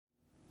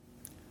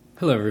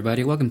Hello,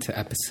 everybody. Welcome to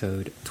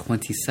episode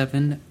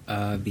 27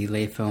 of the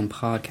Lay Film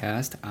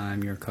Podcast.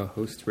 I'm your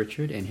co-host,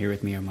 Richard, and here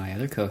with me are my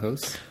other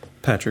co-hosts,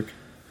 Patrick,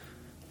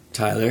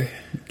 Tyler,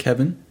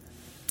 Kevin.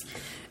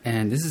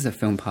 And this is a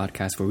film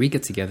podcast where we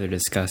get together to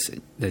discuss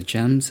the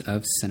gems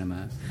of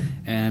cinema.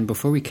 And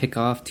before we kick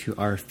off to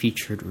our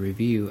featured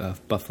review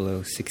of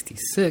Buffalo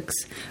 66,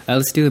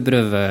 let's do a bit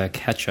of a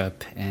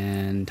catch-up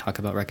and talk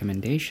about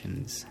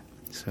recommendations.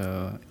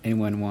 So,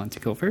 anyone want to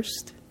go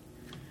first?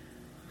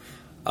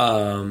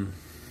 I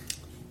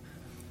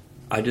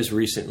just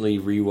recently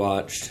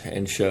rewatched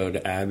and showed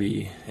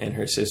Abby and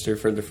her sister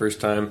for the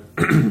first time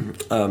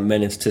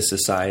Menace to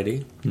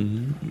Society.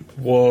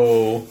 Mm-hmm.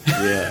 Whoa.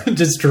 Yeah.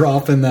 Just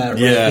dropping that right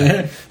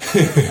there.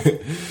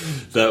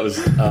 That was,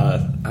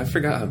 I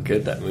forgot how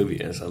good that movie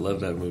is. I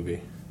love that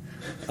movie.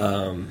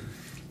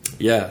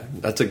 Yeah,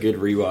 that's a good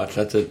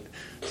rewatch.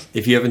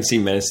 If you haven't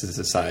seen Menace to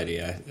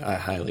Society, I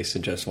highly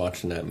suggest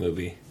watching that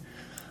movie.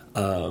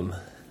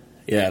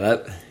 Yeah,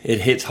 it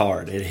hits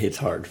hard. It hits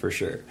hard for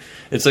sure.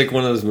 It's like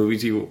one of those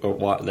movies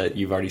that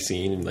you've already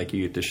seen, and like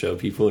you get to show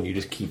people, and you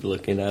just keep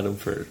looking at them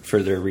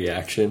for their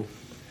reaction.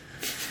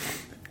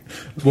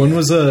 When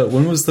was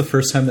the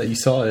first time that you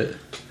saw it?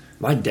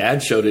 My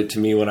dad showed it to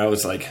me when I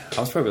was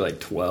probably like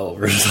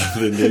 12 or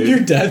something. Dude. Your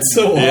dad's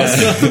so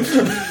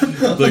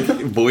awesome.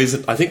 Like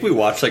boys, I think we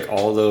watched like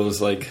all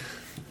those like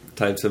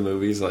types of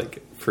movies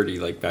like pretty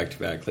like back to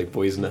back, like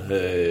Boys in the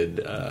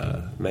Hood,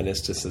 Menace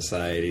to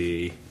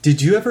Society.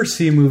 Did you ever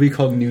see a movie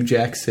called New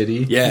Jack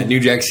City? Yeah, New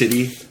Jack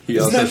City. He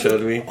also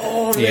showed me.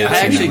 Oh man, yeah, I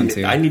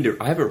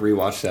haven't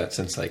rewatched that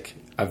since like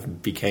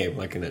I've became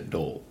like an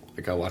adult.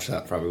 Like I watched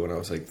that probably when I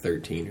was like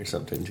 13 or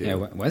something too. Yeah,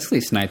 Wesley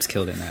Snipes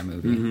killed it in that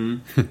movie.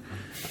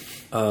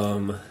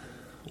 Mm-hmm.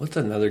 What's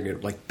another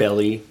good, like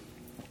Belly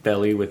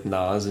with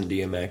Nas and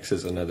DMX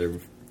is another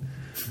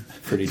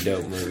pretty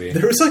dope movie.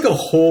 There was like a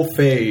whole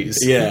phase,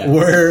 yeah,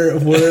 where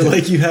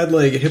like you had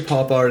like hip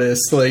hop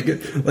artists like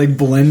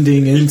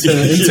blending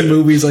into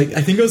movies. Like I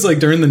think it was like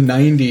during the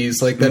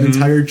 90s, like that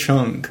entire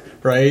chunk,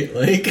 right?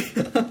 Like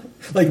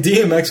like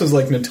DMX was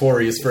like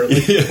notorious for it.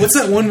 Like, what's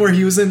that one where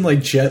he was in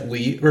like Jet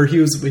Li, or he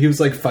was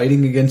like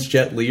fighting against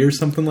Jet Li or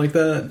something like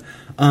that?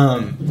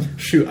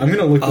 Shoot, I'm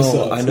gonna look this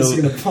up. I know. This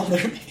is gonna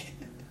bother me.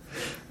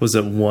 Was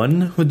it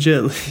one with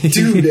Jet Li?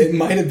 Dude, it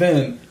might have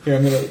been. Here,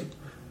 I'm gonna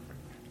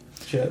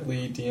Jet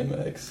Li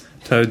DMX.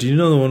 Tyler, do you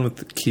know the one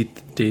with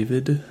Keith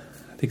David?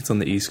 I think it's on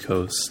the East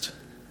Coast.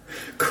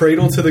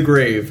 Cradle to the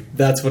Grave.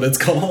 That's what it's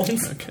called.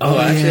 Okay. Oh,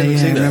 I actually,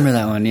 I remember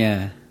that one.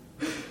 Yeah.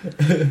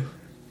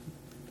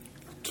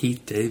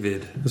 Keith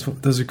David.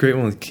 There's a great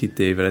one with Keith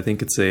David. I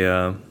think it's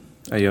a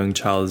young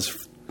child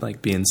is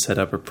like being set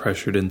up or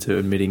pressured into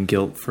admitting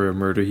guilt for a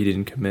murder he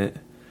didn't commit,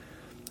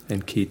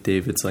 and Keith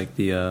David's like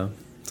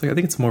it's like I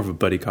think it's more of a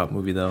buddy cop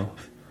movie though.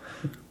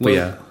 But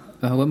yeah.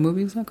 What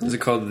movie is that called? Is it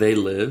called They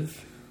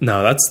Live?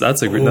 No, that's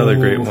another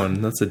great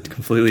one. That's a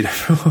completely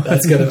different one.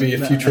 That's gotta be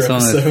a future That's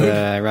episode. one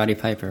with Roddy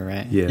Piper,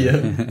 right? Yeah.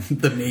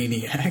 The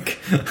maniac.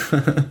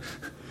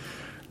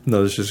 No,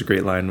 there's just a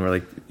great line where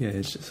like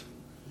it's just.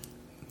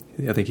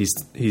 I think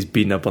he's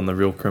beating up on the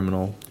real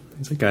criminal.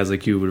 He's like, guys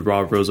like you would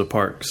rob Rosa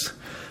Parks.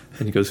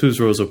 And he goes, who's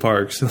Rosa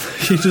Parks? And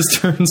he just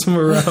turns him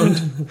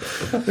around.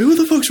 Like, who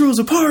the fuck's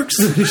Rosa Parks?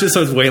 And he just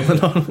starts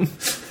wailing on him.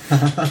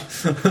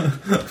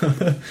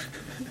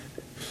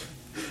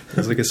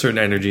 There's like a certain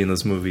energy in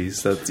those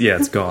movies that,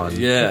 it's gone.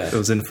 Yeah. It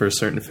was in for a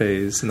certain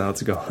phase, and now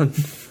it's gone.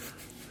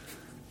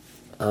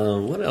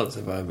 What else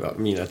have I got? I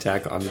mean,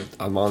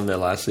 I'm on the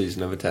last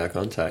season of Attack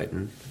on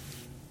Titan.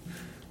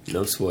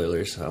 No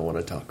spoilers. I want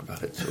to talk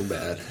about it so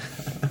bad.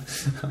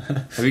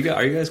 Are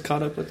you guys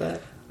caught up with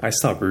that? I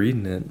stopped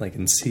reading it like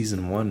in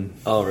season 1.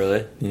 Oh,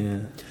 really? Yeah.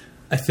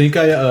 I think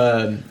I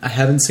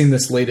haven't seen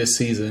this latest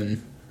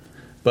season,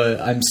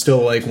 but I'm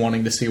still like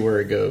wanting to see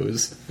where it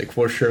goes. Like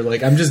for sure.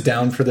 Like I'm just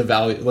down for the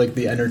value, like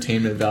the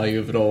entertainment value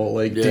of it all.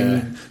 Like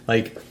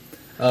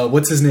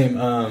what's his name?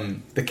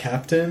 The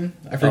captain?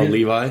 I forget. Oh,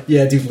 Levi?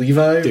 Yeah, dude,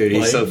 Levi. Dude,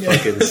 he's so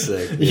fucking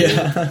sick. Dude.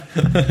 Yeah.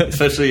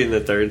 Especially in the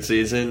third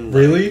season.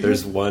 Really? Like,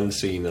 there's one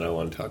scene that I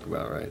want to talk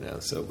about right now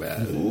so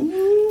bad.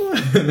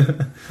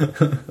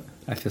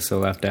 I feel so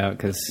left out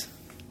because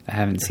I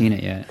haven't seen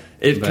it yet.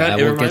 It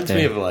will reminds get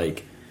me there. of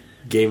like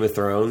Game of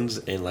Thrones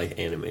and like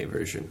anime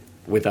version.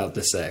 Without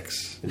the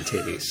sex and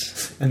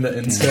titties. And the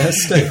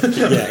incest.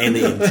 Yeah, and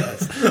the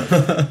incest.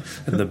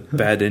 And the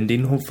bad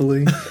ending,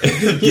 hopefully.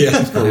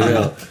 Yeah, for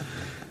real.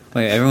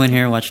 Wait, everyone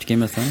here watched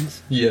Game of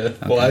Thrones? Yeah.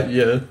 Okay.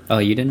 Well, Oh,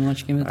 you didn't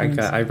watch Game of Thrones?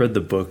 I read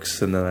the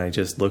books, and then I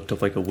just looked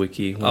up like a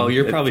wiki. when Oh,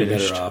 you're it probably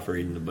finished. better off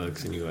reading the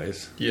books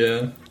anyways.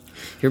 Yeah.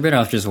 You're better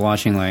off just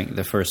watching like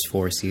the first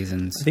 4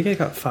 seasons. I think I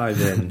got 5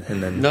 in,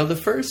 and then No, the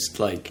first,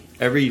 like,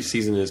 every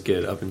season is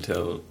good up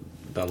until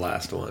the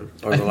last one.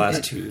 Or the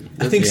last two.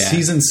 I think Yeah.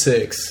 season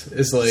 6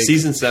 is like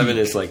Season 7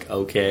 is, like,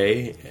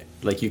 okay.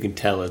 Like, you can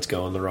tell it's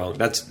going the wrong...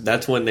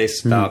 That's when they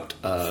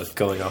stopped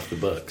going off the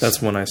books.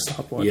 that's when I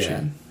stopped watching.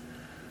 Yeah.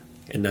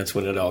 And that's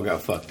when it all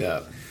got fucked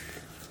up.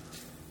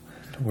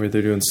 Where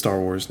they're doing Star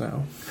Wars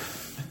now.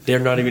 They're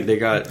not even... They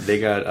got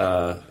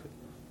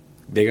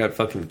they got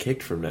fucking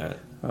kicked from that.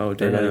 Oh,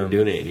 They're not even damn.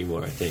 doing it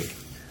anymore, I think.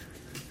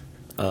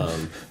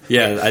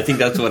 Yeah, I think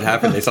that's what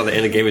happened. They saw the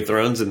end of Game of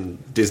Thrones,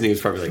 and Disney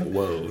was probably like,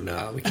 "Whoa,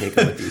 nah, we can't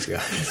go with these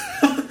guys."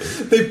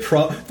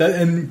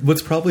 And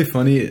what's probably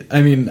funny,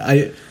 I mean,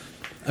 I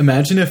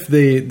imagine if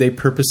they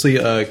purposely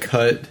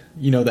cut,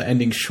 you know, the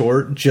ending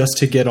short just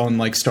to get on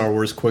like Star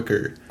Wars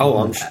quicker.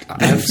 Oh,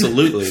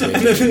 absolutely. And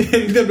then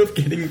they ended up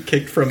getting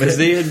kicked from it. Because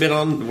they had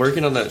been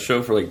working on that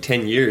show for like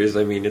 10 years.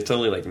 I mean, it's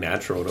only like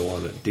natural to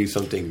want to do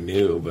something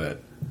new,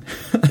 but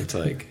it's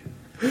like,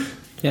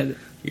 Yeah,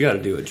 you got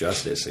to do it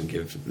justice and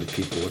give the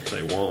people what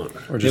they want.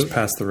 Or just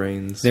pass the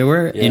reins. there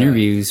were Yeah.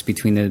 interviews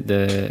between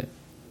the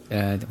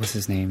what's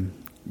his name,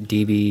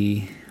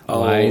 DB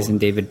Wise and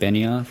David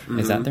Benioff.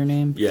 Is that their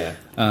name? Yeah.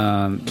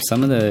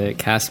 Some of the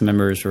cast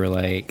members were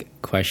like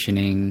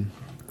questioning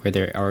where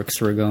their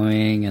arcs were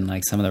going and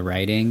like some of the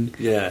writing.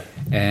 Yeah.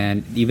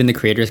 And even the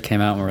creators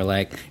came out and were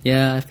like,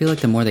 yeah, I feel like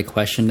the more they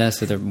questioned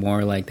us or the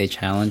more like they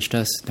challenged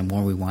us, the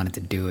more we wanted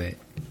to do it.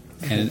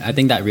 And I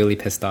think that really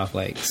pissed off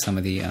like some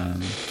of the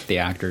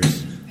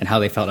actors and how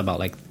they felt about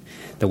like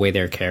the way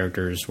their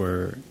characters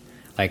were,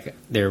 like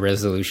their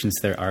resolutions,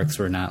 their arcs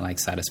were not like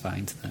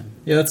satisfying to them.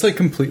 Yeah, that's like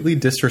completely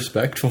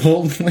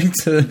disrespectful, like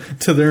to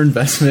their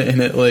investment in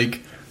it.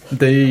 Like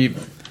I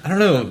don't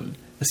know,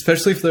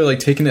 especially if they're like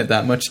taking it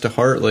that much to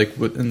heart, like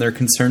and they're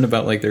concerned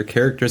about like their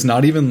characters,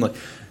 not even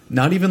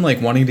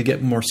like wanting to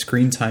get more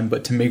screen time,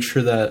 but to make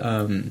sure that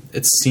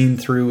it's seen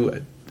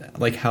through,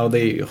 like how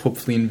they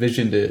hopefully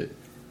envisioned it.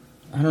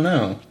 I don't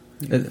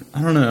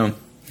know.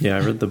 Yeah, I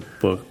read the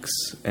books,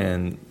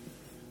 and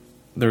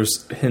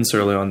there's hints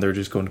early on they're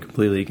just going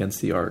completely against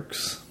the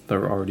arcs that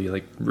were already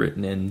like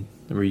written in,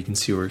 where you can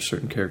see where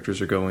certain characters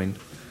are going.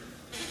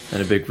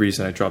 And a big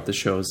reason I dropped the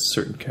show is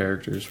certain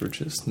characters were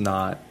just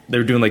not. They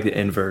were doing like the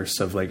inverse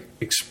of like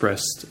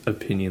expressed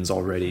opinions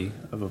already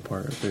of a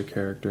part of their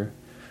character.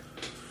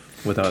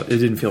 It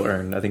didn't feel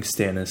earned. I think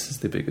Stannis is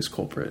the biggest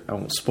culprit. I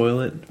won't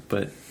spoil it,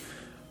 but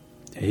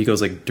he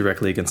goes like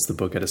directly against the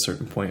book at a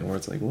certain point where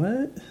it's like,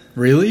 what?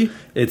 Really?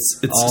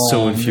 It's Oh,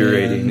 so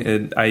infuriating. man.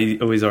 And I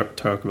always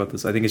talk about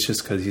this. I think it's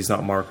just because he's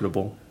not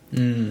marketable.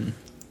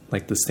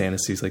 Like the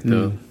Stannis, he's like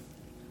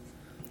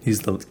he's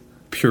the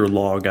pure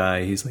law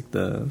guy. He's like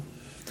the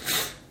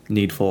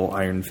needful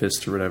Iron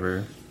Fist or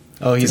whatever.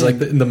 Oh, he's like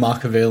the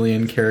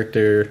Machiavellian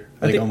character,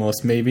 like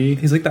almost maybe.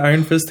 He's like the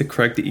Iron Fist to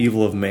correct the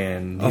evil of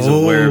man. He's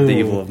aware of the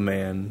evil of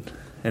man.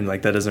 And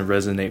like that doesn't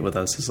resonate with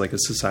us as like a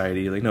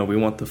society. Like, no, we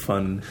want the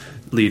fun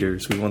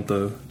leaders. We want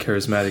the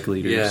charismatic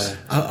leaders. Yeah.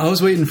 I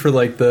was waiting for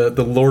like the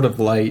Lord of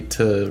Light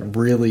to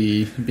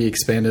really be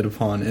expanded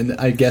upon, and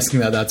I'm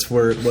guessing that's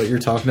what you're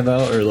talking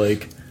about, or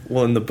like.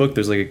 Well, in the book,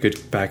 there's like a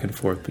good back and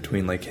forth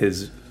between like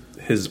his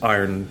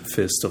iron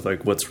fist of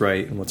like what's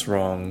right and what's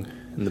wrong,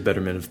 and the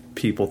betterment of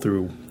people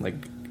through like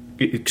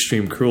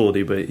extreme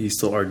cruelty, but he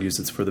still argues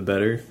it's for the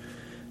better.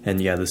 And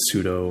yeah, the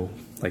pseudo,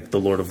 like the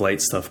Lord of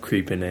Light stuff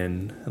creeping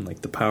in, and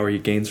like the power he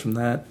gains from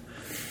that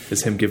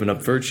is him giving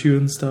up virtue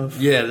and stuff.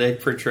 Yeah, they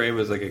portray him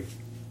as like a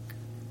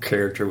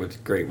character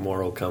with great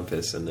moral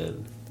compass, and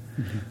then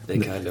they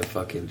kind of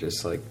fucking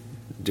just like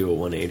do a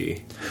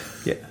 180.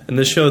 Yeah, in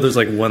the show, there's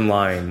like one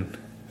line,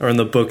 or in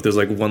the book, there's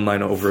like one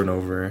line over and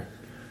over,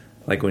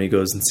 like when he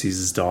goes and sees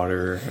his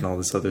daughter and all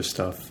this other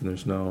stuff. And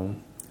there's no,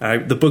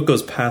 the book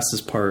goes past this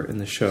part in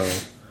the show,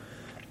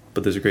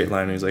 but there's a great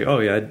line where he's like, "Oh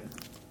yeah,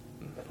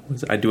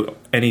 I'd do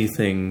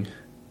anything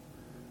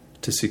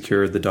to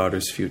secure the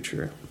daughter's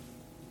future,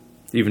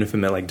 even if it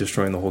meant like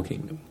destroying the whole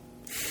kingdom."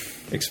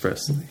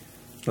 Expressly,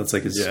 that's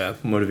like his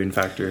motivating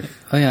factor.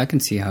 Oh yeah, I can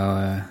see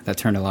how that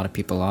turned a lot of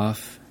people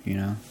off, you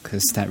know,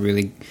 because that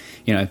really,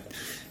 you know,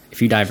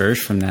 if you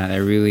diverge from that,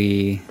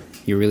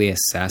 you're really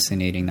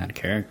assassinating that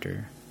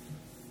character.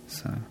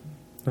 So,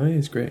 oh yeah,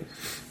 he's great.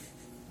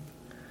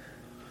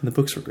 And the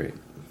books were great.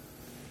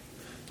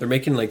 They're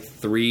making like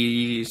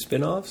 3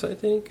 spin-offs, I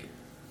think.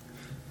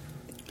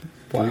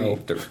 Wow.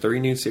 Three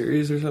new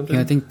series or something?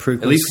 yeah, I think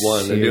prequel at least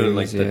one. They're doing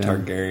like series, the yeah.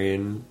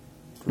 Targaryen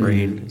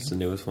reign. It's the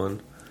newest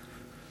one.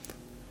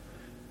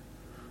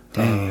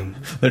 Damn.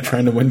 They're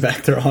trying to win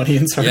back their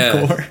audience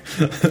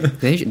hardcore.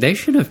 They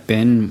should have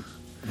been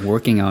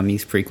working on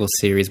these prequel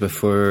series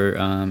before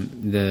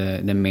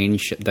the main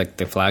like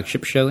the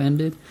flagship show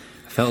ended.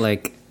 I felt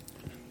like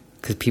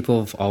because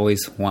people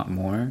always want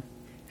more,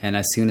 and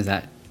as soon as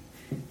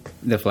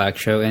the flag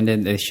show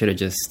ended, they should have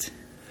just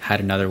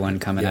had another one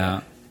coming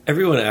out.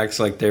 Everyone acts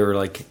like they were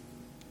like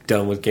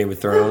done with Game of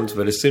Thrones,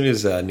 but as soon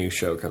as a new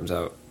show comes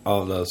out,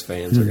 all of those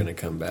fans are going to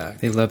come back.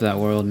 They love that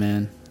world,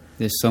 man.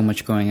 There's so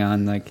much going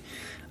on. Like,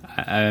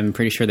 I'm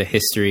pretty sure the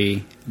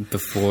history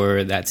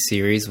before that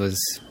series was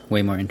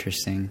way more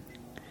interesting.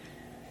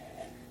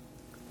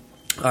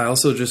 I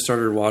also just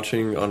started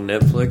watching on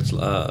Netflix.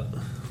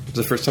 It's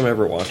the first time I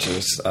ever watched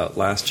this.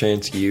 Last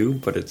Chance U,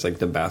 but it's like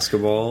the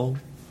basketball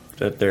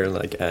that they're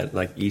like at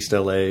like East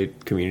LA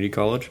Community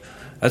College.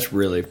 That's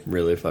really,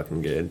 really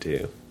fucking good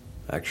too.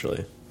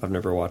 Actually, I've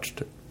never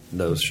watched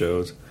those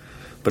shows,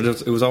 but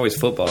it was always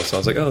football. So I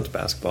was like, oh, it's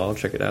basketball. I'll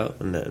check it out,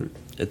 and then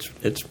it's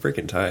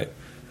freaking tight.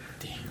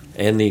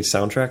 And the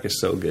soundtrack is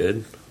so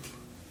good.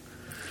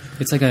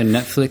 It's like a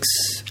Netflix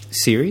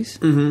series.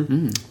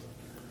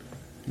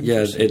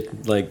 Yeah,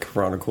 it like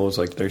chronicles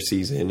like their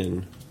season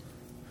and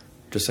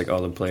just like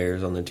all the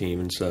players on the team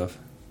and stuff.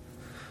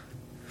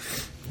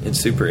 It's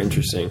super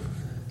interesting.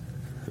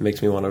 It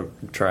makes me want to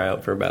try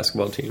out for a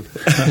basketball team.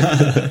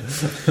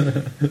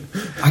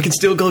 I can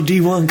still go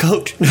D1,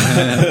 coach.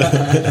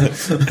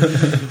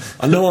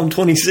 I know I'm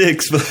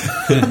 26, but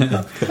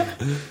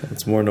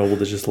It's more noble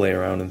to just lay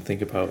around and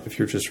think about if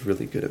you're just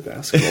really good at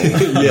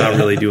basketball, not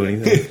really do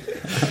anything.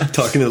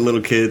 talking to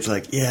little kids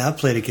like, yeah, I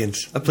played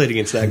against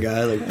that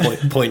guy,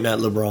 like pointing at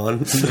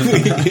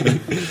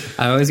LeBron.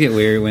 I always get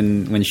weird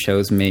when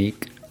shows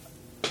make,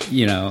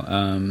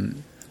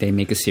 they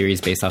make a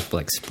series based off of,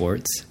 like,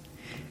 sports.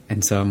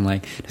 And so I'm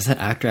like, does that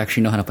actor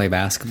actually know how to play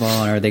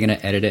basketball? Or are they going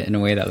to edit it in a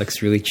way that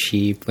looks really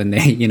cheap when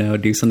they,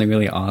 do something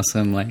really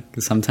awesome? Like,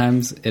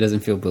 sometimes it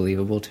doesn't feel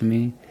believable to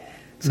me.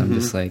 So I'm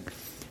just like,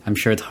 I'm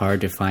sure it's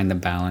hard to find the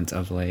balance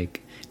of,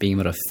 like, being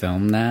able to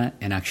film that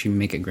and actually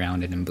make it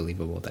grounded and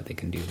believable that they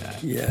can do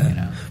that.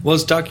 Yeah. Well,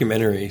 it's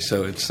documentary,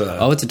 so it's...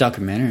 it's a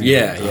documentary.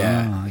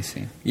 Yeah. Oh, I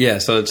see. Yeah,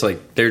 so it's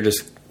like they're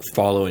just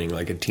following,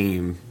 like, a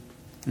team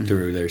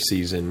through their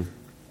season.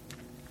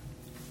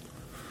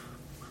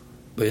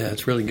 But yeah,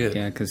 it's really good.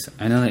 Yeah, because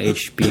I know that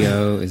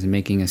HBO is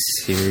making a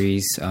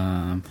series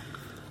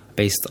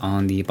based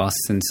on the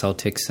Boston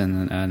Celtics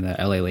and the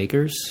LA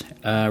Lakers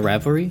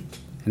rivalry,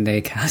 and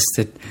they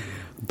casted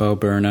Bo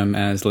Burnham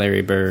as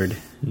Larry Bird.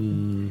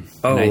 And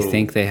I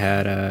think they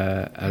had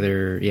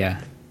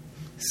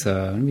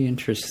so it'd be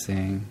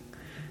interesting.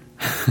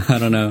 I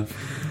don't know.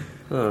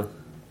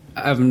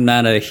 I'm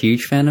not a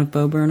huge fan of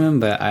Bo Burnham,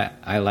 but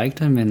I liked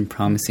him in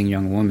Promising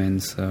Young Woman,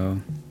 so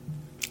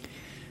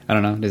I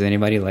don't know. Does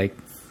anybody like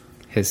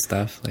his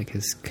stuff, like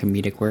his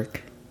comedic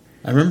work?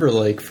 I remember,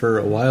 like, for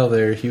a while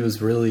there, he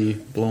was really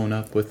blown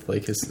up with,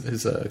 like,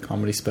 his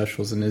comedy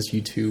specials and his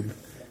YouTube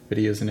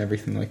videos and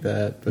everything like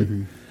that. But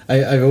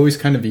I've always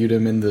kind of viewed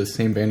him in the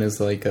same vein as,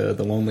 like,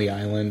 The Lonely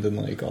Island and,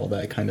 like, all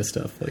that kind of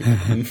stuff. Like,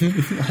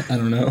 I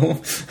don't know.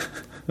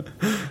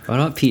 What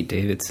about Pete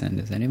Davidson?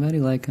 Does anybody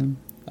like him?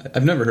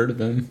 I've never heard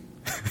of him.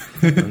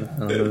 I don't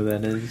know who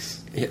that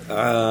is.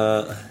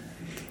 Yeah,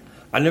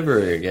 I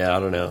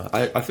don't know.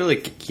 I feel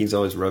like he's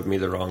always rubbed me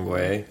the wrong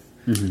way,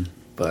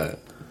 but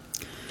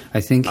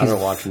I think I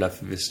don't watch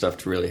enough of his stuff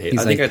to really hate.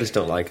 I think I just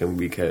don't like him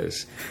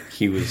because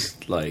he was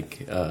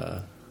like,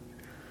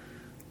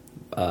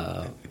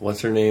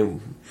 what's her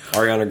name?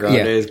 Ariana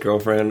Grande's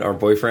girlfriend or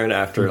boyfriend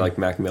after like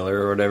Mac Miller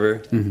or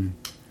whatever. And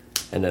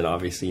then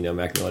obviously,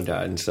 Mac Miller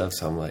died and stuff,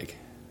 so I'm like,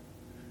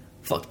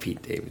 fuck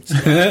Pete Davidson.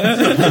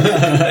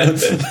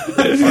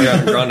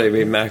 Ariana Grande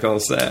made Mac all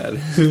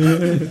sad.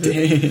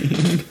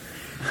 Dang.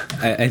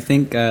 I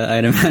think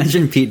I'd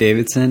imagine Pete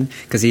Davidson,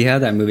 because he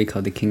had that movie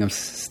called The King of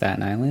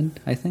Staten Island,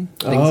 I think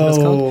that's what it's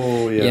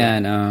called. Yeah,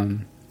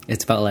 and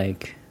it's about,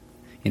 like,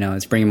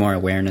 it's bringing more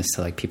awareness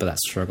to, like, people that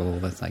struggle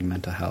with, like,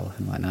 mental health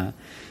and whatnot.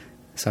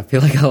 So I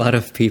feel like a lot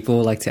of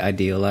people like to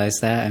idealize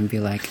that and be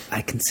like,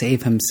 I can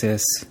save him,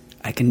 sis.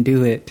 I can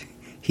do it.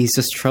 He's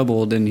just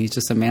troubled and he's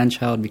just a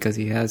man-child because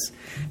he has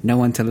no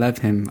one to love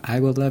him.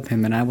 I will love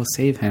him and I will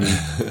save him.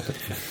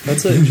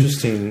 That's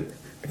interesting,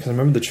 because I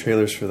remember the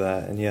trailers for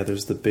that, and yeah,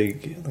 there's the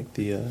big, like,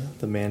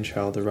 the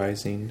man-child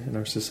arising in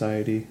our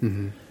society.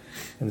 And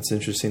it's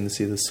interesting to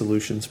see the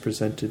solutions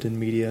presented in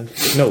media.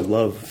 No,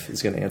 love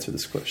is going to answer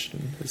this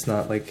question. It's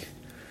not like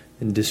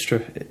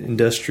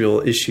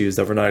industrial issues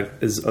that we're not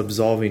as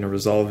absolving or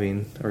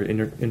resolving, or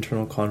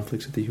internal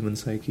conflicts with the human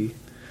psyche.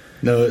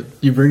 No,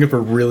 you bring up a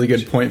really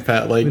good point,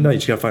 Pat. Like, no, you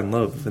just gotta find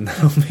love, and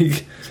that'll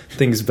make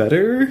things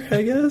better,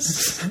 I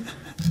guess.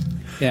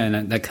 Yeah,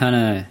 and that kind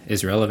of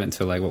is relevant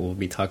to, like, what we'll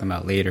be talking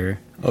about later.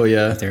 Oh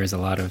yeah, there is a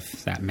lot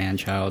of that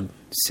man-child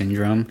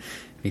syndrome,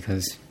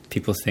 because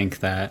people think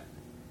that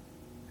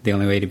the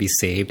only way to be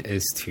saved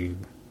is to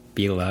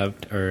be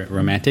loved or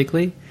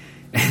romantically,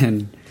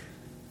 and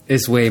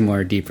it's way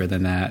more deeper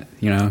than that.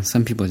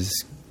 Some people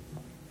just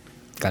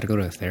got to go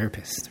to a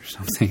therapist or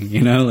something.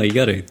 Like, you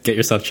got to get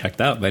yourself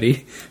checked out,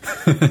 buddy.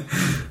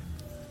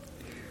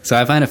 So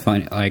I find it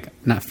funny, like,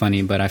 not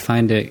funny, but I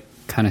find it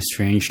kind of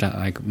strange that,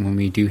 like, when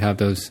we do have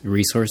those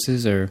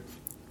resources, or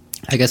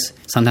I guess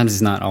sometimes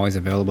it's not always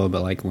available,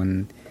 but, like,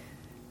 when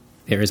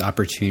there is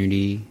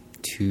opportunity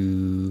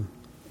to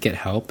get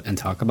help and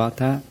talk about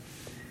that,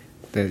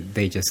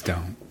 they just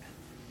don't.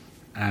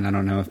 And I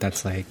don't know if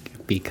that's,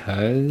 like,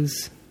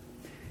 because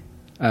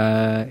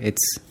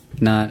it's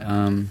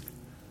not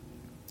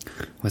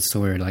what's the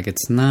word, like,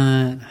 it's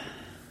not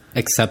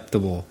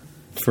acceptable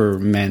for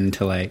men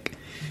to, like,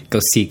 go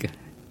seek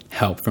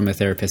help from a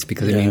therapist,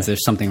 because it means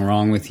there's something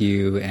wrong with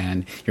you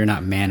and you're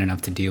not man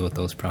enough to deal with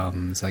those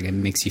problems. Like, it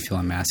makes you feel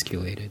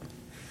emasculated.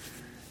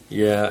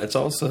 Yeah, it's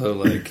also,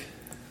 like,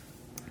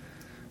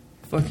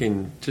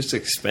 fucking just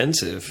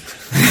expensive.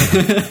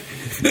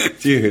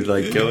 Dude,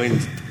 like, going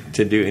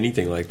to do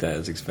anything like that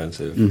is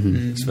expensive,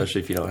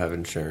 especially if you don't have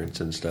insurance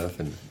and stuff.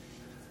 And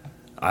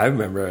I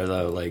remember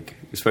though, like,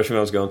 especially when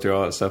I was going through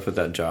all that stuff with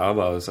that job,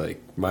 I was like,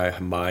 my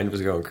mind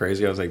was going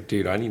crazy. I was like,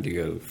 dude, I need to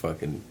go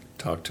fucking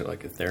talk to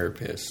like a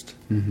therapist.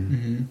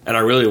 And I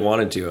really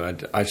wanted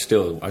to. I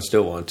still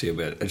want to,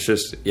 but it's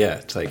just, yeah,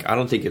 it's like, I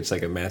don't think it's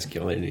like a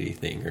masculinity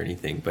thing or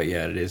anything, but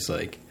yeah, it is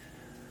like,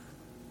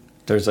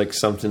 there's like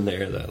something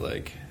there that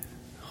like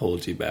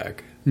holds you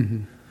back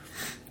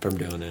from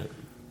doing it.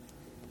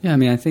 Yeah, I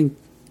mean, I think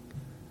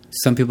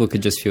some people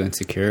could just feel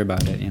insecure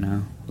about it, you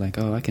know, like,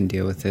 oh, I can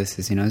deal with this.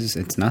 It's, you know,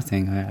 it's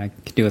nothing. I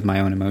can deal with my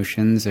own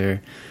emotions, or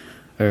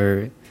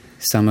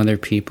some other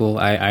people.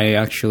 I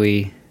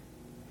actually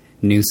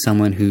knew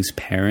someone whose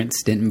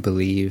parents didn't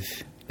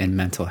believe in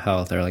mental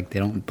health, or like they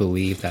don't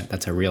believe that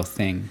that's a real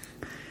thing,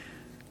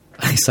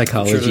 like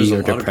psychology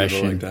or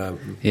depression. Like that.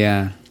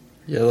 Yeah.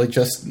 Yeah, like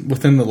just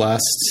within the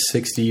last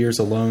 60 years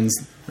alone,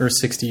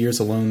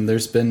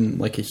 there's been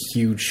like a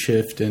huge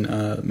shift in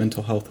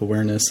mental health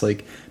awareness.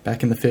 Like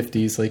back in the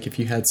 50s, like if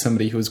you had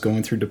somebody who was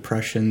going through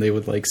depression, they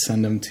would like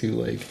send them to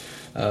like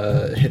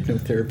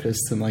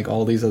hypnotherapists and like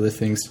all these other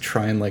things to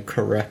try and like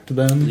correct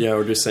them. Yeah,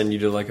 or just send you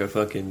to like a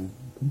fucking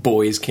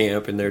boys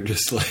camp and they're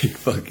just like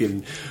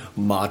fucking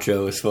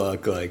macho as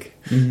fuck, like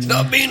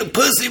stop being a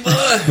pussy, boy.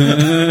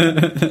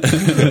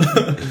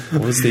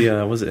 What was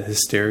was it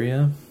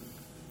Hysteria?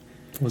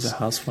 Was it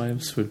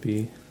Housewives would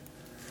be,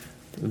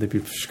 they'd be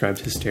prescribed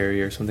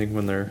hysteria or something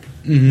when they're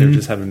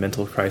just having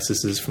mental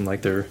crises from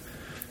like their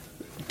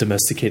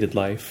domesticated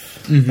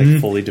life, like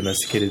fully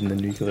domesticated in the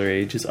nuclear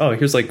ages. Oh,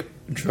 here's like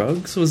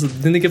drugs.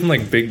 Didn't they give them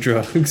like big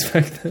drugs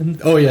back then?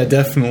 Oh yeah,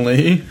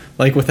 definitely,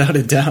 like without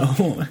a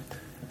doubt.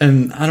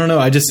 And I don't know,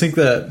 I just think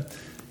that,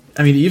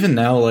 I mean, even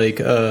now, like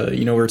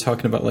you know, we're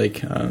talking about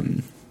like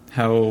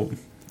how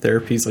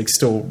therapy is like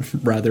still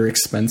rather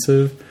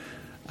expensive.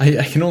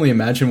 I can only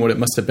imagine what it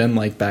must have been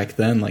like back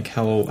then, like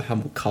how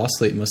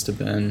costly it must have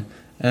been.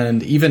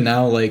 And even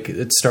now, like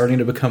it's starting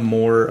to become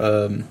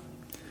more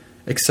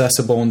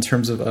accessible in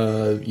terms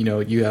of, you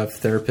know, you have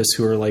therapists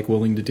who are like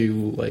willing to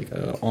do like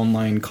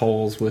online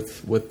calls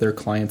with their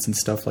clients and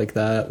stuff like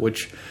that,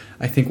 which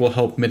I think will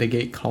help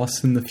mitigate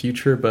costs in the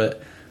future.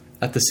 But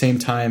at the same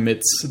time,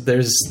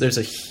 there's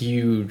a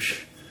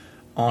huge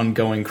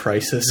ongoing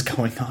crisis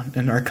going on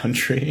in our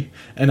country.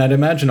 And I'd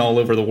imagine all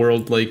over the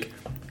world, like,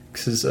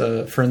 because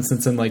for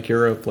instance in like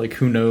Europe, like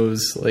who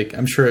knows, like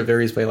I'm sure it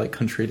varies by like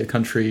country to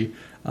country,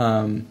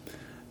 but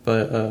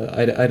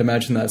I'd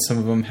imagine that some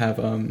of them have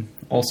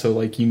also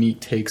like unique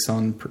takes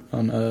on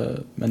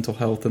mental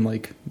health, and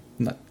like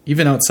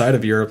even outside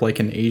of Europe, like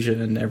in Asia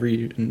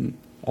and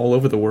all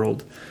over the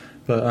world.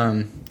 But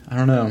I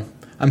don't know,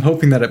 I'm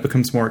hoping that it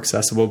becomes more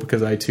accessible,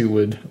 because I too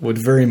would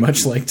very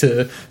much like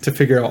to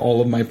figure out all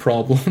of my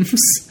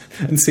problems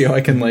and see how I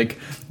can like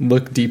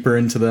look deeper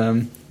into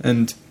them.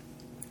 And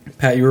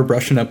Pat, you were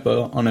brushing up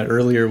on it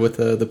earlier with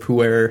the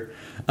puer.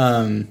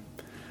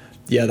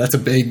 Yeah, that's a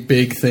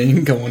big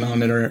thing going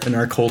on in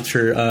our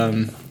culture.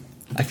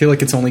 I feel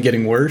like it's only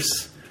getting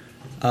worse.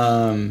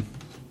 Like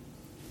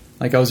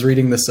I was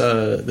reading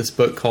this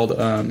book called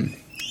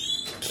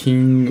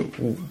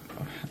King.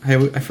 I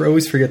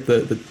always forget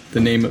the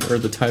name or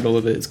the title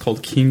of it. It's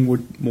called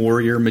King,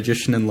 Warrior,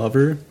 Magician, and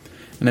Lover,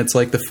 and it's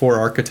like the 4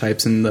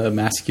 archetypes in the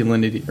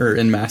masculinity or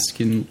in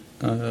masculine.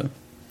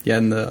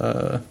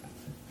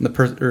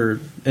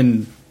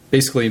 In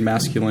basically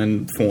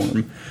masculine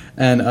form,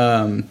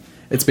 and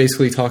it's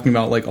basically talking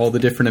about like all the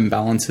different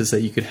imbalances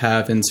that you could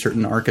have in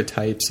certain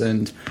archetypes,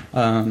 and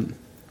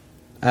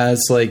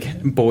as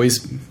like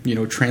boys, you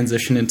know,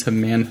 transition into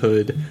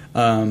manhood,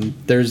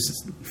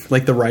 there's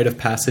like the rite of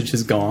passage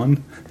is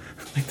gone.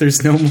 Like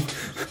there's no more,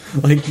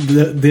 like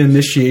the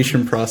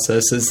initiation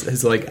process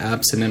is like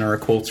absent in our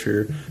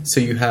culture. So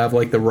you have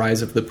like the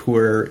rise of the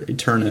puer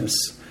eternus,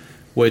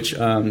 which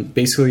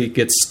basically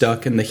gets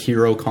stuck in the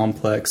hero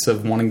complex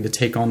of wanting to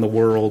take on the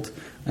world,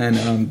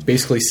 and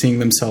basically seeing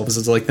themselves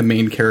as like the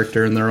main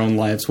character in their own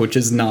lives, which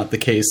is not the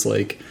case.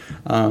 Like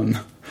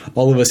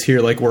all of us here,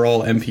 like we're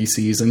all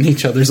NPCs in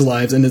each other's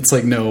lives, and it's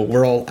like, no,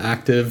 we're all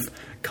active,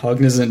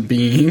 cognizant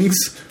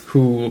beings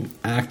who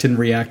act and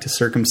react to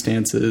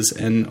circumstances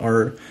and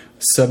are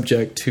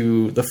subject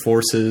to the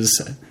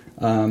forces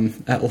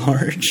at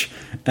large.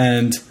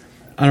 And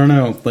I don't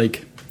know,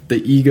 like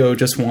the ego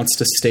just wants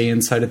to stay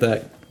inside of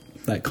that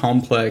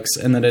complex,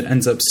 and then it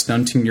ends up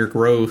stunting your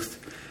growth,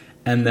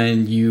 and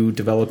then you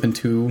develop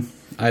into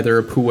either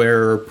a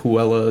puer or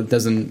puella.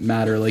 Doesn't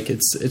matter. Like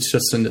it's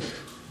just an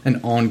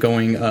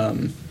ongoing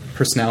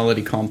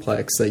personality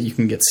complex that you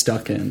can get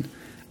stuck in.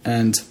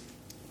 And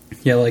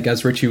yeah, like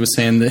as Richie was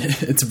saying,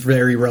 that it's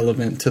very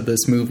relevant to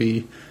this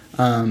movie,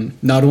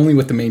 not only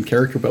with the main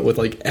character but with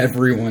like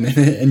everyone in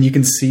it, and you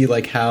can see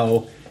like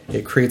how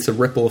it creates a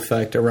ripple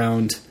effect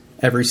around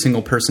every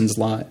single person's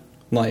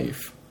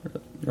life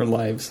or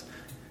lives.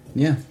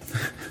 Yeah.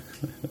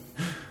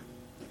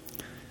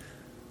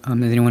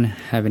 Does anyone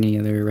have any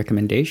other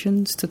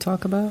recommendations to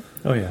talk about?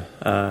 Oh yeah,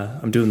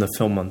 I'm doing the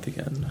film month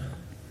again,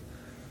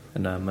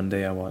 and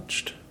Monday I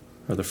watched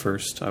a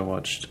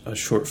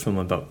short film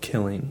about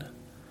killing.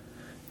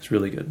 It's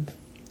really good.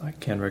 I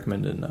can't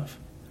recommend it enough.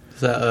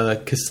 Is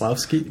that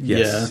Kieslowski?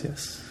 Yes, Yeah.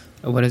 yes.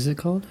 What is it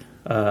called?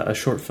 A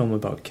short film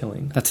about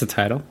killing. That's the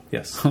title?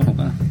 Yes. Oh,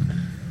 wow.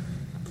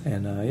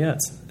 And yeah,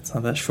 it's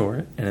not that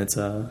short, and it's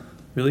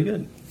really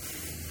good.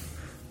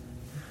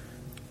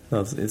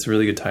 No, it's a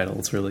really good title.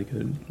 It's really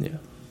good. Yeah.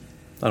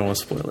 I don't want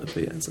to spoil it,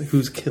 but yeah, it's like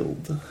who's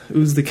killed?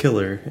 Who's the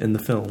killer in the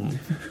film?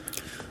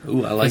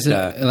 Ooh, I like Is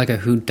that. it like a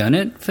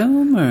whodunit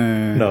film,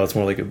 or No, it's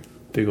more like a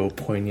big old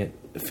poignant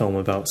film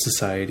about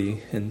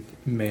society and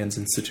man's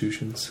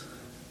institutions.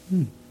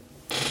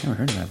 Never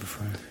heard of that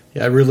before.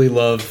 Yeah, I really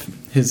love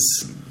his.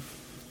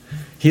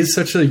 He has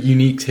such a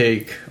unique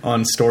take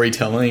on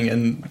storytelling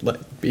and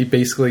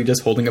basically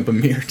just holding up a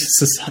mirror to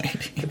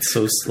society. It's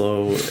so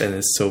slow and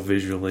it's so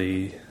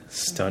visually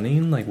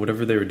stunning. Like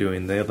whatever they were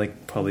doing, they had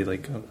like probably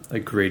like a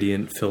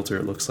gradient filter.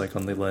 It looks like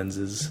on the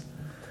lenses,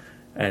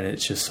 and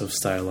it's just so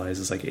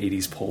stylized. It's like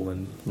 80s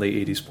Poland,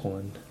 late 80s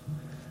Poland,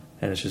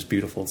 and it's just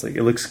beautiful. It's like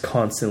it looks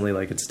constantly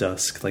like it's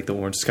dusk, like the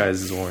orange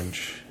skies is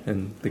orange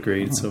and the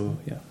grade. So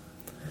yeah,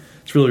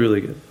 it's really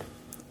really good.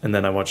 And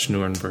then I watched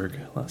Nuremberg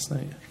last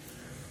night,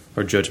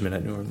 or Judgment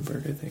at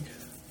Nuremberg, I think.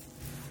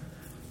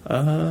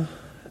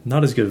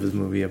 Not as good of a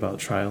movie about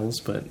trials,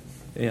 but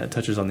yeah, it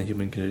touches on the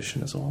human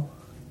condition as well.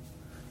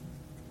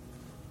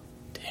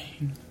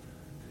 Dang.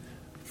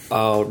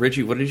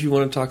 Richie, what did you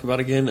want to talk about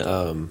again?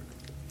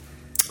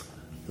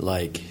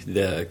 Like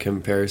the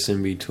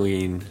comparison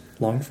between...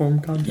 Long form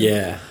content?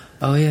 Yeah.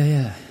 Oh,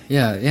 yeah.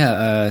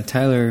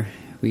 Tyler,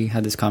 we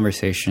had this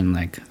conversation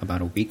like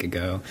about a week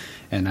ago,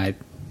 and I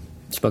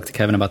spoke to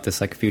Kevin about this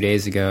like a few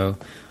days ago.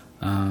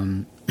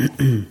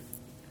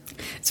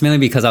 It's mainly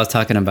because I was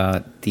talking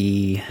about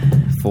the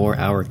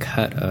 4-hour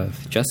cut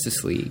of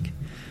Justice League.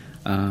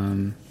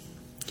 And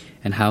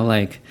how,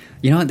 like,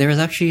 you know what, there was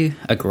actually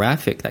a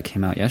graphic that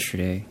came out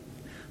yesterday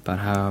about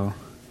how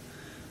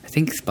I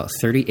think it's about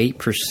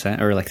 38%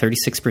 or like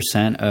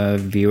 36% of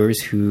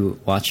viewers who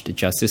watched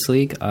Justice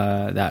League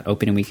that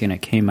opening weekend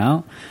it came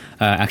out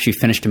actually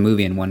finished the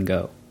movie in one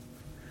go.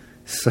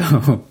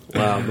 So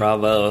Wow,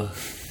 bravo.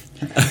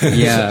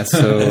 yeah,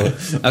 so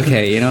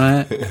okay, you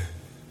know what?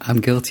 I'm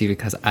guilty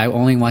because I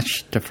only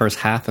watched the first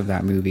half of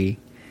that movie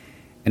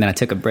and then I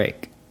took a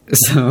break.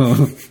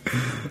 So,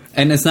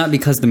 and it's not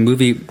because the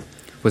movie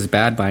was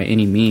bad by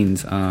any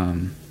means.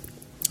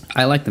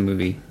 I like the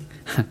movie.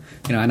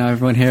 You know, I know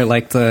everyone here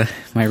liked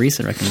my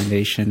recent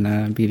recommendation,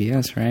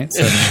 BVS, right?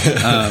 So,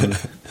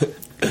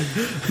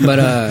 but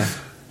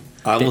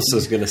I almost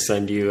was going to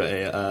send you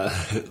a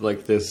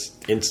like this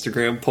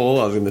Instagram poll.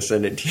 I was going to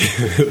send it to you.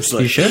 It was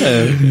like, you should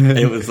have.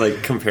 It was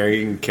like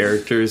comparing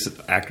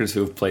actors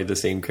who have played the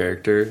same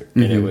character,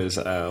 and it was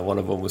one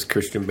of them was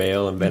Christian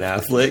Bale and Ben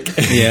Affleck.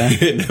 Yeah,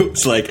 and it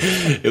was like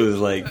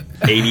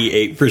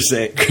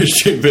 88%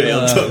 Christian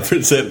Bale,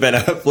 12% Ben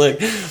Affleck.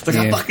 It's like,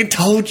 I fucking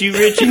told you,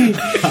 Richie.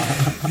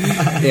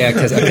 Yeah,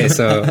 because okay,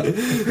 so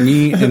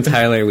me and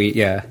Tyler,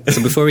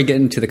 So before we get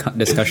into the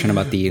discussion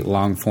about the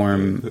long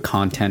form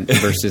content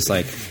versus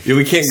like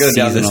We can't go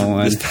down seasonal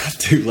this path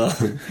too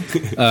long.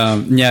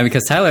 yeah,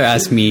 because Tyler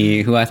asked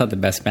me who I thought the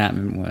best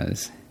Batman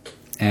was,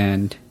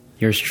 and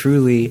yours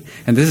truly.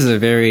 And this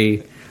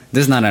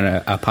is not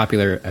a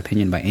popular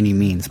opinion by any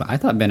means, but I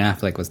thought Ben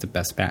Affleck was the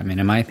best Batman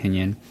in my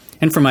opinion,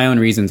 and for my own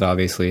reasons,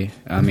 obviously.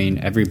 I mean,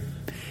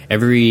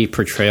 every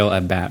portrayal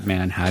of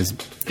Batman has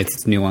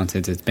its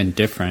nuances. It's been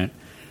different.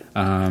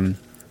 I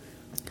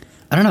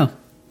don't know.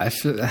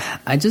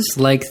 I just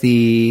like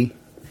the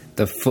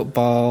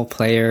football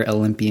player,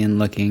 Olympian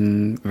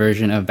looking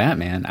version of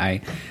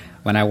Batman.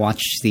 When I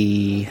watched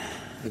the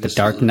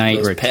Dark Knight,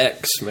 those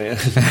pecs, man.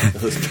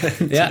 Those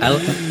pecs. Yeah,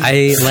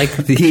 I like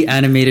the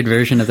animated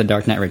version of the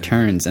Dark Knight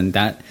Returns, and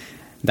that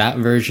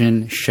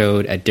version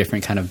showed a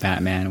different kind of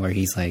Batman where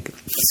he's like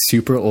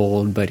super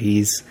old, but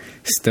he's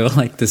still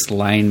like this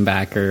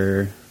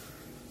linebacker,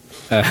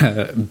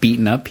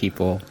 beating up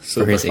people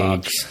for his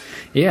age.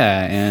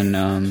 Yeah,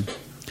 and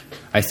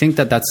I think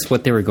that-that's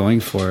what they were going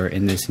for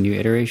in this new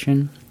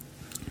iteration.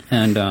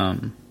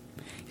 And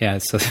yeah,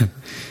 so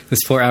this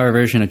 4-hour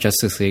version of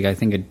Justice League, I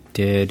think it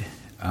did.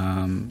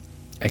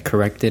 It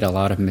corrected a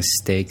lot of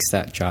mistakes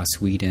that Joss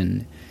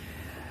Whedon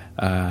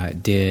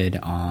did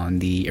on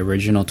the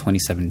original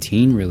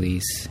 2017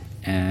 release,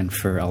 and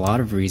for a lot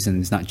of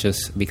reasons, not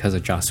just because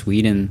of Joss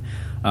Whedon.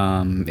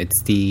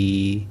 It's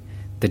the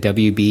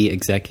WB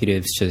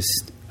executives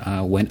just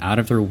went out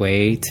of their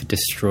way to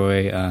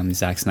destroy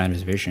Zack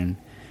Snyder's vision,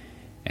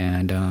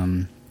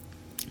 and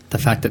the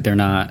fact that they're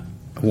not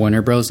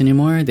Warner Bros.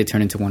 Anymore, they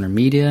turned into Warner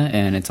Media,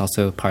 and it's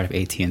also part of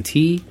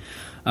AT&T.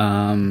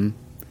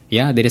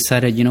 Yeah, they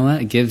decided, you know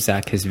what, give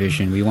Zack his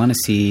vision. We want to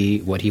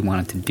see what he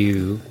wanted to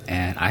do,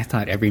 and I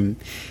thought every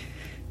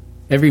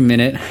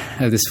minute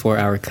of this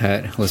 4-hour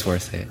cut was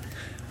worth it.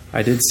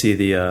 I did see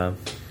the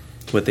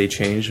what they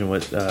changed and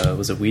what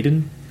was it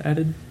Whedon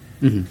added.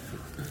 Mm-hmm.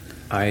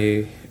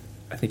 I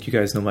think you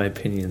guys know my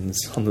opinions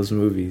on those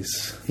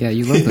movies. Yeah,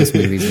 you love those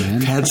movies,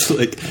 man. Pat's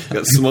like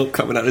got smoke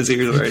coming out his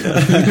ears right now.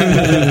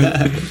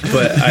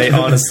 But I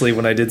honestly,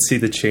 when I did see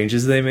the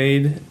changes they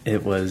made,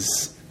 it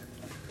was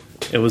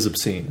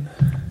obscene.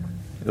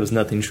 It was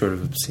nothing short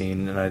of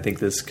obscene, and I think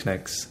this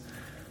connects.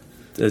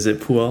 Is it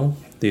Puel,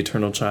 the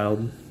Eternal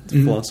Child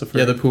philosopher?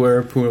 Yeah, the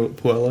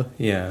Puella.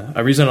 Yeah.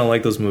 A reason I don't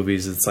like those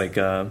movies, it's like,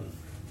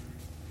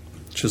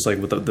 just like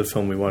with the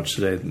film we watched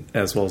today,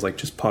 as well as like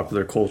just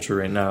popular culture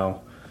right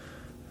now,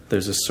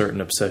 there's a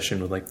certain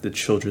obsession with like the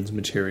children's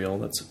material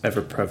that's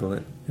ever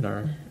prevalent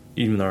in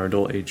even our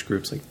adult age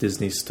groups. Like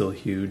Disney's still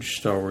huge,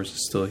 Star Wars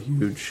is still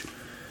huge.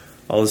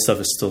 All this stuff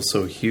is still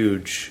so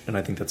huge, and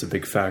I think that's a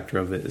big factor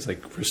of it, is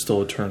like we're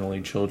still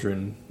eternally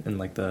children, and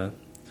like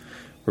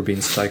we're being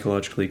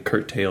psychologically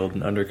curtailed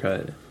and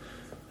undercut,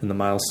 and the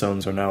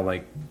milestones are now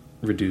like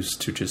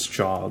reduced to just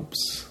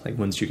jobs. Like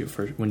when did you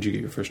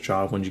get your first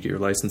job? When did you get your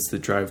license to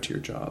drive to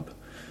your job?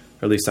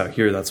 Or at least out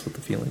here, that's what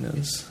the feeling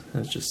is.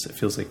 And it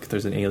feels like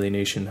there's an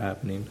alienation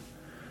happening.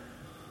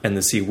 And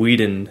to see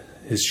Whedon,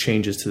 his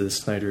changes to the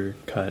Snyder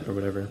cut or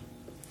whatever,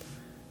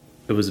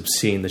 it was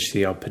obscene to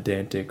see how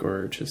pedantic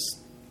or just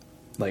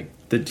like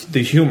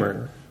the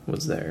humor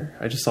was there.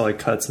 I just saw like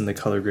cuts in the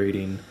color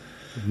grading.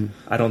 Mm-hmm.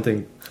 I don't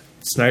think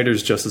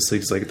Snyder's Justice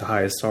League is like the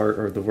highest art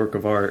or the work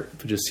of art,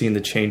 but just seeing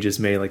the changes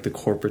made, like the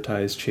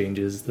corporatized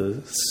changes,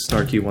 the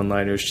snarky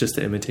one-liners, just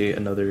to imitate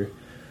another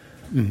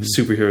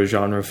superhero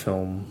genre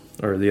film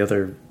or the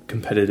other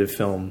competitive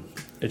film,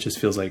 it just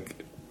feels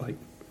like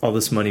all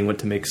this money went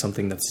to make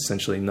something that's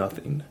essentially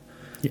nothing.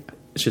 Yeah,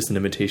 it's just an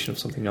imitation of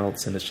something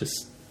else, and it's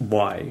just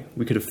why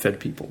we could have fed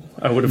people.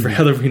 I would have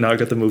rather we not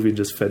got the movie and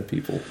just fed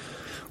people.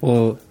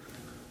 Well,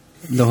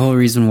 the whole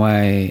reason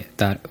why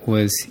that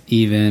was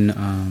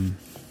even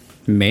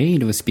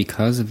made was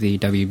because of the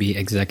WB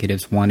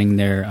executives wanting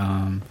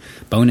their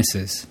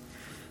bonuses.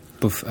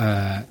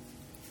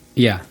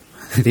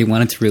 They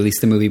wanted to release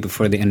the movie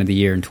before the end of the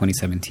year in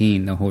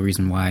 2017. The whole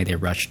reason why they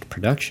rushed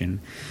production.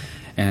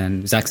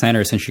 And Zack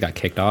Snyder essentially got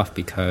kicked off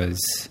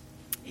because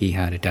he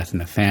had a death in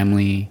the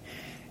family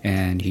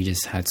and he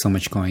just had so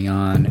much going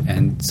on.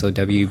 And so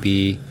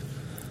WB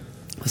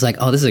was like,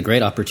 oh, this is a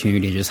great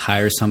opportunity to just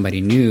hire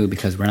somebody new,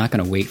 because we're not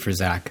going to wait for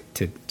Zack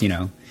to,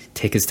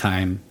 take his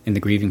time in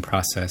the grieving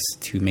process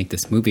to make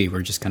this movie.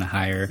 We're just going to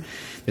hire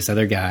this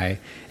other guy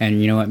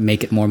and,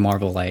 make it more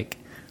Marvel-like.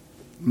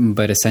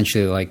 But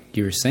essentially, like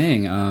you were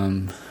saying,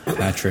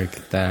 Patrick,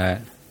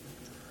 that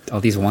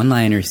all these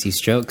one-liners,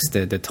 these jokes,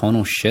 the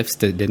tonal shifts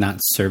did not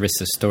service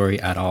the story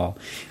at all.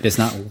 It does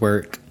not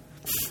work.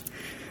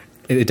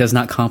 It does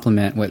not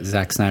complement what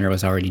Zack Snyder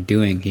was already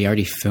doing. He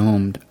already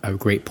filmed a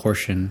great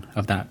portion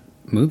of that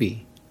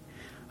movie.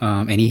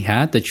 And he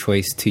had the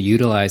choice to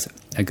utilize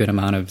a good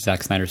amount of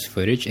Zack Snyder's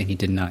footage, and he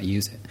did not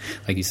use it.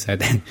 Like you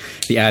said,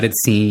 the added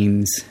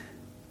scenes,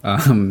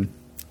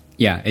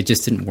 it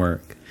just didn't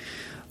work.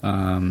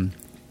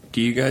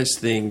 Do you guys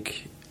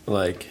think,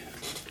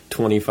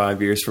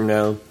 25 years from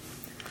now,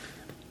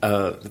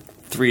 a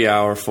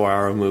 3-hour,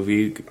 4-hour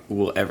movie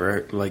will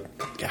ever,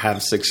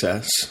 have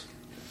success?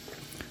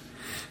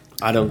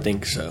 I don't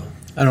think so.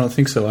 I don't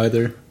think so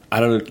either. I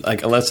don't,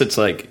 unless it's,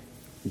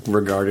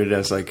 regarded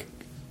as,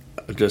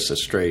 just a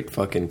straight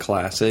fucking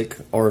classic,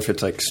 or if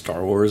it's,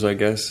 Star Wars, I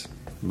guess.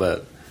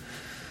 But,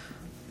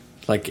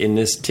 in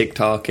this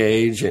TikTok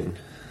age and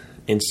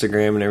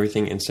Instagram and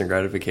everything, instant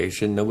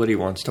gratification, nobody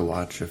wants to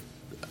watch a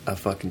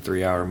fucking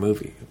 3-hour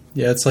movie.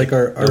 Yeah, it's like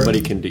our nobody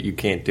can do. You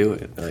can't do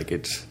it.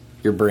 It's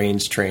your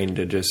brain's trained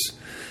to just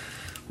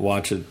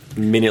watch a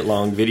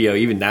minute-long video.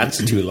 Even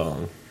that's too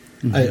long.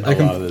 A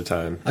lot of the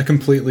time. I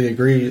completely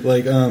agree.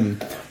 Remember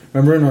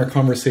in our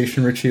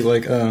conversation, Richie?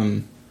 I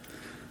don't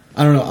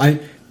know.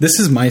 This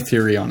is my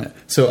theory on it.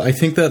 So I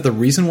think that the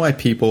reason why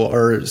people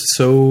are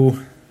so,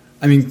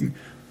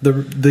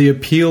 the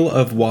appeal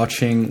of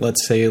watching,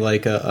 let's say, a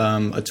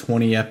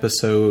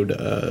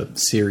 20-episode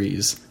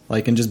series,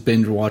 and just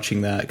binge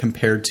watching that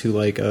compared to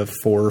a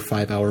 4 or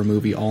 5 hour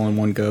movie all in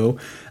one go.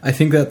 I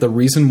think that the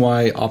reason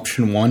why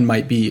option one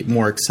might be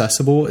more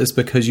accessible is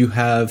because you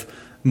have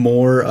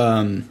more,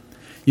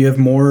 you have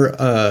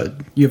a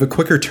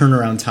quicker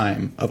turnaround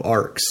time of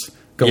arcs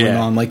going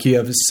on. You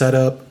have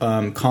setup,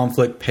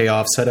 conflict,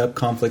 payoff, setup,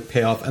 conflict,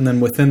 payoff, and then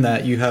within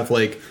that you have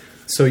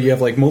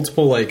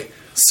multiple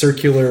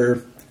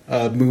circular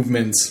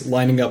movements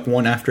lining up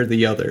one after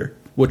the other,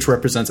 which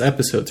represents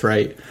episodes,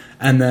 right?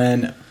 And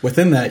then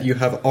within that, you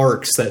have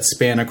arcs that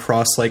span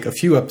across a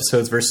few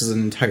episodes versus an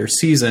entire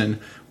season.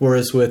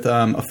 Whereas with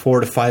a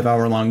 4 to 5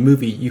 hour long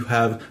movie, you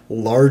have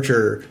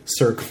larger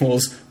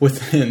circles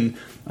within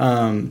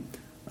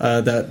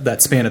that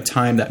span of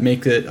time that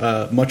make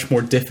it much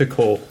more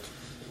difficult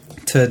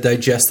to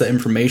digest the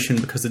information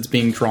because it's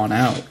being drawn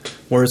out.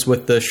 Whereas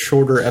with the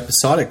shorter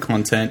episodic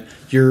content,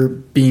 you're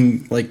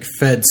being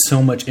fed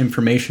so much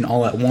information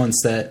all at once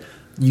that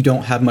you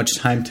don't have much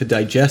time to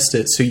digest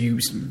it, so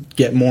you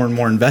get more and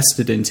more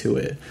invested into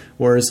it.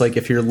 Whereas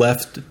if you're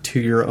left to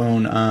your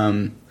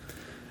own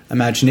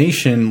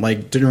imagination,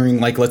 during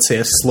let's say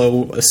a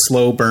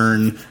slow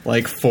burn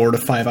 4 to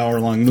 5 hour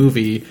long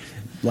movie,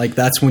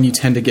 that's when you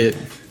tend to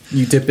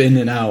dip in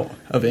and out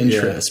of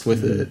interest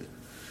with it.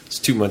 It's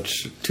too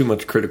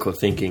much critical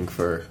thinking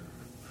for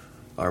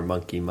our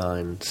monkey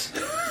minds.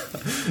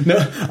 No,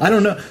 I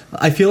don't know.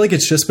 I feel like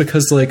it's just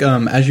because, like,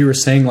 as you were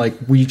saying, like,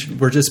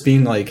 we're just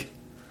being like,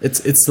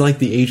 it's like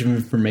the age of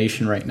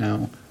information right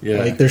now. Yeah.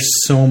 Like, there's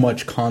so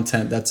much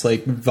content that's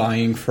like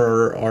vying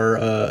for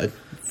our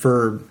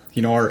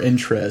our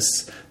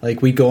interests.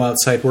 Like, we go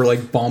outside, we're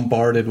like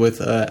bombarded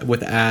with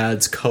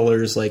ads,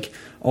 colors, like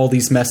all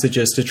these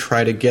messages to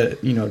try to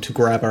get to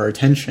grab our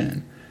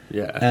attention.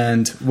 Yeah.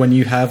 And when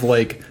you have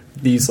like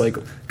these, like,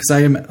 because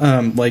I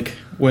am like,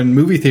 when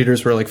movie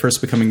theaters were like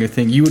first becoming a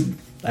thing, you would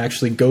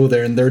actually go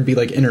there and there would be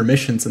like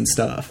intermissions and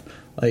stuff,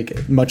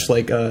 like much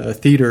like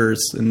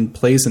theaters and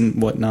plays and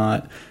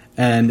whatnot,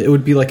 and it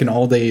would be like an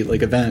all day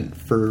like event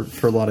for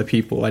a lot of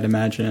people, I'd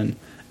imagine.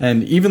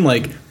 And even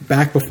like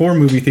back before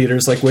movie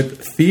theaters, like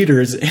with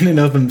theaters in and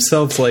of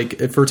themselves,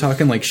 like if we're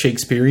talking like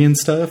Shakespearean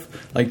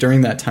stuff, like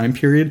during that time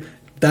period,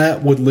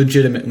 that would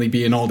legitimately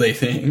be an all day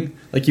thing.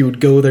 Like, you would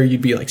go there,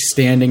 you'd be like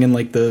standing in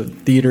like the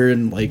theater,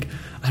 and like,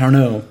 I don't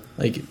know,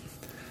 like,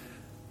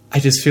 I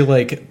just feel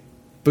like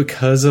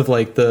because of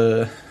like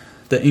the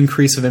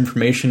increase of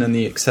information and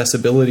the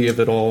accessibility of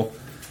it all,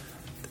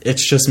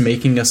 it's just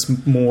making us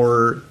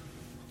more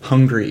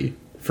hungry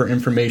for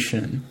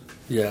information.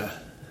 Yeah.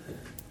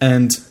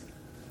 And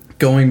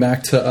going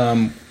back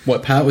to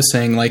what Pat was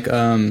saying, like,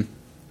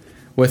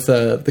 with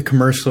the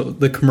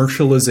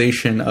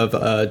commercialization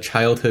of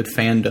childhood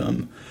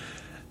fandom,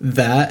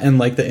 that and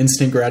like the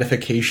instant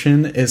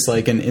gratification is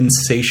like an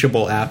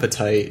insatiable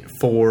appetite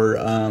for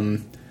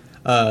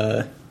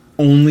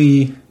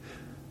only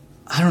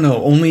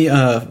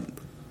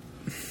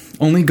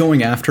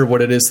going after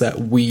what it is that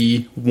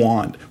we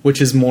want, which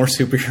is more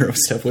superhero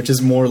stuff, which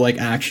is more like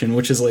action,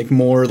 which is like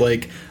more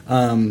like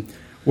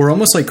we're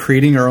almost like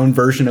creating our own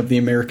version of the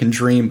American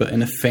dream, but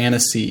in a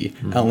fantasy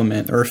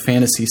element or a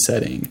fantasy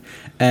setting.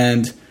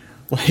 And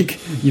like,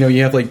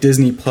 you have like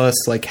Disney Plus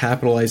like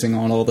capitalizing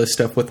on all this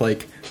stuff with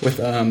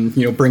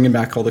bringing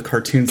back all the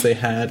cartoons they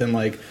had, and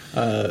like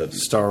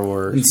Star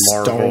Wars,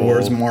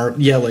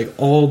 Marvel. Yeah, like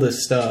all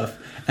this stuff.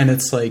 And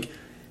it's like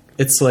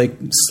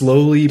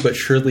slowly but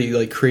surely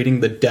like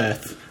creating the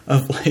death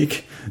of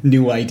like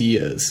new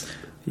ideas.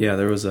 Yeah,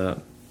 there was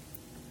a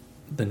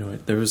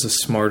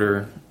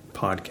Smarter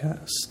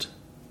podcast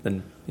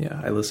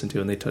I listened to,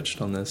 and they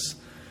touched on this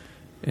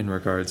in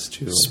regards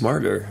to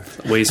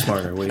way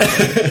smarter. But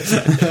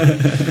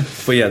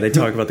yeah, they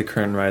talk about the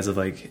current rise of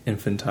like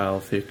infantile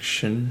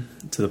fiction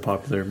to the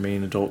popular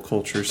main adult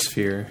culture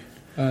sphere.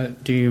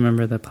 Do you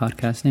remember the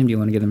podcast name? Do you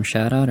want to give them a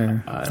shout out,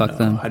 or fuck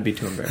them? I'd be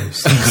too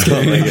embarrassed.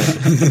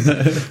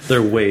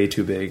 They're way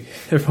too big.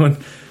 Everyone,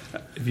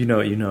 if you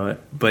know it, you know it.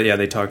 But yeah,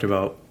 they talked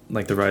about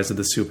like the rise of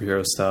the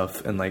superhero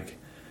stuff, and like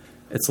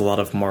it's a lot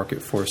of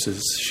market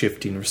forces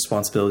shifting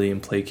responsibility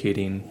and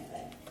placating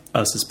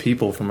us as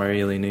people from our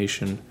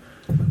alienation.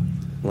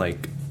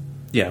 Like,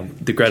 yeah,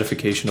 the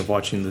gratification of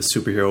watching the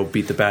superhero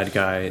beat the bad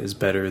guy is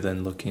better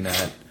than looking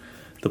at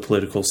the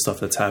political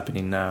stuff that's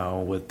happening now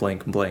with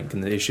blank and blank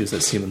and the issues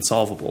that seem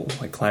unsolvable,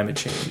 like climate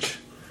change.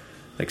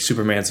 Like,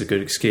 Superman's a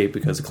good escape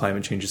because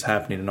climate change is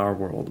happening in our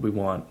world. We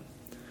want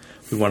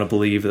to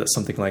believe that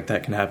something like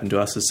that can happen to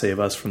us to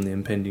save us from the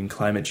impending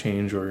climate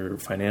change or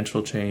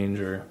financial change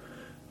or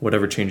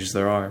whatever changes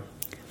there are.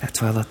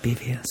 That's why I love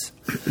BVS.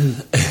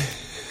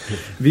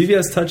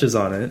 BVS touches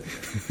on it.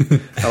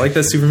 I like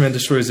that Superman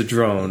destroys a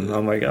drone.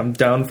 I'm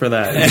down for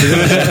that.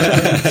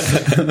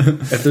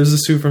 If there's a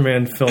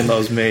Superman film that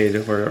was made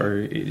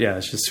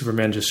it's just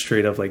Superman just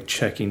straight up like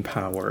checking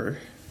power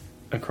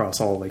across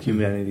all like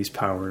humanity's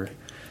power,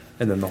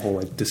 and then the whole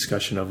like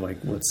discussion of like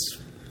what's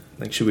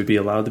like, should we be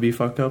allowed to be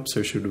fucked ups,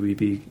 or should we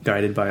be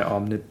guided by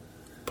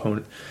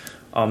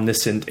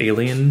omniscient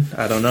alien?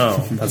 I don't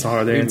know. That's a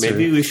hard answer.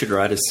 Maybe we should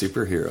write a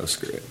superhero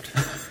script.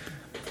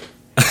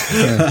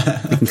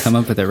 Yeah, we can come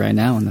up with it right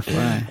now on the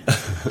fly.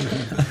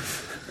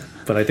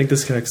 But I think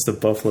this connects to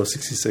Buffalo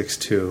 66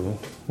 too,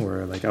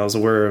 where like I was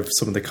aware of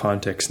some of the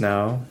context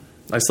now.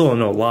 I still don't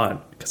know a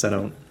lot because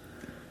I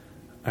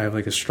have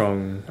like a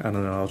strong, I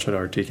don't know, I'll try to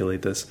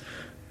articulate this.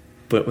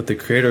 But with the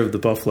creator of the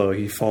Buffalo,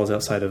 he falls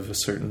outside of a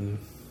certain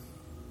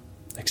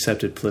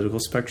accepted political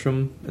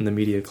spectrum in the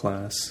media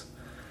class.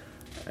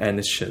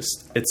 And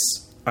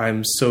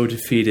I'm so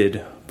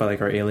defeated by like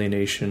our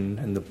alienation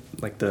and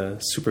the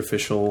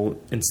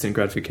superficial instant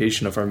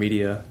gratification of our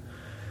media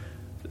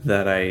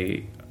that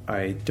I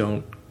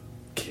don't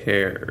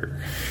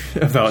care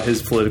about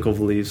his political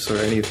beliefs or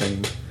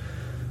anything.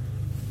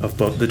 Of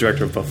the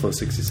director of Buffalo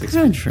 66.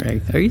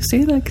 Contrary. Are you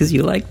saying that because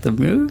you like the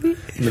movie?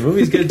 The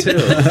movie's good too.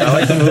 I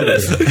like the movie.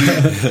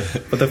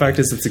 But the fact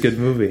is, it's a good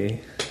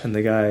movie, and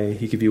the guy,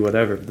 he could be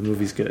whatever, but the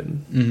movie's good.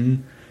 Mm-hmm.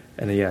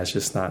 And yeah, it's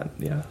just not.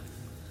 Yeah,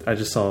 I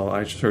just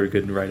heard a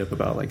good write up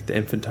about like the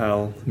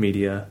infantile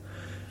media,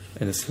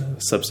 and it's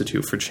a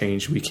substitute for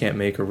change we can't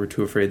make or we're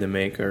too afraid to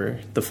make, or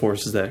the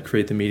forces that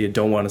create the media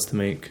don't want us to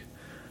make.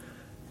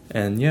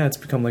 And yeah, it's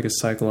become like a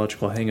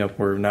psychological hang-up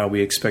where now we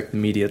expect the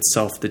media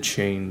itself to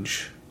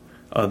change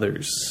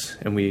others,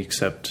 and we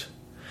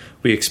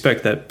we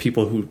expect that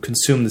people who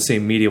consume the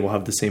same media will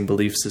have the same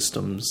belief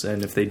systems,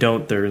 and if they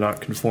don't, they're not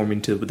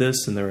conforming to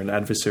this, and they're an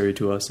adversary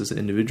to us as an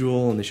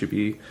individual, and they should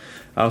be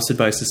ousted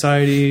by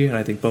society. And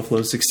I think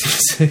Buffalo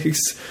 66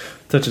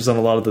 touches on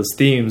a lot of those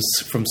themes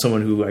from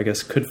someone who I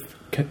guess could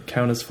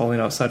count as falling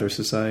outside our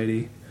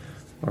society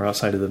or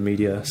outside of the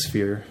media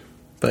sphere.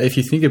 But if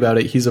you think about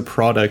it, he's a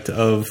product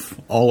of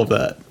all of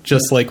that,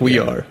 just like we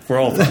are. We're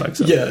all products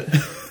of Yeah. it.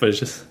 But it's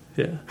just,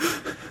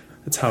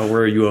 it's how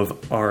aware you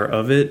are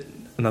of it.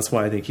 And that's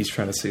why I think he's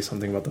trying to say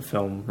something about the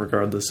film,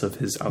 regardless of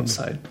his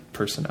outside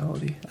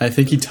personality. I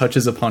think he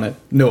touches upon it.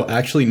 No,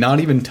 actually, not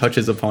even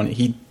touches upon it.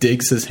 He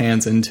digs his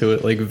hands into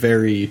it, like,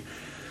 very,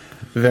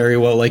 very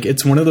well. Like,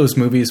 it's one of those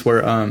movies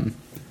where,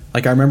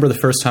 like, I remember the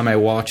first time I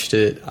watched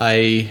it,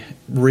 I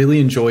really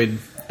enjoyed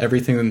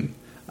everything.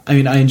 I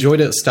mean, I enjoyed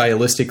it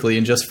stylistically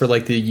and just for,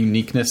 like, the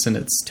uniqueness in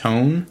its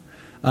tone.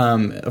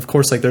 Of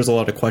course, like, there's a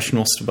lot of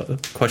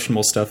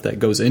questionable stuff that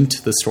goes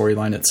into the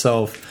storyline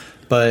itself,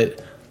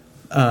 but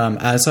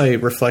as I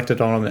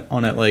reflected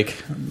on it like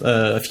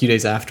a few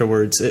days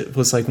afterwards, it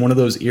was like one of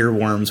those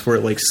earworms where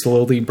it like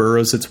slowly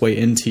burrows its way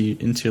into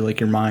like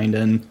your mind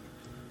and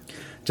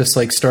just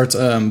like starts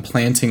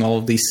planting all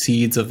of these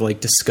seeds of like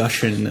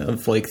discussion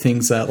of like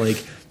things that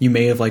like you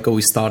may have like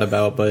always thought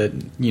about, but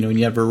you know,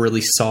 you never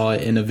really saw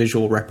it in a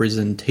visual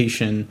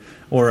representation,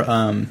 or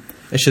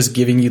it's just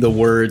giving you the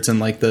words and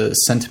like the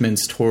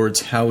sentiments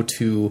towards how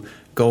to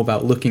go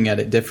about looking at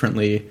it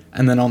differently.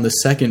 And then on the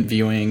second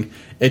viewing,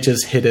 it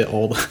just hit it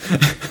all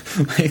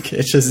like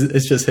it's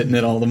just hitting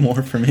it all the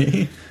more for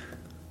me.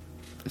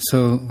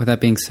 So with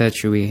that being said,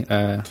 should we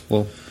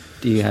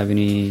do you have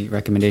any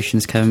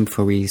recommendations, Kevin,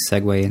 before we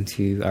segue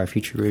into our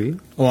feature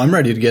review? Well, I'm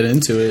ready to get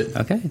into it.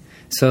 Okay.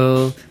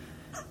 So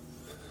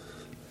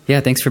yeah,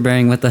 thanks for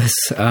bearing with us.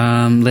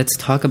 Let's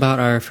talk about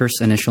our first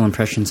initial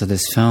impressions of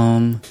this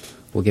film.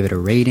 We'll give it a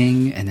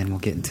rating, and then we'll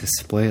get into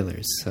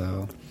spoilers.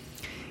 So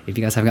if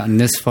you guys have gotten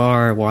this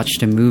far,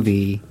 watched a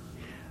movie,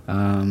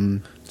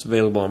 it's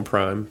available on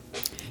Prime.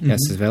 Yes,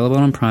 it's available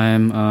on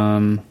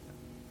Prime.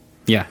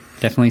 Yeah,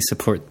 definitely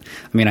support.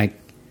 I mean, I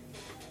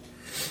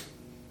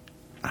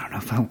don't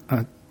know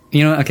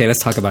if okay, let's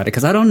talk about it,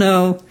 because I don't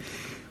know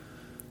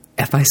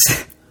if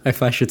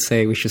I should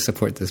say we should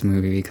support this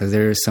movie, because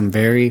there are some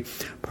very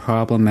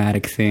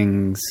problematic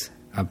things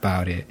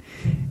about it.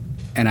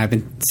 And I've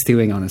been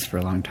stewing on this for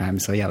a long time.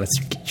 So yeah, let's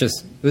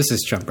just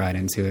jump right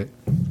into it.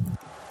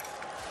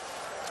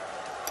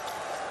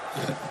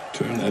 Yeah,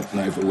 turn that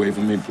knife away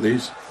from me,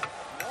 please.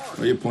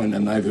 Why are you pointing that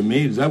knife at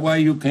me? Is that why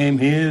you came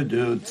here,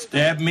 to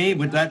stab me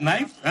with that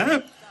knife?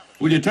 Huh?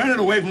 Will you turn it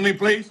away from me,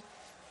 please?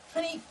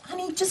 Honey,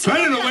 just...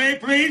 Turn it away,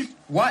 please!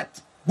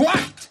 What?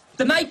 What?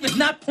 The knife is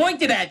not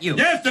pointed at you.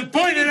 Yes, it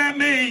pointed at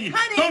me!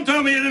 Honey. Don't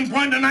tell me you didn't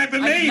point the knife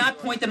at me! I did not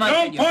point the knife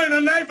at you. Don't point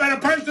a knife at a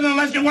person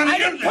unless you want to I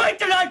use didn't it! point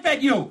the knife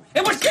at you.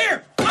 It was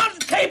here, on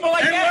the table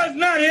like that. It was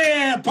not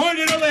here! Point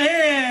it over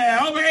here!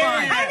 Over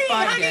here!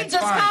 Honey, Just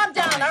calm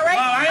down, all right?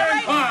 Oh, I am All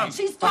right? calm.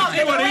 She's You talking,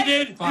 see what all he right?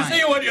 did? Fine. You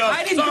see what your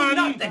I didn't do son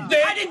nothing.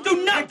 did? I didn't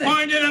do nothing. He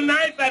pointed a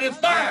knife at his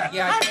father.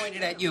 Yeah, I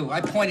pointed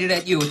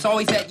at you. It's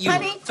always at you.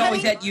 Honey, It's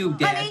always honey, at you,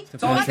 Dad. honey,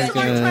 It's always what's at the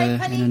you. lunch break,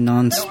 honey? In a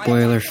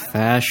non-spoiler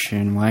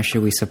fashion, why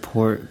should we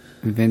support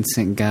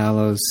Vincent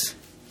Gallo's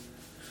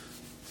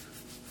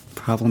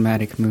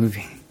problematic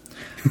movie?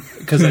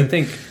 Because I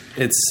think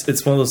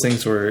it's one of those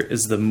things where,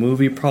 is the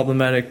movie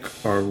problematic,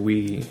 or are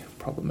we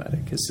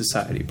problematic? Is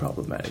society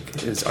problematic?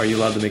 Are you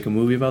allowed to make a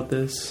movie about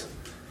this?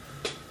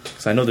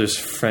 Because I know there's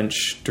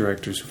French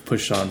directors who've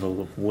pushed on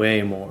envelope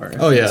way more.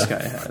 Oh, than yeah. This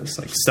guy has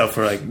like stuff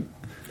where like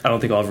I don't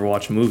think I'll ever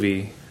watch a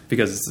movie,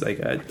 because it's like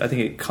I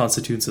think it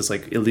constitutes as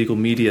like illegal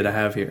media to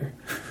have here.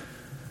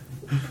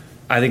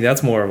 I think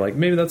that's more like,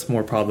 maybe that's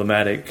more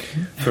problematic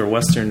for a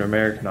Western or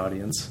American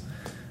audience.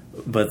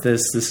 But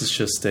this is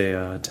just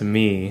a to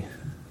me,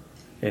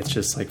 it's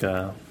just like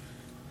a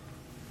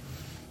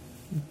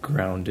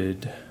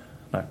grounded,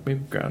 not maybe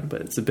grounded,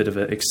 but it's a bit of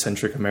an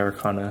eccentric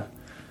Americana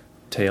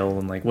tale.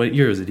 And like, what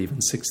year is it even?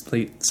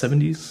 Late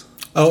 70s?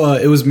 Oh,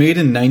 it was made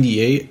in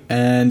 98,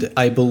 and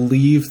I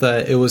believe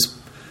that it was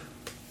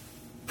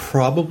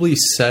probably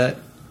set...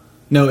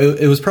 No,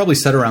 it was probably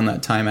set around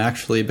that time,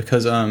 actually,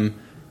 because,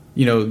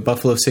 you know,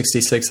 Buffalo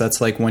 66, that's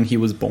like when he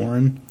was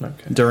born,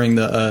 Okay. during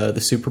the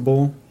Super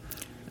Bowl.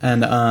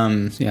 And,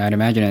 Yeah, I'd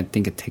imagine. I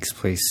think it takes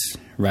place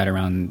right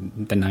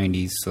around the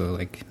 90s, so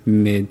like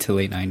mid to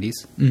late 90s.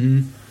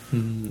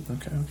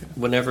 Okay.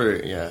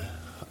 Whenever,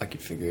 I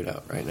could figure it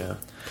out right now.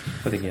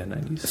 I think,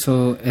 90s.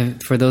 So,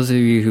 for those of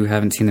you who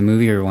haven't seen the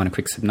movie or want a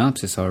quick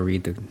synopsis, I'll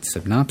read the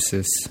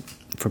synopsis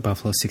for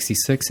Buffalo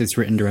 66. It's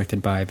written and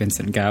directed by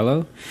Vincent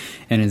Gallo,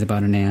 and is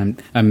about a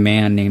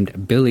man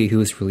named Billy who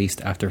is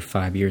released after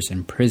 5 years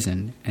in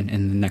prison. And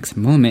in the next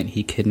moment,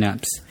 he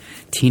kidnaps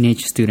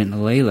teenage student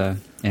Layla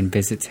and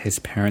visits his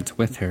parents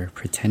with her,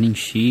 pretending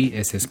she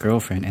is his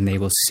girlfriend, and they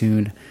will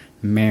soon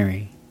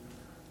marry.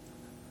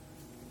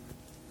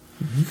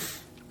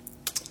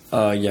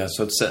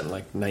 So it's set in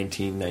like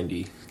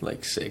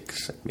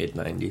 1996, mid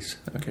 90s.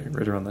 Okay,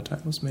 right around that time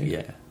it was made. Yeah.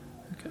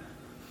 Okay.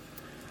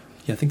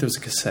 Yeah, I think there was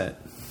a cassette.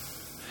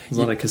 There's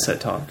a lot of cassette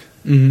talk.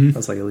 Mm-hmm.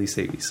 That's like at least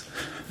 80s.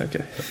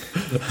 Okay.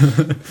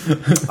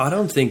 I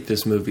don't think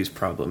this movie's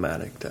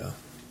problematic, though.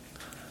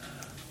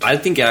 I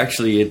think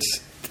actually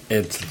it's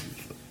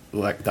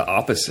like the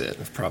opposite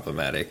of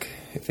problematic.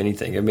 If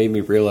anything, it made me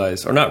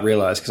realize, or not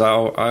realize, because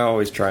I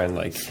always try and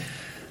like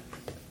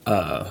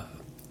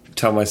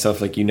tell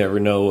myself like you never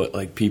know what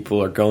like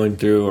people are going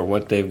through or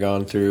what they've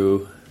gone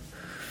through,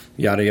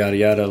 yada yada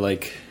yada.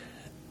 Like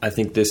I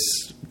think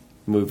this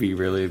movie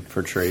really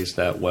portrays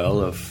that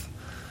well. Of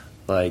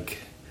like,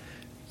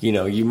 you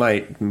know, you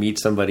might meet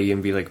somebody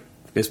and be like,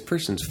 this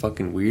person's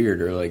fucking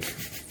weird, or like,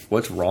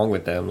 what's wrong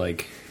with them?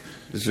 Like,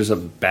 it's just a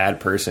bad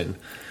person.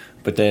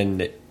 But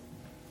then,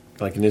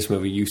 like in this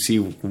movie, you see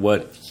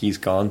what he's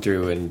gone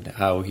through and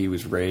how he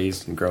was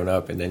raised and grown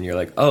up, and then you're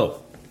like,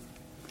 oh,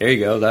 there you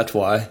go, that's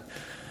why.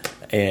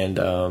 And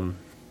I don't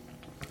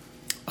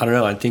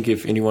know, I think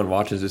if anyone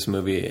watches this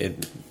movie,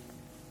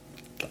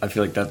 I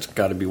feel like that's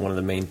got to be one of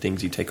the main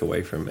things you take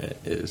away from it,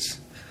 is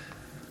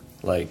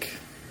like,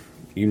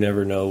 you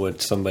never know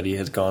what somebody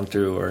has gone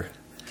through, or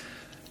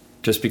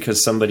just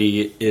because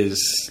somebody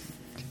is,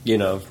 you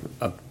know,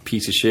 a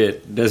piece of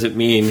shit doesn't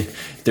mean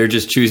they're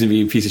just choosing to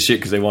be a piece of shit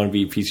because they want to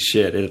be a piece of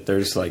shit.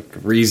 There's like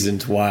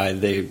reasons why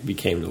they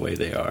became the way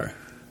they are.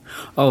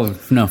 Oh,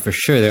 no, for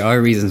sure. There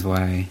are reasons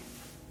why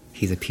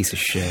he's a piece of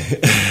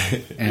shit.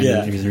 And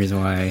Yeah. there's a reason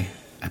why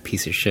a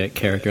piece of shit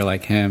character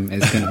like him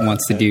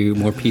wants to do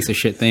more piece of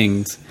shit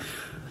things.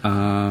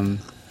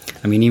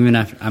 I mean, even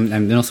after,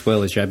 I'm no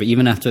spoilers, right? But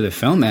even after the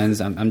film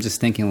ends, I'm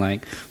just thinking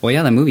like, well,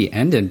 yeah, the movie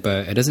ended,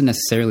 but it doesn't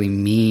necessarily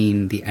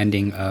mean the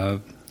ending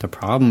of the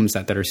problems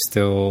that are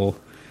still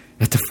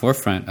at the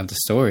forefront of the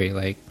story.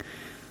 Like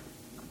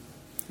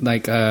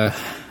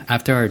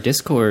after our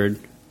Discord,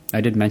 I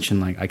did mention,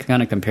 like, I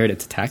kind of compared it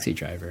to Taxi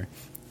Driver.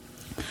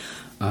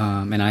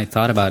 And I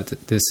thought about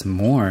this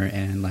more,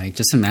 and like,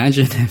 just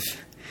imagine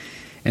if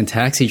in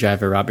Taxi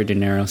Driver, Robert De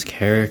Niro's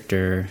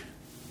character,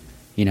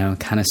 you know,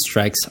 kind of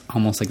strikes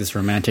almost like this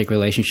romantic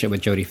relationship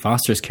with Jodie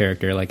Foster's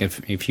character. Like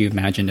if you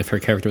imagined if her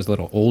character was a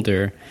little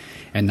older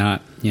and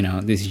not, you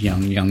know, this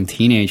young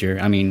teenager.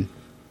 I mean,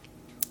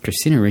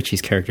 Christina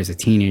Ricci's character is a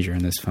teenager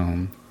in this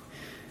film.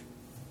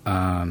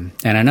 And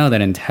I know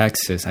that in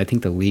Texas, I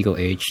think the legal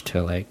age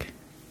to like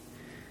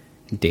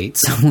date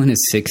someone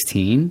is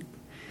 16.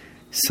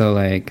 So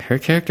like her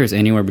character is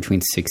anywhere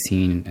between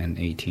 16 and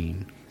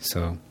 18.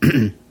 So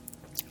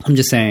I'm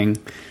just saying,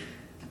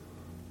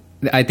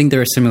 I think there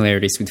are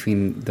similarities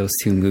between those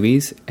two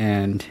movies,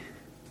 and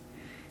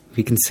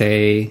we can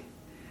say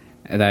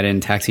that in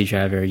Taxi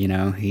Driver, you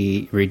know,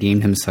 he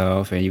redeemed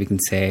himself, and we can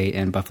say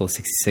in Buffalo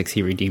 66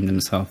 he redeemed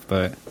himself,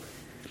 but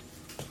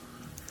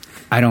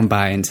I don't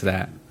buy into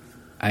that.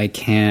 I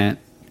can't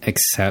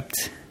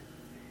accept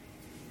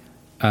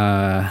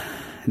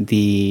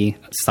the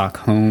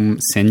Stockholm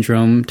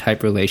Syndrome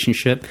type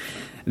relationship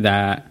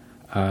that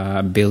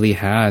Billy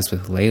has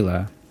with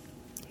Layla.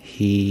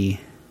 He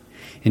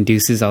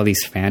induces all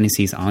these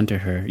fantasies onto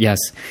her. Yes,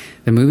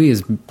 the movie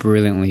is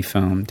brilliantly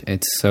filmed.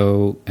 It's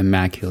so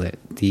immaculate.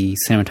 The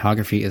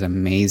cinematography is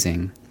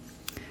amazing.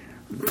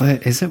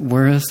 But is it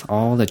worth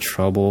all the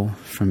trouble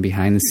from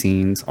behind the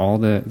scenes, all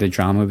the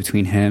drama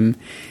between him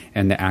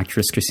and the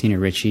actress Christina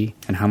Ricci,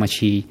 and how much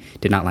he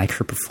did not like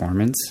her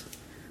performance?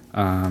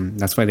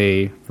 That's why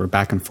they were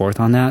back and forth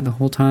on that the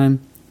whole time.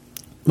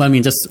 Well, I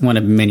mean, just one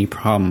of many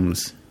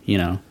problems, you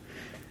know,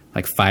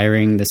 like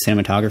firing the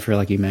cinematographer,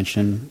 like you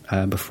mentioned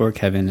before,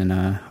 Kevin, in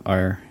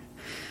our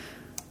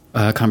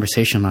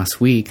conversation last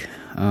week.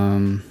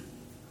 I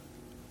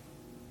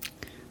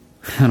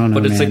don't know,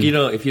 But it's man. like, you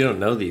know, if you don't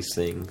know these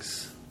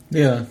things.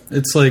 Yeah,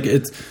 it's like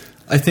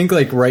I think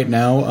like right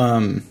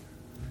now,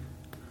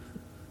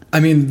 I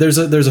mean, there's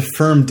a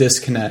firm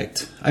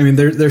disconnect. I mean,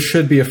 there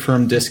should be a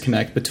firm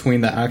disconnect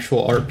between the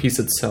actual art piece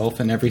itself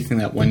and everything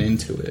that went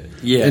into it.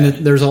 Yeah.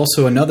 And there's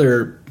also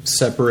another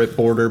separate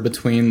border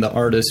between the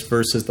artist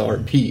versus the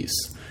art piece.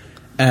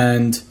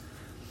 And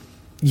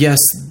yes,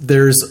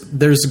 there's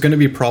going to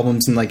be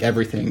problems in like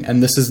everything,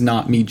 and this is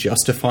not me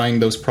justifying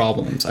those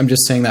problems. I'm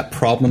just saying that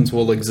problems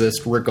will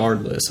exist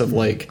regardless of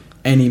like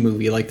any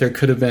movie. Like there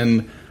could have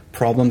been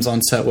problems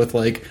on set with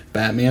like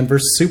Batman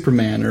versus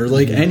Superman or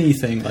like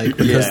anything, like,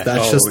 because Yeah,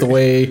 that's just the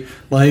way,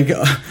 like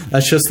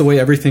that's just the way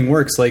everything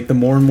works. Like the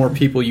more and more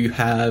people you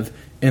have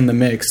in the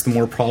mix, the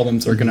more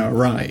problems are going to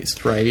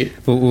arise, right?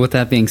 But with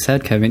that being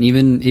said, Kevin,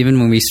 even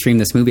when we streamed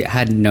this movie, I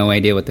had no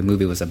idea what the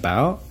movie was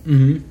about.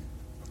 Mm-hmm.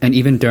 And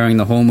even during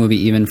the whole movie,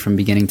 even from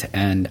beginning to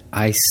end,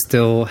 I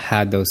still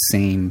had those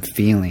same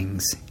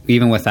feelings,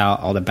 even without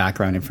all the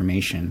background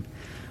information.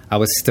 I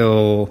was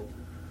still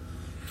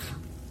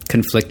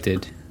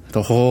conflicted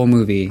the whole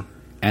movie,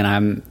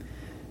 and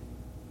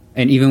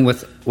even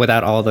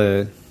without all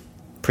the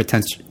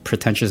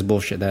pretentious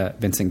bullshit that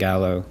Vincent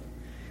Gallo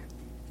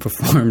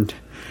performed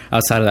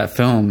outside of that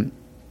film,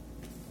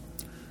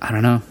 I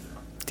don't know.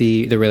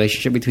 The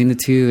relationship between the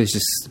two is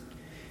just,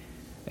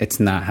 it's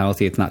not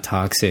healthy, it's not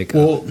toxic.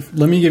 Well,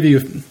 let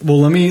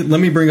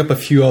me bring up a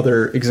few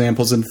other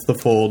examples into the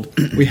fold.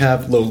 We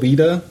have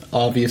Lolita,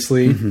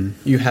 obviously.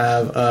 Mm-hmm. You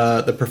have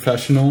The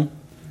Professional.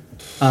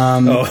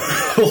 Leon.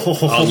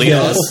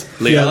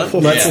 Yes. Leon.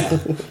 Yeah,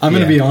 I'm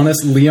going to be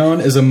honest.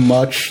 Leon is a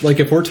much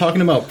if we're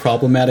talking about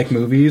problematic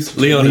movies,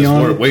 Leon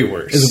is way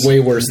worse. Is way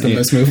worse than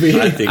this movie.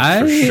 I think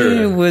I for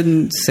sure.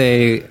 wouldn't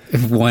say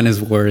if one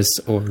is worse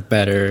or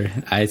better.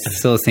 I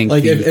still think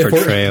Like the if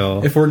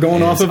portrayal we're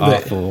going off is of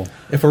awful.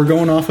 if we're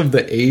going off of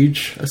the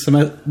age,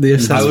 the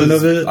assessment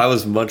of it. I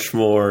was much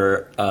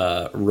more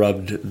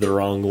rubbed the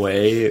wrong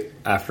way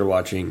after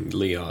watching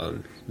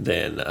Leon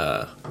than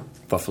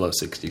Buffalo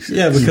 66.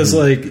 Yeah, because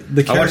the I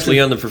watched character.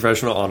 Leon the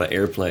Professional on an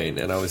airplane,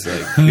 and I was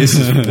like, "This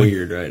is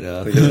weird right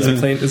now."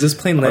 Is this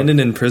plane landed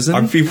in prison?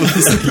 Are people?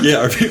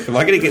 Am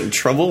I going to get in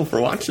trouble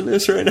for watching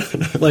this right now?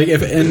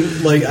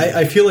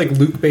 I feel like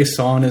Luc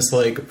Besson is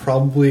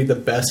probably the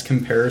best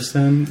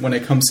comparison when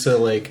it comes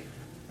to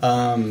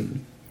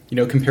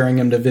comparing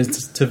him to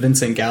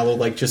Vincent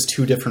Gallo, just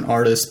two different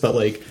artists,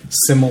 but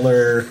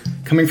similar,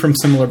 coming from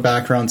similar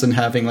backgrounds and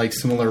having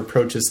similar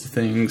approaches to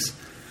things.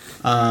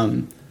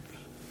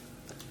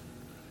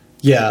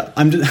 Yeah,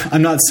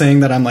 I'm not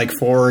saying that I'm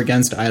for or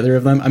against either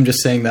of them. I'm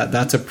just saying that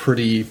it's a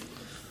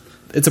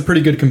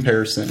pretty good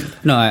comparison.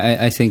 No,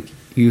 I think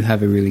you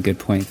have a really good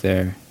point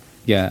there.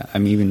 Yeah, I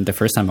mean, even the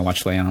first time I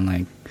watched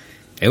Leon,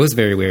 it was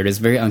very weird. It's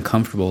very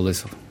uncomfortable,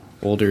 this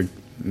older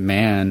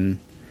man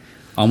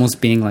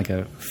almost being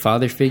a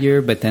father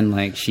figure, but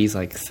then she's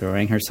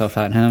throwing herself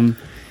at him.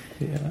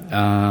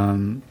 Yeah.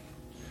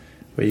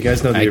 But you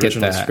guys know I the get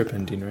original that. script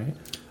ending, right?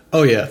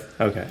 Oh yeah,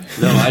 Okay.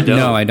 No, I don't.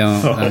 No, I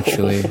don't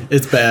actually.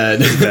 it's bad.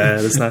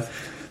 Bad. It's not.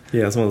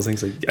 Yeah, it's one of those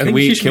things. Can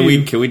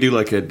we do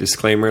a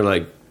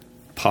disclaimer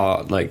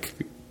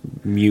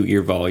mute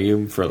your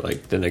volume for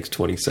the next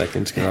 20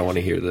 seconds because I want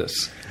to hear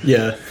this.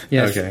 Yeah.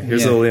 Yeah. Okay,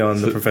 here's the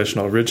Leon the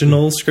Professional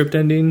original script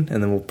ending,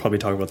 and then we'll probably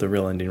talk about the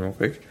real ending real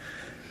quick.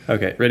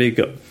 Okay, ready,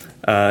 go.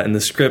 In the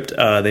script,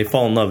 they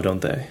fall in love,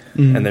 don't they?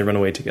 Mm-hmm. And they run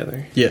away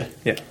together. Yeah.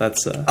 Yeah,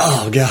 that's...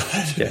 Oh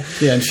God. yeah.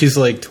 Yeah, and she's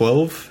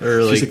 12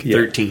 or She's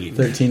 13.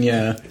 13.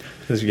 Yeah.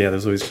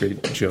 There's always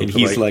great jokes. And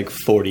he's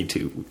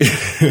 42.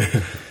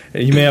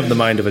 You may have the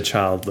mind of a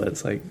child, but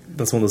it's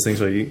that's one of those things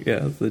where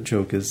the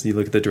joke is you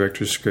look at the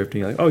director's script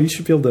and you're oh, you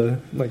should be able to,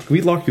 can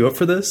we lock you up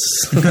for this?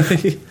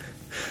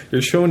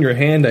 You're showing your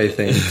hand, I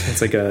think.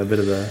 It's a bit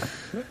of a,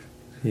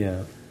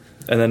 yeah.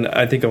 And then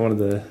I think I wanted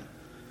to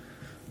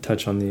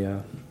touch on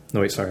the,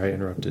 no wait, sorry, I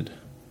interrupted.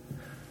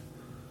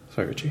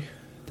 Sorry, Richie.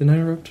 Didn't I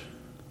interrupt?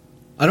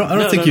 I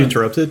don't think you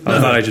interrupted. I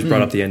thought I just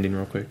brought up the ending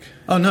real quick.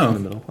 Oh In the no.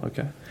 middle,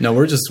 okay. No,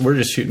 we're just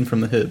shooting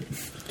from the hip.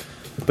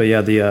 But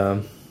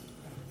yeah,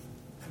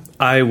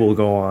 I will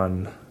go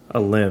on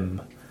a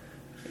limb.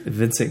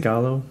 Vincent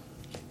Gallo,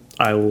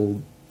 I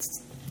will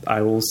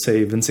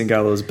say Vincent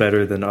Gallo is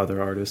better than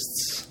other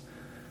artists,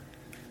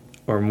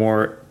 or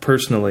more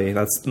personally.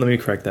 Let me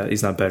correct that.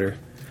 He's not better.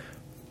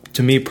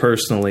 To me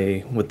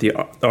personally, with the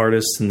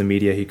artists and the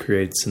media he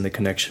creates and the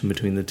connection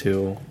between the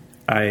two,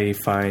 I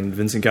find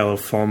Vincent Gallo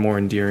far more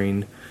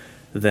endearing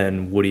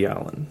than Woody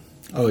Allen.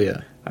 Oh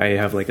yeah. I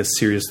have a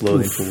serious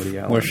loathing for Woody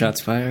Allen. More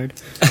shots fired.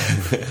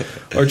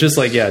 Or just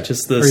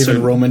just the Or even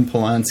certain- Roman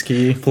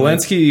Polanski.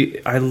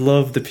 Polanski, I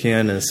love The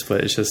Pianist,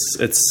 but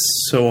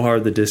it's so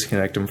hard to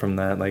disconnect him from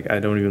that. I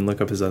don't even look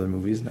up his other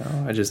movies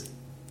now.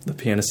 The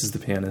Pianist is The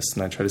Pianist,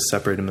 and I try to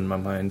separate him in my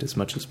mind as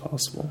much as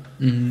possible.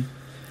 Mm-hmm.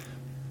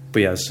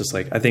 But yeah, it's just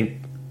I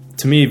think,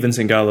 to me,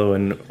 Vincent Gallo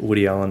and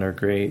Woody Allen are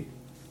great.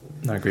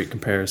 Not great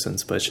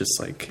comparisons, but it's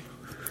just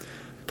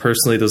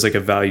personally, there's a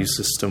value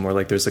system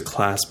where there's a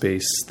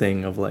class-based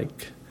thing of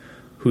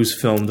whose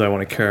film do I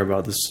want to care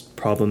about? This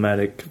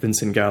problematic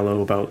Vincent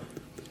Gallo about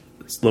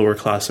lower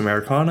class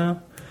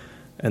Americana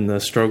and the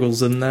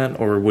struggles in that,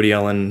 or Woody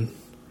Allen.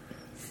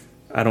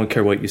 I don't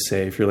care what you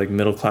say. If you're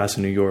middle class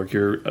in New York,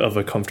 you're of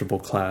a comfortable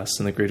class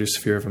in the greater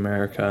sphere of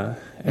America,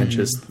 and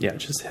just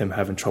him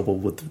having trouble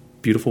with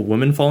beautiful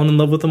women falling in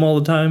love with him all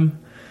the time.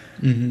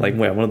 Mm-hmm.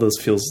 One of those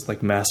feels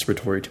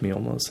masturbatory to me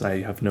almost.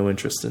 I have no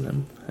interest in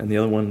him, and the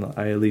other one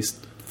I at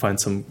least find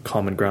some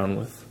common ground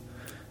with.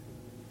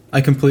 I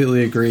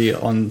completely agree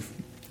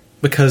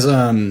because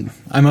I'm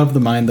of the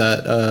mind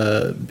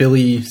that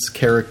Billy's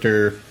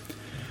character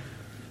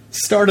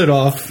started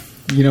off,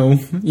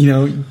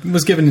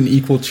 was given an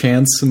equal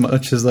chance,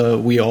 much as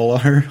we all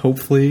are,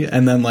 hopefully,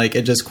 and then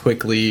it just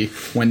quickly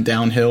went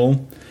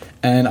downhill.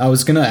 And I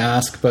was gonna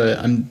ask, but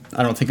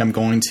I don't think I'm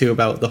going to,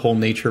 about the whole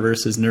nature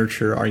versus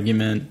nurture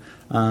argument,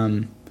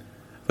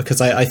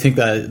 because I think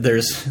that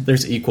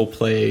there's equal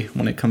play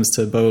when it comes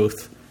to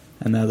both,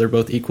 and that they're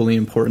both equally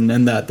important,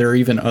 and that there are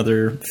even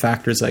other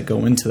factors that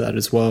go into that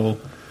as well.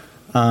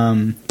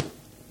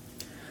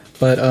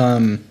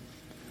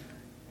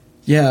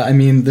 Yeah, I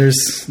mean, there's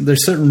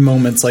certain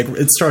moments,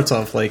 it starts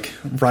off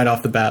right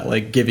off the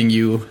bat, giving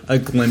you a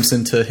glimpse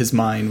into his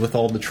mind with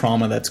all the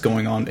trauma that's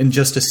going on in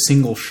just a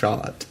single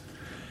shot.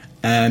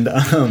 And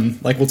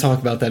we'll talk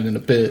about that in a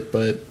bit,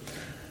 but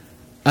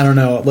I don't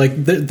know.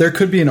 Like there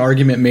could be an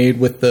argument made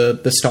with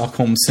the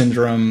Stockholm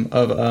syndrome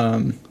of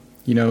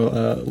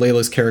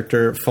Layla's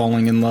character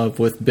falling in love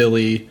with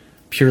Billy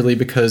purely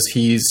because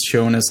he's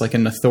shown as like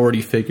an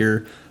authority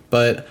figure.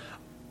 But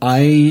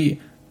I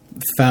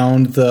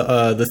found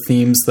the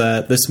themes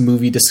that this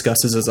movie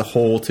discusses as a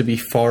whole to be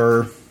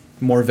far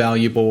more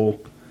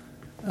valuable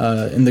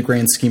in the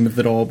grand scheme of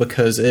it all,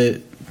 because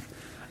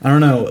I don't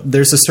know,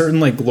 there's a certain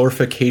like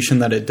glorification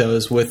that it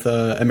does with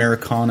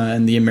Americana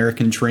and the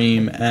American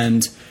dream,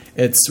 and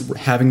it's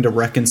having to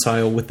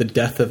reconcile with the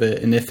death of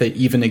it, and if it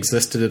even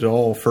existed at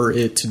all, for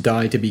it to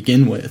die to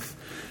begin with.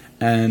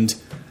 And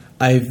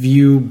I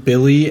view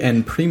Billy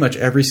and pretty much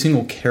every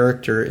single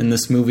character in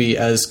this movie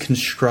as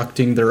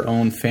constructing their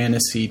own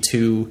fantasy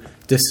to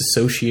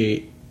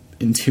disassociate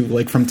into,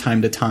 like, from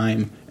time to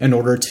time, in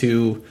order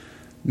to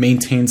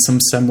maintain some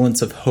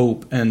semblance of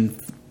hope and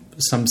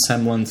some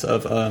semblance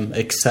of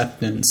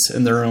acceptance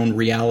in their own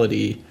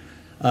reality,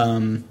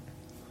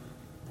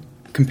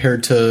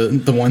 compared to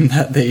the one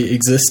that they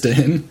exist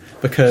in.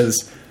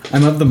 Because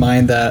I'm of the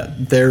mind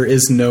that there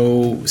is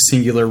no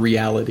singular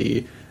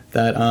reality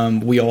that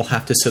we all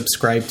have to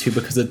subscribe to,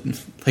 because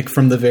like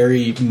from the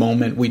very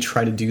moment we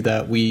try to do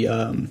that,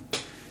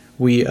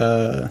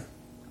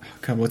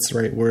 God, what's the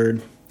right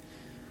word?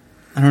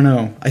 I don't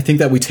know. I think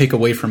that we take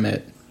away from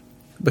it,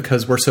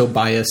 because we're so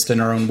biased in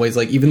our own ways.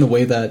 Like, even the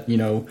way that,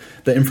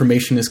 the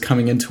information is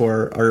coming into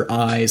our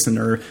eyes and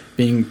are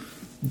being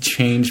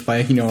changed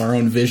by, our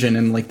own vision,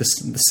 and like the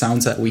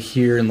sounds that we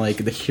hear, and like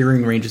the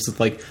hearing ranges of,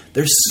 like,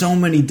 there's so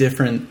many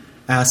different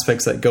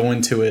aspects that go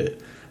into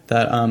it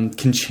that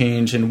can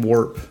change and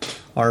warp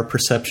our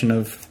perception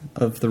of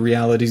the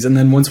realities. And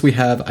then once we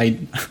have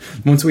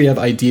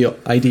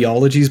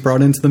ideologies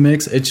brought into the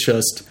mix,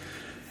 it's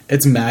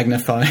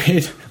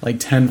magnified like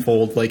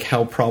tenfold, like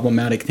how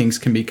problematic things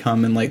can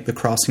become, and like the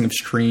crossing of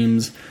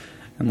streams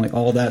and like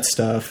all that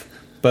stuff.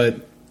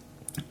 But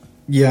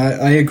yeah,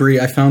 I agree.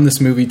 I found this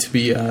movie to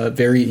be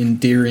very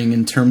endearing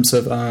in terms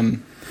of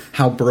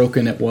how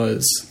broken it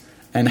was,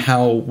 and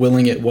how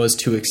willing it was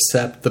to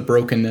accept the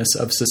brokenness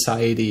of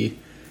society.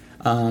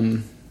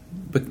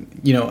 But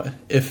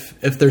if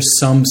there's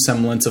some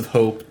semblance of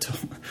hope to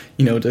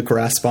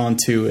grasp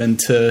onto, and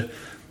to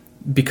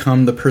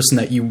become the person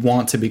that you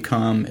want to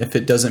become, if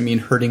it doesn't mean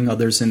hurting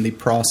others in the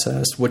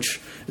process, which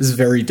is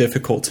very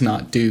difficult to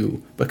not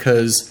do,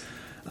 because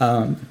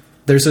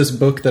there's this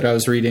book that I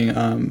was reading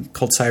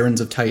called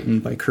Sirens of Titan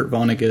by Kurt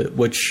Vonnegut,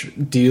 which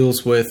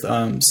deals with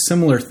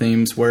similar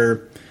themes,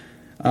 where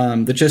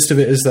the gist of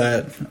it is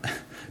that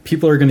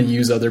people are going to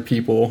use other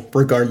people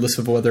regardless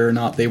of whether or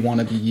not they want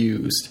to be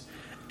used.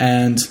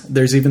 And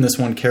there's even this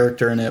one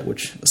character in it,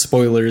 which,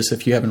 spoilers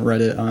if you haven't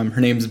read it,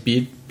 her name's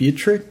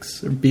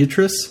Beatrice.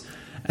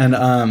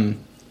 And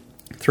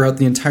throughout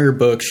the entire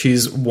book,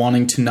 she's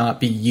wanting to not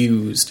be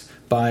used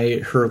by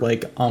her,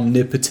 like,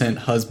 omnipotent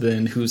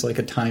husband, who's like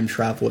a time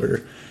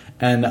traveler.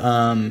 And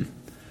coming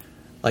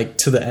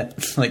to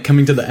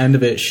the end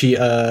of it, she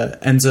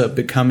ends up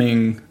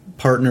becoming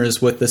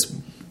partners with this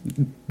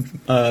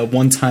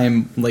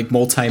one-time, like,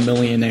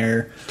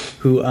 multi-millionaire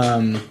who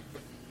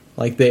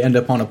they end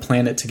up on a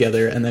planet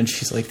together, and then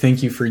she's like,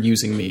 thank you for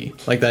using me.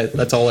 Like,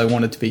 that's all I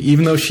wanted to be.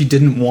 Even though she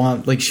didn't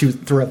want, like,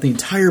 throughout the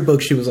entire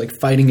book, she was like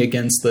fighting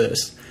against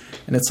this.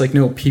 And it's like,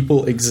 no,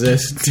 people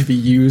exist to be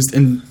used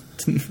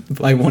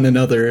by one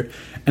another.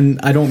 And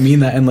I don't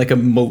mean that in like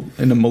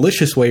in a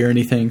malicious way or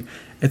anything.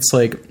 It's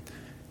like,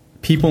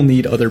 people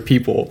need other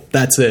people.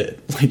 That's it.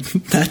 Like,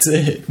 that's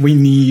it. We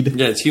need...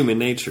 Yeah, it's human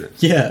nature.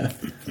 Yeah.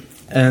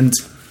 And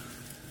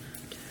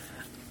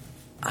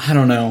I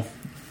don't know.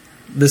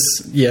 I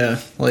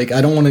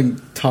don't want to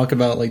talk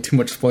about like too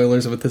much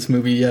spoilers with this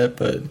movie yet,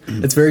 but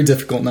it's very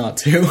difficult not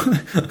to.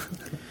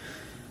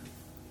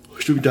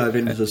 Should we dive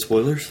into the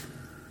spoilers?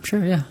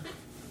 Sure, yeah.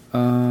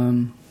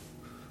 So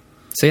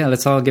yeah,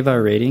 let's all give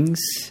our ratings,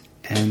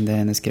 and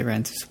then let's get right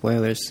into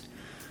spoilers.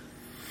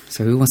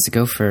 So who wants to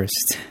go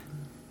first?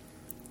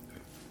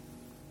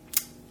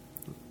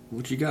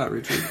 What you got,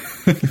 Richard?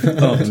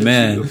 Oh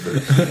man,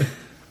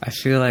 I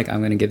feel like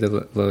I'm gonna give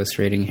the lowest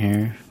rating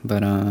here,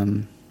 but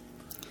I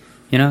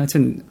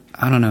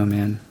don't know,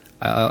 man.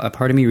 A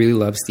part of me really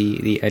loves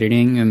the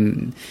editing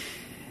and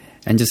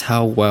just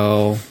how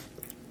well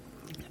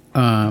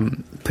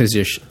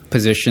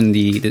position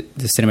the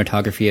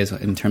cinematography is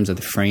in terms of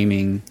the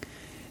framing,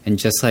 and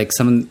just like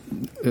some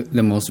of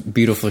the most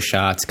beautiful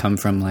shots come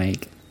from,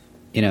 like,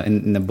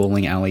 in the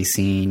bowling alley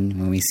scene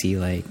when we see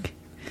like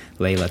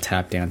Layla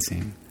tap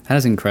dancing. That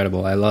is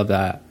incredible. I love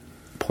that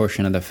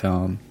portion of the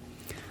film.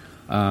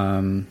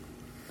 I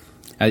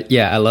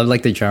love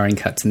like the jarring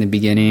cuts in the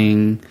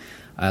beginning.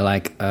 I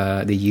like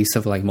the use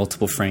of like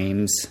multiple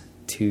frames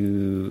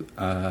to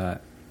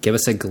give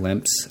us a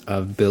glimpse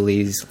of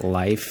Billy's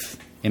life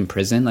in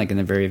prison, like in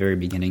the very, very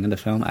beginning of the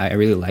film. I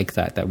really like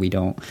that we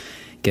don't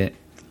get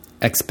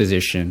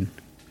exposition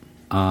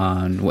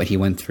on what he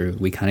went through.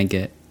 We kind of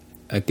get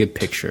a good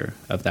picture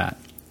of that.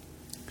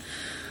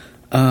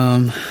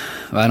 I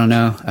don't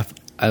know.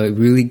 A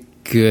really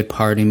good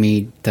part of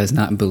me does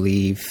not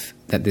believe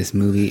that this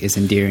movie is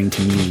endearing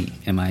to me,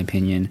 in my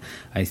opinion.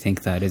 I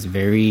think that it's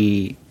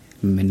very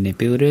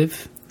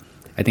manipulative.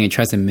 I think it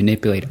tries to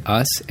manipulate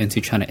us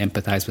into trying to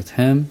empathize with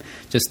him,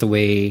 just the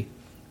way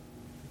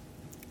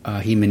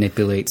he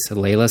manipulates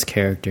Layla's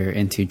character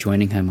into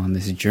joining him on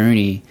this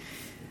journey,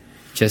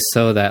 just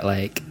so that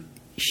like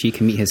she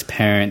can meet his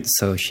parents,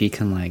 so she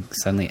can like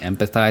suddenly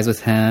empathize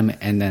with him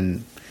and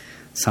then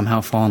somehow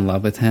fall in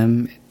love with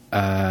him.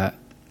 I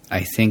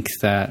think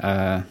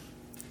that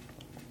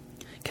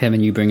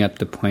Kevin, you bring up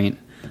the point,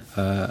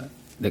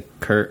 the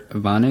Kurt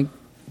Vonnegut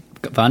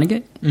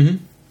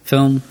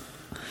film.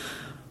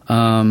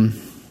 I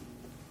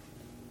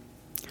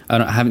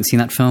haven't seen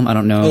that film. I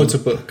don't know. Oh, it's a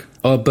book.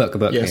 Oh, a book.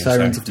 Yeah, Okay,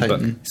 Sirens sorry. of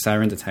Titan. Book.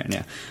 Sirens of Titan,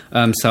 yeah.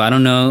 So I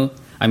don't know.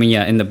 I mean,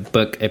 yeah, in the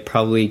book, it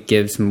probably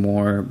gives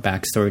more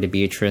backstory to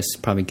Beatrice,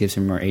 probably gives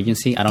her more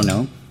agency. I don't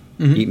know.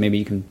 Maybe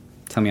you can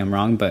tell me I'm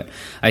wrong, but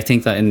I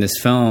think that in this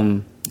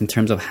film, in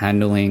terms of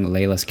handling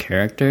Layla's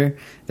character,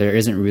 there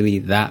isn't really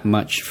that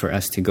much for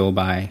us to go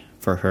by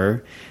for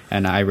her.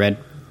 And I read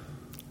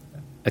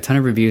a ton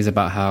of reviews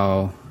about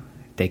how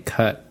they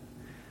cut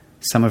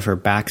some of her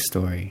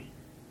backstory.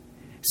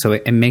 So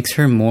it makes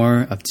her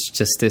more of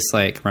just this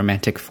like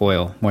romantic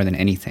foil more than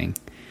anything.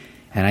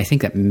 And I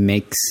think that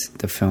makes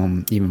the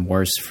film even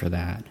worse for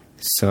that.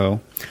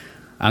 So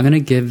I'm going to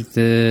give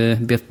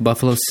the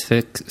Buffalo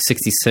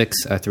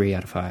 66 a 3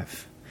 out of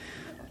 5.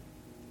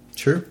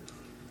 Sure.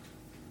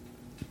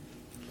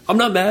 I'm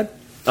not mad.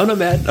 I'm not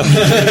mad.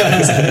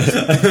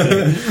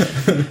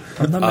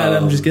 I'm not mad.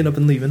 I'm just getting up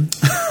and leaving.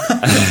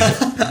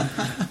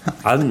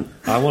 I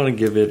want to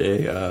give it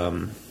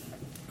a.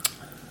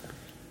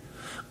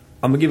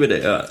 I'm gonna give it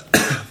a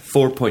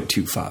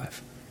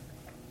 4.25.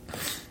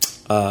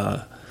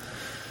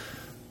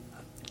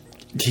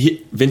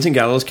 Vincent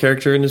Gallo's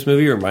character in this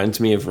movie reminds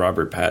me of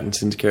Robert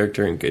Pattinson's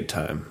character in Good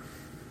Time.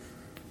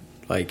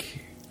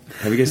 Like,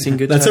 have you guys seen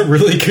Good Time? That's a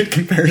really good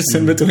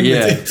comparison between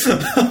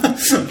the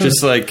two.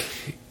 Just like,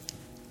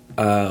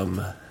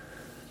 I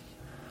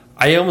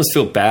almost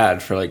feel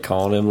bad for like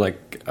calling him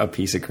like a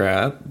piece of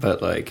crap,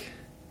 but like,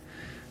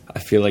 I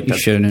feel like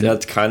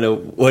that's kind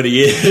of what he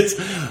is.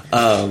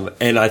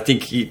 And I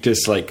think he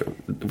just like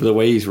the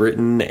way he's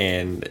written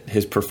and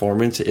his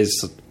performance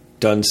is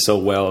done so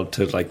well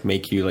to like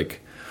make you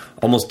like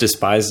almost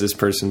despise this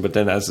person. But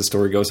then as the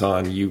story goes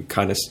on, you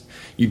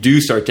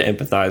do start to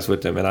empathize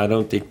with him. And I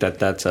don't think that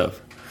that's a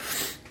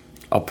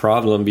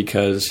problem,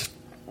 because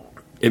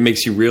it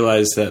makes you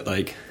realize that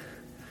like,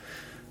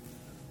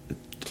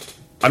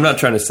 I'm not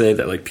trying to say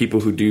that like people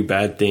who do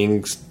bad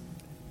things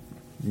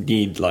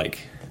need like,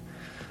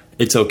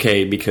 it's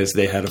okay because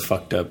they had a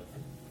fucked up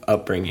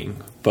upbringing,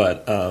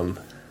 but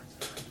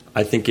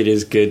I think it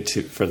is good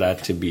for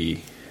that to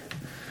be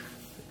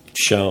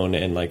shown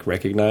and like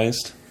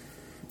recognized,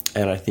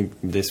 and I think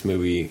this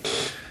movie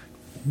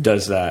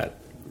does that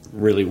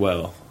really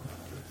well.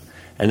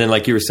 And then,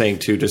 like you were saying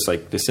too, just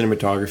like the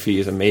cinematography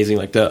is amazing.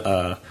 Like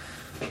the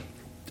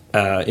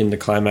in the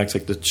climax,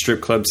 like the strip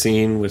club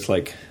scene with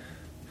like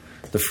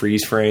the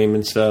freeze frame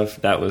and stuff.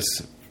 That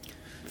was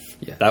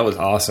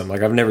awesome.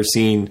 Like I've never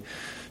seen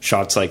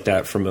shots like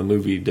that from a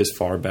movie this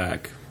far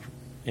back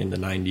in the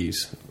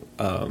 90s.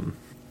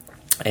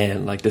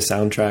 And like the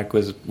soundtrack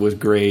was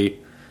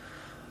great.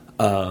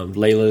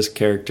 Layla's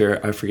character,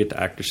 I forget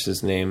the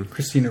actress's name.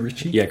 Christina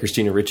Ricci? Yeah,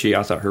 Christina Ricci.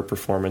 I thought her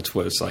performance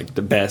was like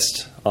the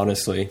best,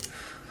 honestly.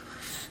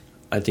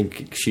 I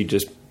think she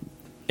just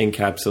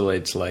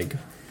encapsulates like,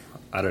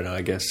 I don't know,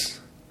 I guess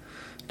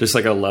just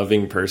like a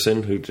loving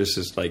person who just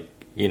is like,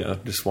 you know,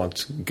 just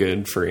wants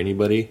good for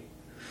anybody.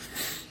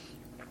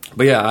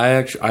 But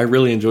yeah, I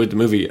really enjoyed the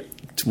movie.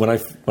 When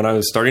I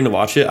was starting to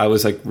watch it, I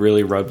was like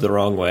really rubbed the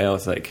wrong way. I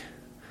was like,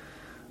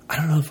 I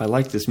don't know if I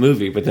like this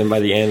movie. But then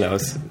by the end, I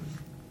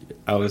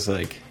was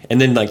like,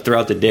 and then like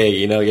throughout the day,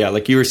 you know, yeah,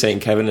 like you were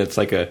saying, Kevin, it's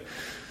like a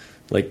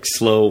like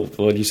slow.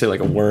 What did you say? Like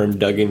a worm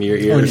dug into your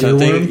ear or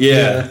something?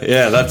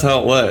 Yeah, that's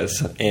how it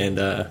was. And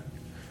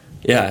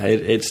yeah,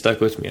 it stuck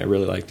with me. I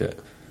really liked it.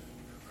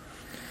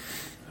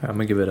 I'm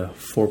gonna give it a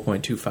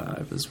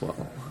 4.25 as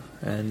well,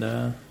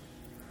 and.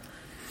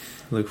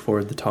 Look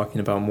forward to talking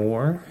about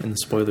more in the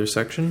spoiler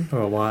section,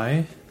 or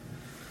why.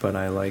 But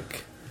I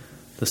like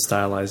the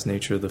stylized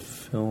nature of the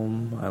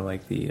film. I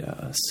like the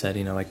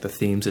setting. I like the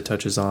themes it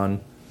touches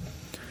on.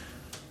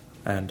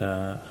 And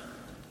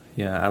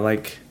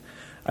yeah,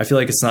 I feel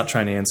like it's not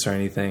trying to answer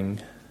anything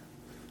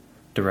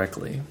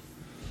directly.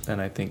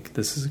 And I think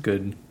this is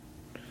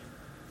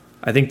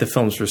I think the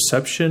film's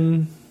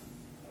reception,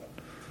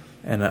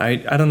 and I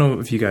don't know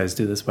if you guys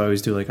do this, but I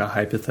always do like a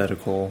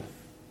hypothetical.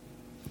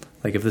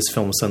 Like if this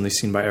film was suddenly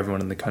seen by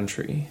everyone in the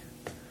country,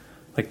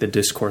 like the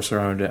discourse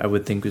around it, I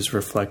would think is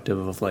reflective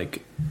of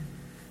like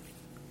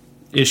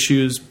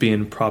issues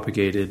being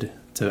propagated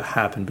to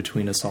happen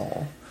between us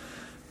all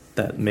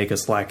that make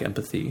us lack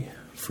empathy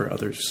for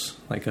others.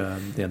 Like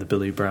the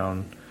Billy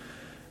Brown,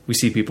 we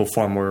see people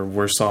far more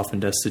worse off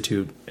and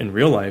destitute in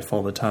real life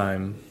all the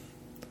time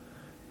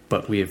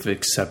but we have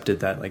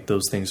accepted that like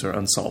those things are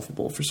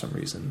unsolvable for some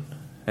reason.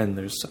 And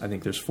I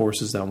think there's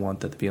forces that want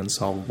that to be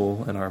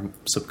unsolvable in our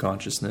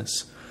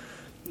subconsciousness.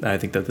 And I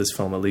think that this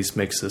film at least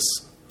makes us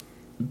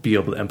be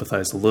able to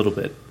empathize a little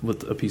bit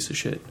with a piece of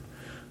shit.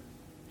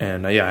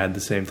 And I had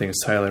the same thing as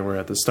Tyler, where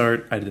at the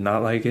start I did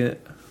not like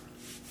it.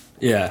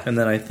 Yeah. And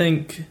then I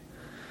think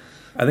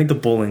the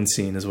bowling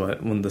scene is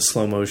when the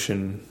slow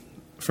motion,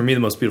 for me the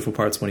most beautiful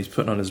part is when he's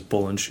putting on his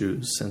bowling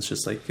shoes, and it's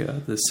just like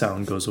the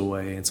sound goes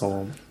away, it's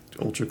all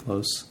ultra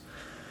close.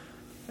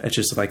 It's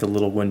just like a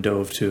little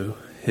window to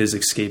his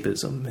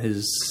escapism,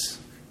 his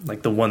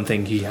like the one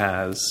thing he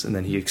has, and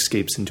then he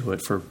escapes into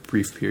it for a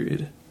brief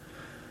period.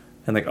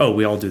 And like, oh,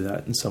 we all do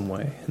that in some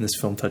way, and this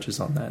film touches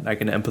on that. I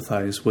can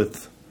empathize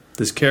with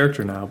this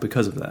character now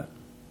because of that.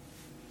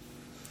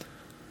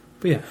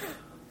 But yeah,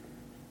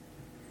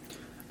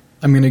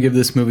 I'm going to give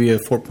this movie a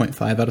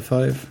 4.5 out of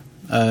 5.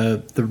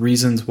 The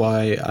reasons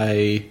why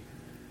I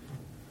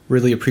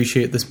really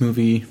appreciate this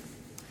movie,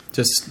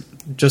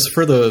 just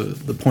for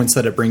the points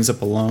that it brings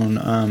up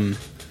alone,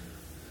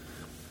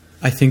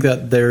 I think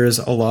that there's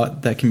a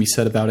lot that can be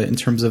said about it in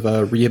terms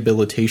of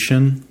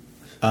rehabilitation,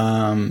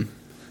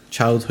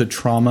 childhood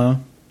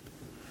trauma,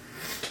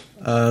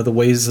 the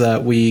ways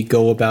that we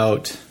go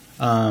about,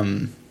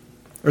 or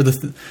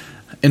the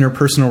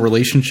interpersonal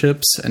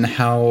relationships, and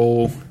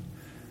how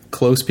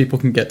close people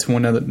can get to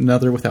one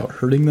another without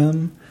hurting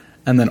them,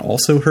 and then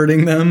also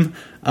hurting them.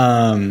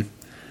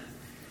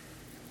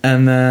 And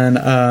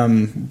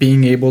then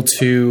being able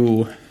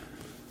to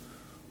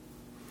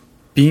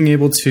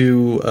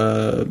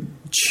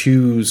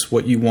choose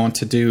what you want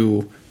to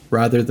do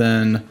rather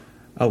than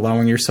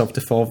allowing yourself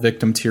to fall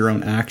victim to your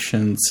own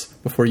actions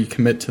before you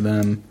commit to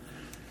them.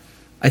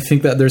 I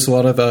think that there's a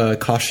lot of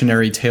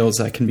cautionary tales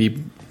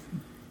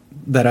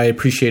that I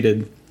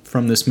appreciated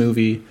from this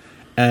movie.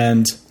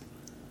 And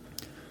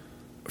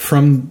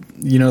from,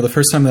 the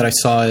first time that I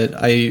saw it,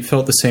 I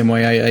felt the same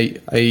way.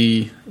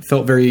 I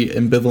felt very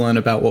ambivalent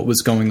about what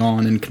was going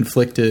on and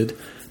conflicted.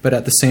 But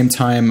at the same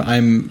time,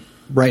 I'm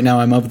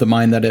of the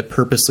mind that it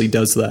purposely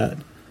does that.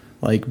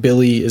 Like,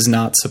 Billy is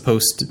not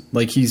supposed to,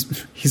 like, he's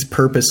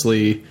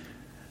purposely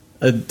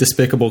a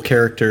despicable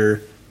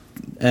character,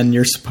 and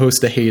you're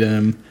supposed to hate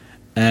him,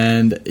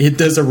 and it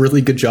does a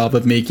really good job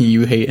of making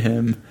you hate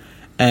him.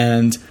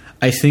 And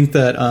I think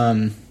that,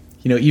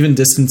 even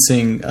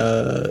distancing,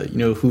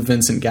 who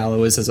Vincent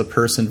Gallo is as a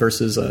person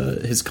versus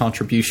his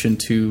contribution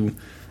to,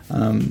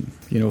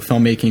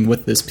 filmmaking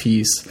with this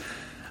piece,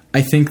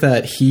 I think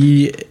that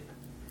he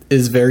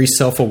is very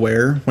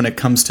self-aware when it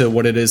comes to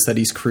what it is that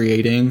he's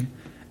creating.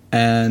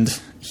 And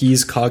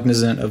he's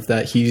cognizant of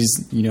that.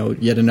 He's,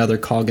 yet another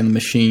cog in the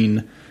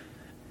machine.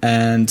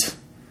 And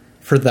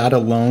for that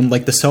alone,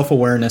 like the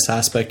self-awareness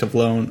aspect of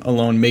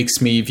alone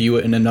makes me view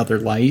it in another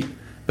light,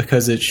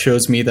 because it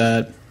shows me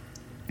that,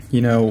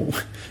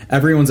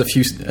 everyone's a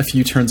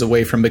few turns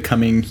away from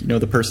becoming,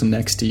 the person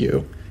next to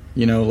you.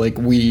 All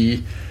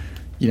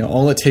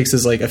it takes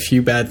is like a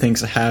few bad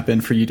things to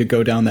happen for you to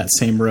go down that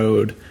same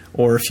road,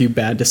 or a few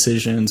bad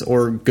decisions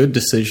or good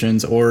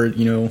decisions, or,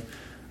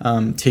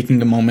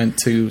 taking a moment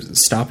to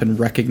stop and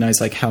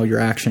recognize like how your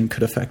action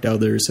could affect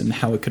others and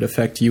how it could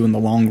affect you in the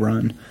long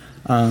run.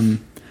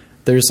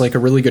 There's like a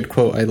really good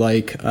quote I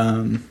like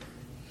by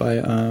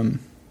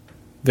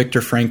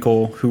Viktor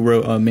Frankl, who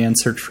wrote A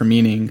Man's Search for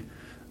Meaning,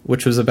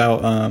 which was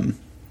about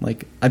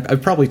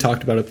I've probably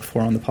talked about it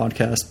before on the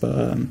podcast,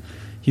 but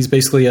he's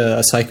basically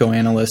a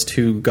psychoanalyst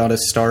who got a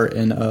start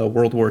in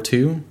World War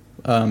II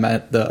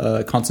at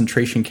the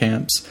concentration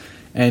camps.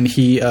 And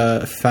he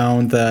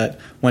found that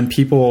when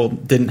people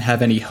didn't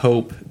have any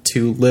hope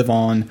to live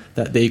on,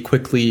 that they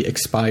quickly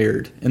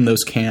expired in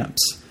those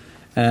camps.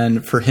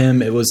 And for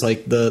him, it was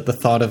like the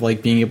thought of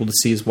like being able to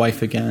see his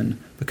wife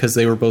again, because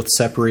they were both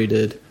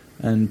separated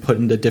and put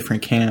into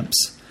different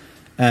camps.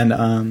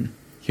 And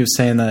he was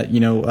saying that,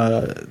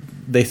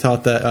 they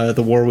thought that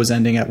the war was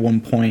ending at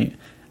one point,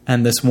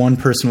 and this one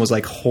person was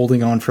like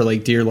holding on for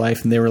like dear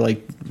life, and they were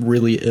like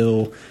really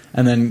ill.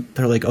 And then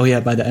they're like, oh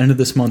yeah, by the end of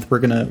this month, we're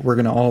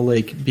gonna all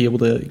like be able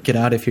to get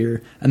out of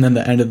here. And then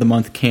the end of the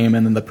month came,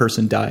 and then the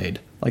person died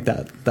like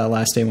that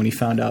last day when he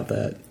found out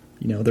that,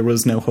 there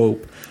was no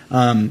hope.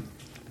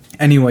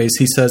 Anyways,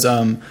 he says,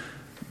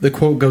 the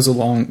quote goes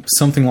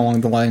something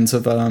along the lines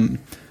of,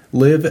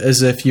 live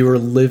as if you were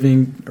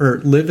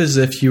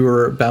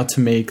about to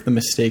make the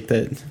mistake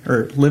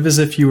live as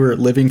if you were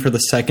living for the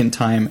second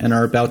time and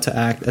are about to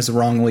act as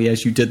wrongly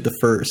as you did the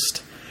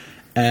first.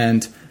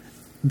 And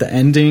the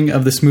ending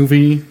of this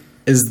movie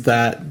is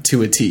that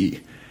to a T.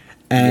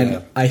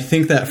 And I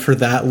think that for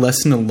that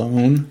lesson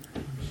alone,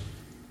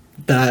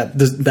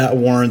 that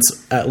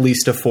warrants at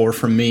least a 4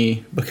 from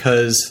me,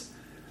 because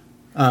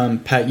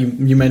Pat,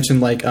 you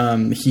mentioned like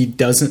he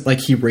doesn't, like,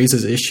 he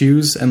raises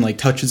issues and like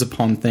touches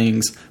upon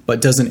things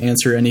but doesn't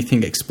answer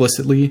anything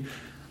explicitly.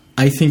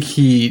 I think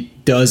he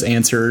does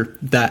answer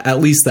that, at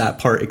least that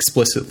part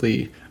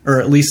explicitly, or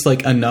at least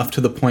like enough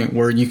to the point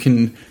where you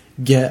can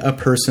get a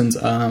person's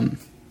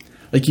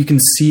like you can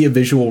see a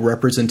visual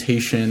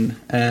representation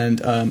and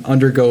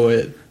undergo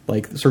it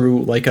like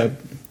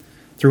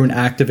through an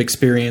active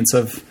experience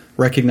of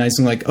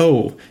recognizing like,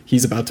 oh,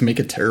 he's about to make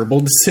a terrible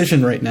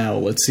decision right now.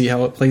 Let's see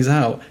how it plays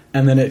out.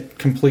 And then it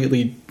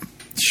completely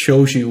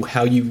shows you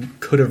how you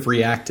could have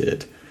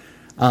reacted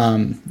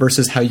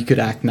versus how you could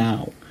act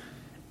now.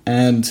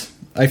 And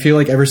I feel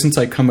like ever since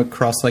I come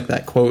across like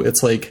that quote,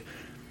 it's like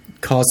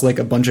caused like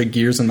a bunch of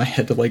gears in my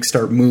head to like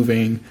start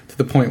moving to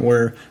the point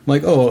where I'm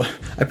like, oh,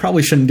 I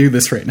probably shouldn't do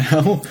this right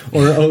now.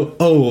 Or,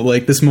 oh,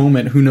 like this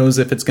moment, who knows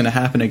if it's going to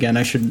happen again.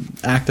 I should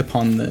act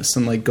upon this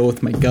and like go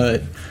with my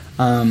gut.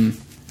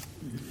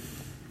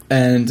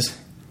 And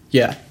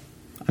yeah,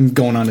 I'm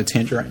going on a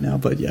tangent right now,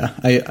 but yeah,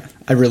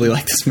 I really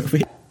like this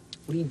movie.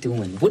 What are you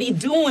doing? What are you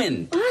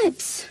doing?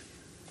 What?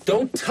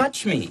 Don't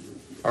touch me.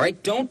 All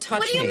right? Don't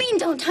touch me. What do you mean,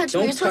 don't touch me?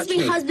 Don't You're supposed to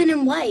touch be me. husband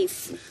and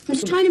wife. I'm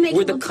just trying to make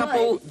We're it the look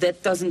couple good.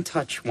 that doesn't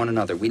touch one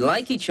another. We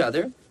like each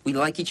other. We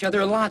like each other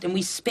a lot, and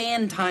we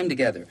span time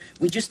together.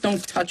 We just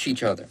don't touch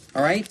each other.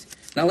 All right?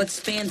 Now let's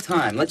span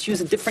time. Let's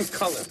use a different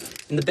color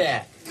in the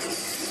back.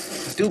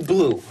 Do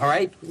blue. All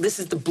right? This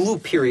is the blue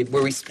period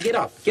where we get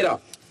up. Get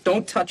up.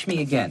 Don't touch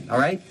me again. All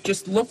right?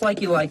 Just look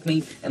like you like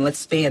me, and let's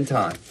span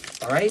time.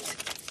 All right?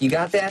 You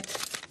got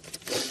that?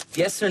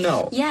 Yes or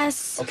no?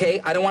 Yes.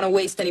 Okay, I don't want to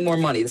waste any more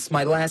money. This is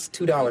my last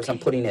 $2 I'm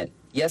putting in.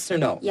 Yes or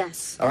no?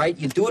 Yes. All right,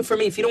 you do it for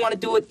me. If you don't want to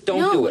do it,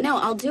 don't do it. No,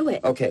 I'll do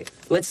it. Okay,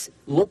 let's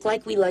look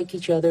like we like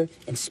each other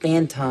and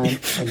span time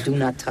and do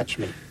not touch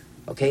me.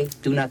 Okay?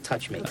 Do not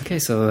touch me. Okay,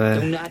 so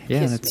Do not yeah,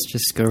 kiss let's me.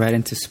 just go right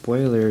into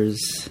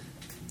spoilers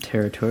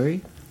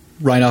territory.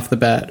 Right off the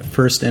bat,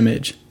 first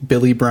image,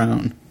 Billy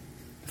Brown.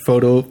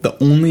 Photo,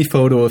 the only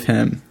photo of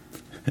him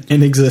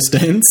in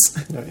existence.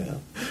 Oh yeah.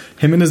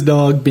 Him and his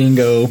dog,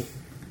 Bingo.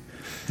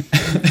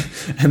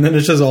 And then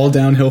it's just all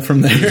downhill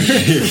from there.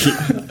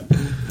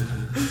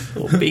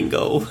 Little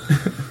bingo.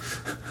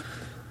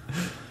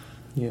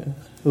 Yeah,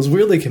 it was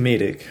weirdly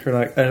comedic, or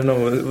like I don't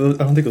know. I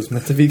don't think it was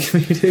meant to be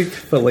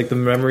comedic, but like the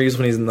memories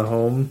when he's in the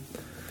home,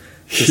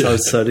 just how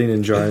sudden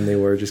and jarring they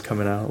were, just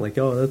coming out. Like,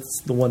 oh,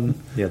 that's the one.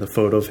 Yeah, the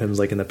photo of him's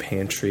like in the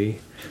pantry,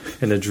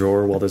 in a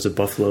drawer, while there's a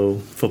Buffalo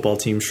football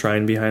team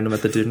shrine behind him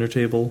at the dinner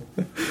table.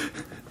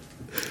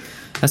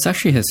 That's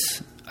actually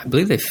his. I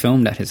believe they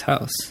filmed at his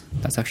house.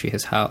 That's actually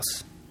his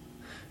house.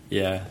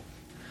 Yeah.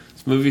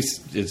 This movie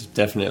is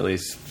definitely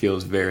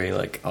feels very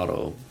like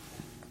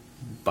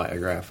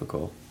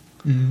autobiographical.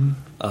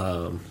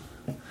 Mm-hmm.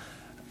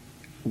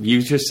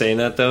 You just saying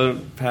that though,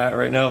 Pat,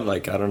 right now,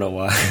 like I don't know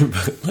why,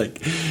 but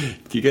like,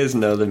 do you guys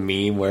know the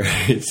meme where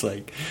it's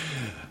like,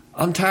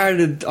 I'm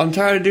tired of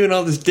doing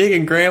all this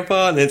digging,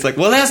 Grandpa, and it's like,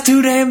 well, that's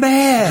too damn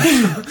bad.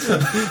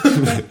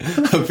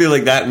 I feel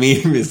like that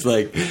meme is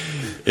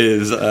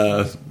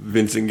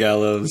Vincent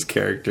Gallo's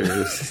character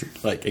is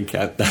like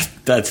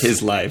that's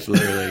his life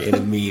literally in a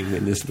meme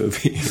in this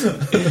movie,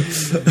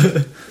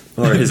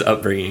 or his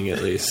upbringing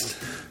at least.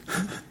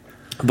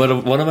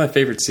 But one of my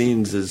favorite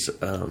scenes is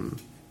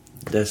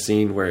the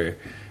scene where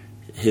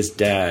his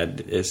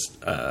dad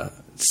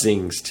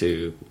sings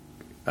to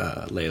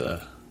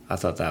Layla. I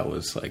thought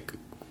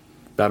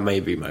that may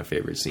be my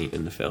favorite scene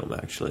in the film,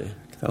 actually.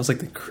 That was like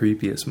the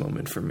creepiest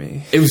moment for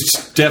me. It was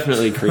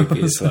definitely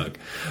creepy as fuck.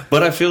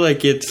 But I feel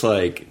like it's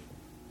like,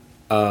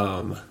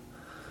 I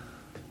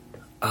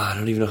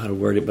don't even know how to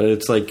word it, but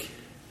it's like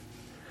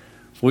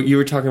what you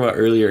were talking about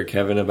earlier,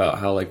 Kevin, about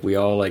how like we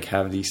all like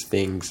have these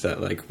things that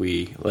like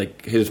we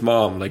like. His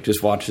mom like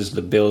just watches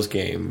the Bills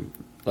game.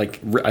 Like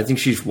I think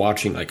she's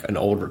watching like an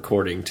old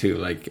recording too,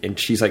 like, and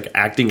she's like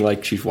acting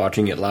like she's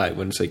watching it live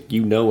when it's like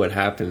what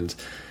happens.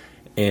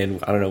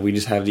 And I don't know, we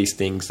just have these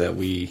things that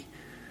we,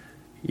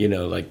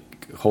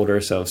 like hold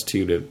ourselves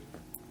to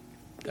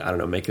I don't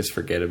know, make us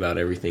forget about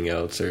everything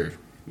else or,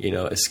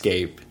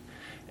 escape.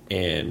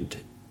 And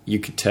you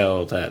could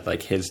tell that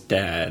like his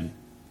dad,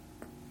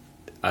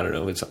 I don't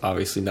know, it's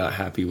obviously not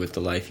happy with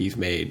the life he's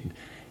made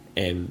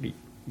and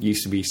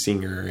used to be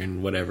singer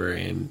and whatever.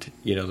 And,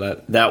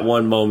 that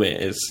one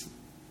moment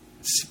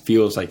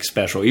feels like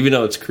special, even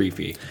though it's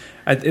creepy.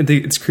 I think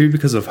it's creepy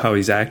because of how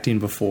he's acting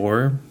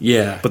before.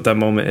 Yeah. But that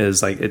moment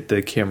is like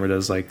the camera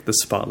does like the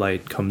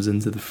spotlight comes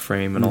into the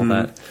frame and all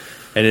that.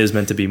 It is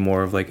meant to be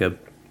more of like a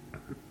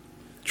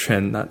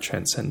not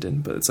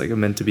transcendent, but it's like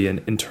meant to be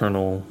an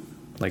internal,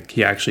 like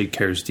he actually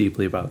cares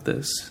deeply about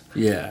this.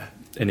 Yeah.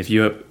 And if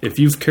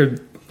you've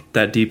cared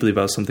that deeply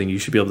about something, you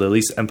should be able to at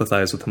least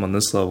empathize with him on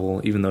this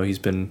level, even though he's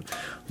been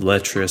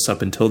lecherous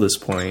up until this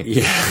point.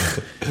 Yeah.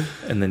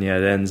 And then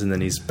it ends, and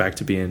then he's back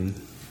to being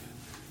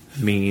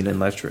mean and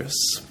lecherous.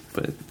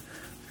 But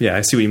yeah,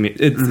 I see what you mean.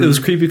 It was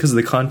creepy because of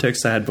the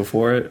context I had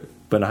before it,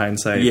 but in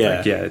hindsight,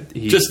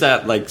 just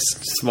that like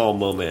small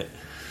moment.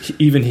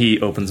 Even he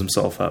opens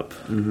himself up.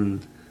 Mm-hmm.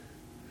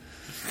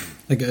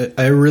 Like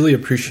I really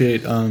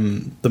appreciate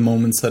the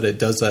moments that it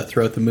does that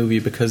throughout the movie,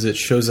 because it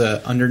shows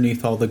that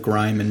underneath all the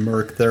grime and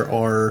murk, there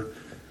are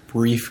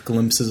brief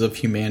glimpses of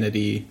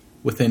humanity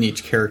within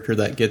each character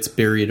that gets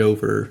buried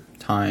over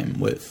time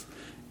with.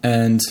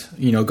 And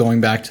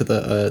going back to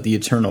the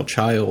eternal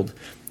child,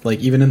 like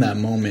even in that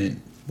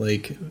moment,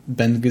 like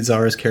Ben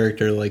Gazzara's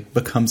character like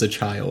becomes a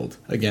child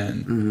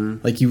again.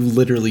 Like you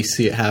literally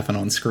see it happen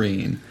on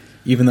screen,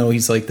 even though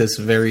he's like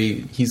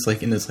he's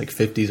like in his like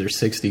 50s or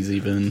 60s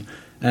even.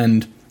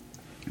 And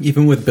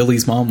even with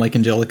Billy's mom, like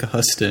Angelica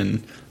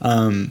Huston,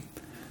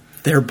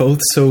 they're both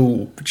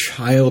so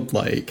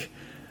childlike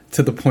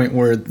to the point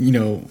where,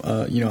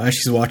 as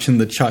she's watching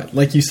the child,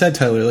 like you said,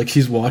 Tyler, like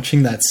she's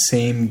watching that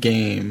same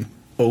game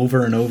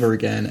over and over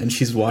again, and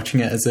she's watching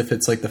it as if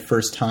it's like the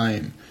first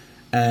time.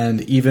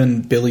 And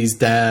even Billy's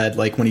dad,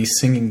 like when he's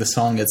singing the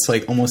song, it's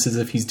like almost as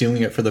if he's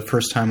doing it for the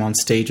first time on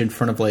stage in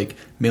front of like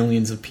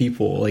millions of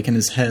people, like in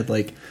his head,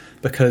 like,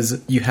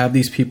 because you have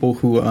these people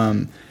who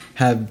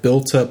have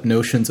built up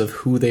notions of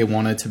who they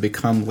wanted to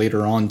become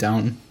later on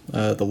down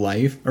down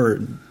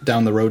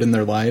the road in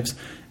their lives,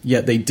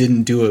 yet they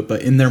didn't do it,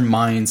 but in their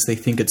minds they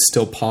think it's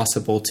still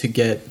possible to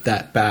get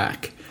that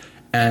back.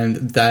 And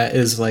that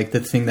is like the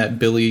thing that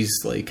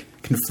Billy's like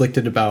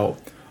conflicted about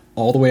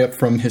all the way up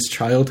from his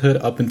childhood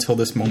up until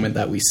this moment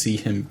that we see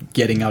him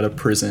getting out of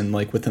prison,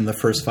 like within the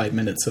first 5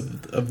 minutes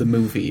of the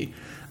movie.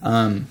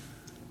 And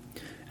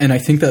I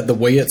think that the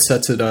way it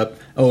sets it up...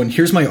 Oh, and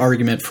here's my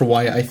argument for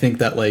why I think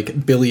that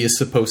like Billy is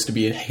supposed to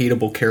be a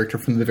hateable character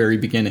from the very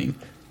beginning.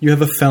 You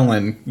have a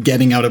felon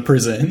getting out of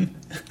prison.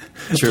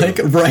 True. Like,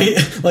 right?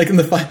 Like in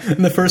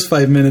the first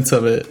 5 minutes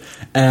of it.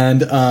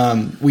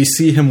 And we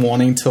see him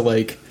wanting to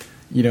like,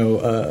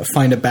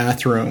 find a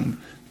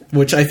bathroom,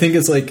 which I think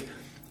is like...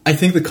 I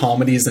think the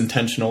comedy is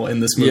intentional in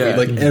this movie. Yeah.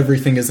 Like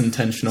everything is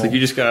intentional. It's like you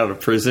just got out of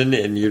prison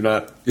and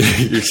you're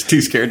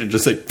too scared to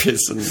just like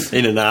piss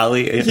in an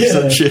alley or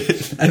some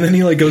shit. And then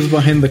he like goes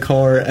behind the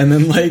car, and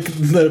then like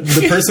the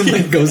person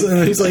like goes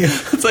and he's like,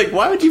 it's like,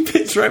 why would you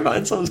piss right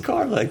behind someone's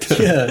car like that?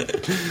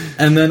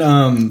 Yeah. And then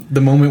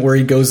the moment where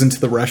he goes into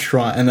the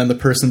restaurant, and then the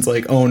person's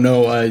like, oh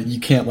no, you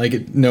can't,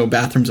 like, no,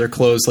 bathrooms are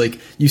closed. Like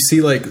you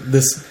see like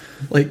this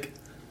like.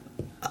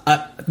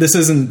 This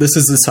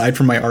is aside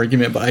from my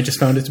argument, but I just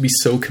found it to be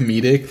so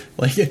comedic.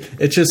 Like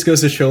it just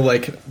goes to show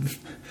like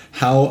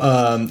how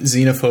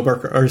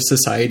xenophobic our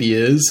society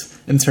is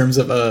in terms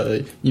of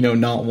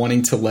not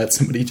wanting to let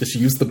somebody just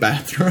use the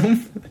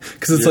bathroom,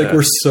 because it's like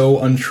we're so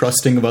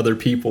untrusting of other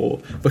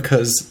people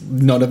because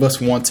none of us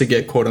want to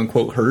get quote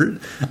unquote hurt.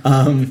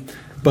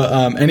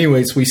 But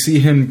anyways, we see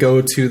him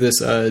go to this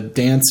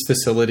dance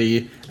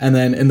facility, and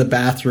then in the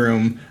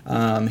bathroom,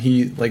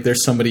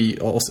 there's somebody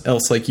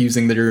else like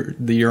using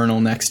the urinal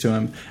next to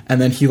him,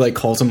 and then he like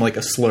calls him like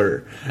a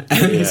slur,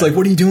 and he's like,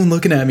 "What are you doing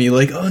looking at me?"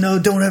 Like, "Oh no,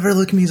 don't ever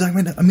look at me." He's like,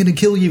 "I'm gonna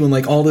kill you," and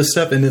like all this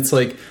stuff, and it's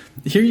like,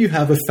 here you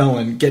have a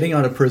felon getting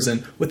out of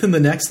prison. Within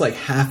the next like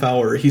half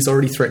hour, he's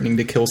already threatening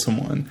to kill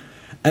someone.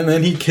 And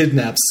then he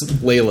kidnaps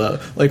Layla,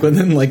 like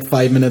within like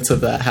 5 minutes of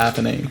that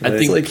happening. I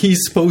think like he's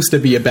supposed to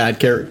be a bad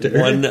character.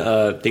 One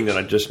thing that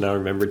I just now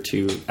remembered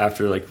too,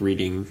 after like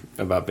reading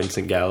about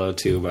Vincent Gallo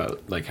too,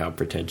 about like how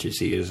pretentious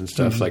he is and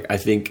stuff. Like I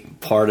think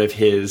part of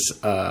his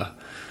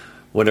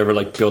whatever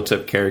like built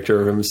up character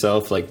of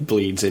himself like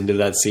bleeds into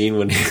that scene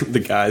when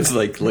the guy's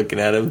like looking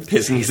at him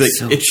pissing. He's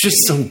like, it's just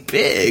so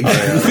big.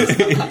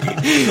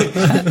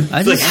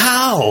 I like,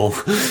 how?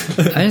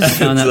 I just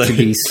found that to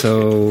be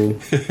so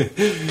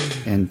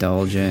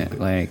indulgent.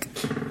 Like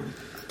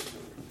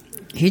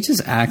he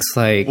just acts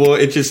like... Well,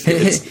 it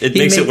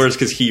makes it worse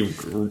because he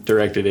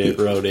directed it,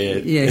 wrote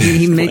it. Yeah,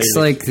 he makes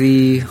like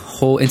the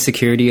whole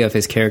insecurity of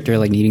his character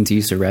like needing to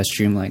use the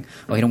restroom like,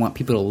 oh, he don't want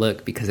people to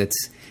look because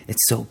it's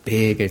so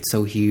big, it's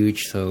so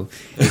huge, so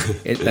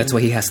that's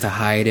why he has to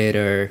hide it.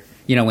 Or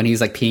when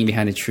he's like peeing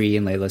behind a tree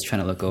and Layla's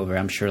trying to look over,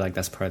 I'm sure like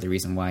that's part of the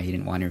reason why he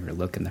didn't want her to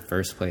look in the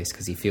first place,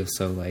 because he feels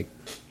so like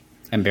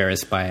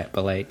embarrassed by it.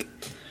 But like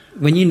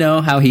when you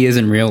know how he is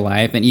in real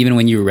life, and even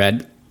when you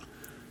read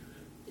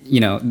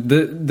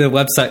the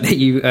website that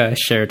you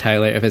share,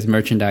 Tyler, of his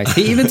merchandise,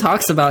 he even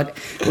talks about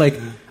like,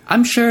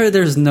 I'm sure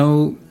there's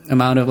no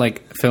amount of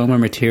like film or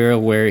material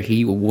where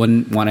he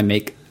wouldn't want to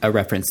make a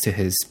reference to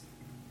his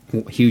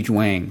huge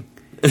wang.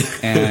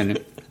 And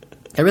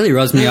it really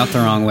rubs me off the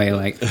wrong way.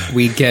 Like,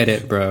 we get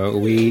it, bro.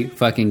 We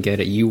fucking get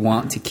it. You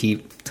want to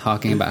keep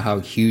talking about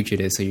how huge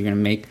it is, so you're gonna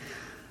make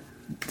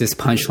this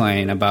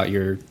punchline about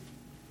your...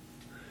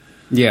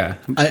 Yeah.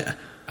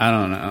 I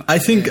don't know. I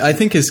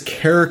think his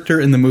character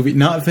in the movie,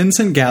 not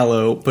Vincent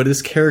Gallo, but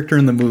his character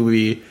in the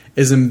movie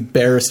is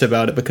embarrassed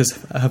about it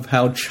because of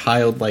how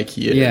childlike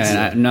he is.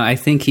 Yeah, I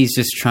think he's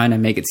just trying to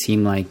make it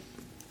seem like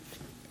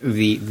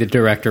the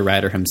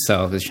director-writer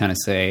himself is trying to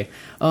say,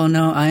 oh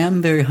no, I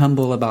am very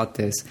humble about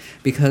this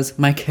because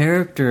my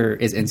character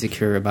is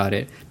insecure about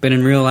it. But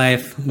in real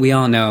life, we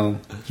all know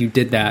you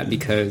did that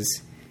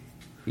because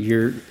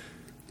you're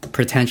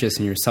pretentious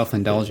and you're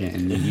self-indulgent,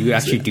 and you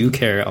actually do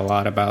care a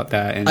lot about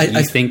that, and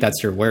I think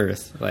that's your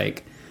worth.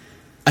 Like,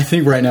 I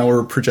think right now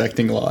we're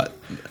projecting a lot.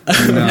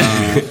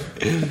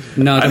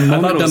 No,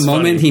 the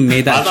moment he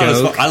made that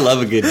joke, I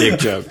love a good dick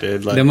joke,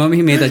 dude. Like, the moment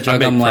he made that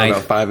joke, I'm like,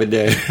 about 5 a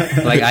day.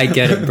 Like, I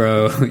get it,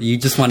 bro. You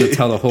just want to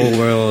tell the whole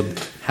world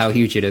how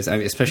huge it is. I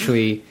mean,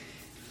 especially,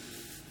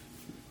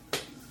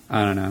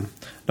 I don't know.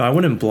 No, I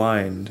went in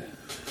blind.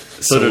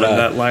 So when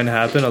that line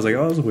happened, I was like,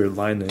 oh, that was a weird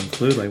line to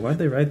include. Like, why'd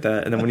they write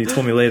that? And then when you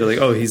told me later, like,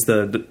 oh, he's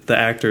the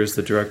actor is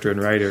the director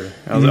and writer.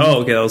 I was like,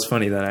 oh, okay, that was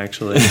funny then,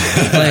 actually.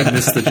 I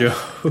missed the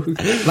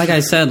joke. Like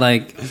I said,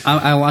 like,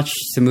 I watched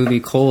the movie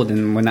Cold,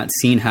 and when that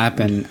scene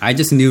happened, I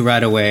just knew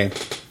right away,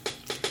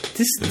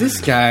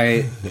 this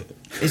guy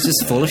is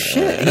just full of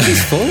shit. He's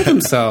just full of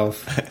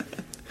himself.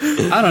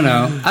 I don't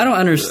know. I don't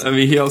understand. I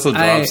mean, he also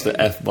drops the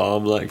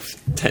F-bomb like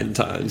 10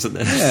 times in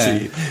that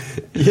scene.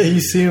 Yeah, you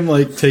see him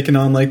like taking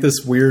on like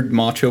this weird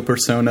macho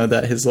persona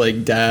that his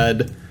like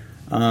dad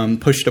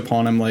pushed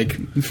upon him like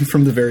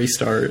from the very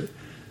start.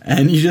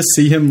 And you just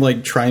see him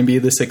like try and be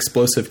this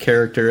explosive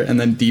character, and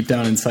then deep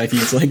down inside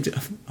he's like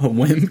a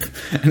wimp.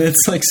 And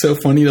it's like so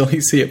funny to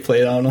like see it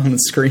played out on the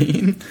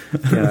screen.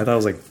 Yeah, I thought it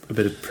was like a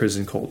bit of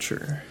prison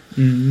culture.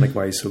 Like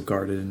why he's so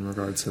guarded in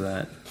regards to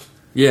that.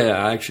 Yeah,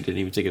 I actually didn't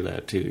even think of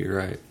that too. You're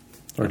right.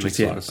 Or That just, makes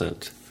a lot of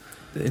sense.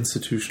 The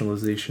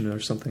institutionalization or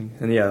something.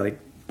 And yeah, like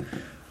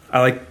I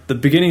like the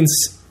beginnings.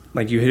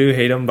 Like you do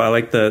hate him, but I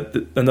like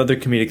the another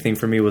comedic thing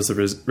for me was the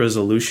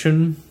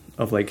resolution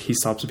of like he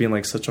stops being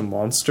like such a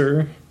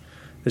monster.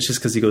 It's just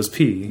because he goes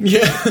pee.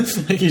 Yeah,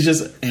 like he's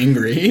just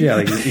angry. Yeah,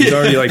 like he's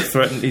already like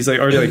threatened. He's like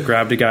already like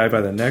grabbed a guy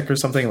by the neck or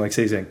something. Like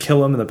say he's gonna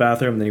kill him in the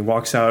bathroom. And then he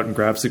walks out and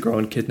grabs the girl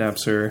and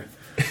kidnaps her.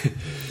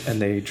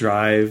 And they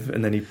drive,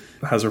 and then he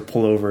has her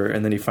pull over,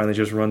 and then he finally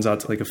just runs out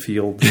to like a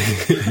field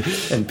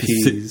and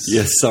pees.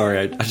 Yeah, sorry,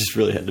 I just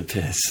really had to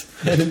piss.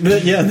 And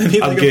then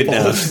he like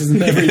apologizes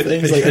and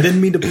everything. He's like, I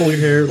didn't mean to pull your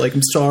hair. Like,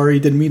 I'm sorry,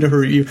 didn't mean to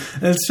hurt you.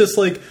 And it's just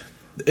like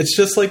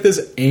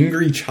this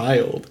angry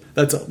child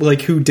that's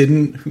like who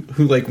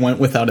like went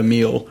without a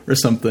meal or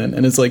something,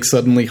 and is like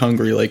suddenly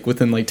hungry like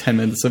within like 10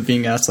 minutes of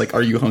being asked like,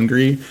 are you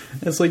hungry?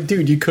 And it's like,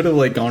 dude, you could have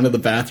like gone to the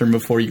bathroom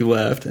before you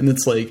left. And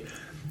it's like,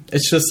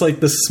 it's just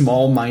like the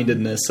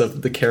small-mindedness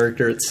of the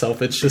character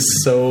itself. It's just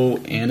so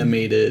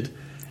animated,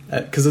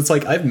 because it's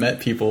like I've met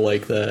people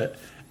like that,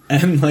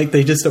 and like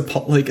they just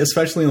like,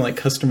 especially in like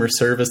customer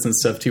service and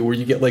stuff too, where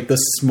you get like the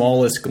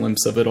smallest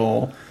glimpse of it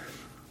all,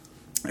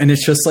 and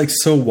it's just like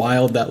so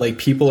wild that like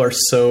people are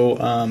so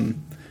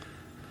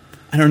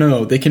I don't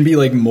know, they can be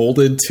like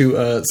molded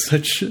to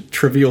such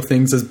trivial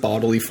things as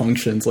bodily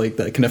functions, like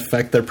that can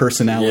affect their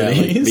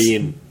personalities. Yeah,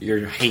 like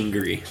you're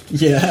hangry.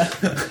 Yeah,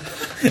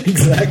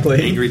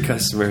 exactly. Angry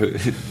customer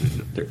who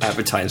their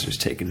appetizer's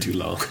taking too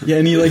long. Yeah,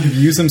 and he like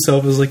views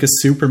himself as like a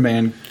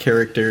Superman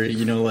character,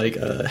 you know, like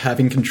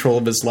having control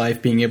of his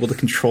life, being able to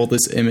control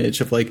this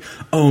image of like,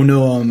 oh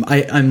no,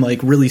 I'm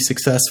like really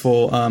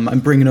successful.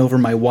 I'm bringing over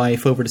my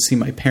wife over to see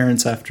my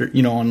parents after,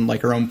 you know, on like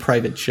her own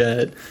private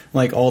jet,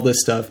 like all this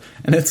stuff.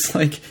 And it's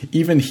like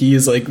even he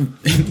is like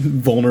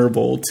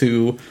vulnerable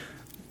to,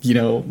 you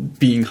know,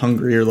 being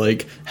hungry or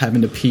like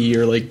having to pee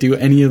or like do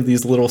any of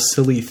these little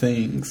silly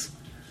things.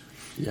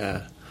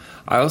 Yeah.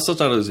 I also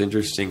thought it was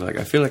interesting. Like,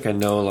 I feel like I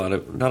know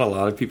not a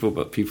lot of people,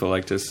 but people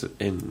like this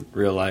in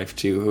real life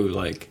too, who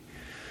like,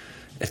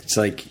 it's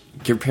like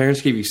your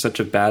parents gave you such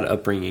a bad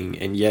upbringing,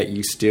 and yet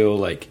you still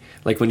like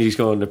when he's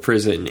going to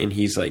prison and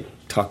he's like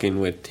talking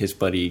with his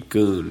buddy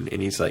Goon,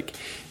 and he's like,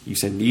 you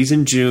send these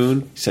in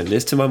June, send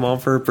this to my mom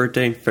for her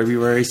birthday in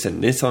February,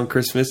 send this on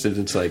Christmas. And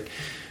it's like,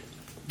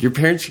 your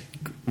parents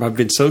have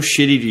been so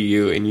shitty to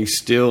you, and you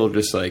still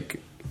just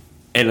like,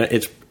 and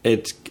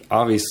it's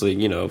obviously,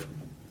 you know,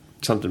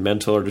 something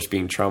mental or just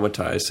being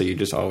traumatized. So you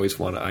just always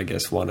want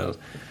to,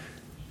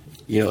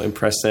 you know,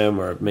 impress them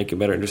or make it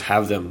better and just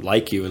have them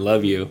like you and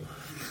love you.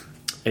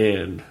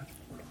 And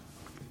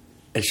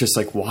it's just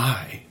like,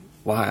 why?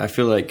 I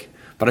feel like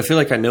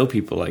I know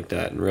people like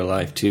that in real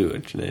life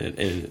too.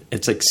 And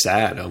it's like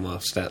sad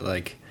almost that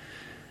like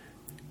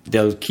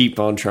they'll keep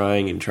on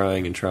trying and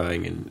trying and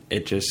trying, and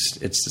it's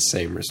the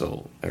same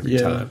result every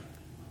time.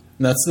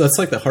 That's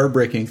like the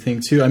heartbreaking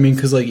thing too. I mean,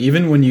 cause like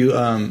even when you,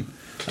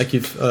 like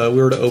if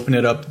we were to open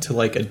it up to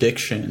like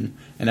addiction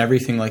and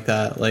everything like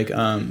that, like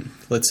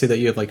let's say that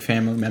you have like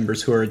family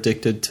members who are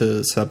addicted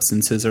to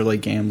substances or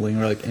like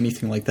gambling or like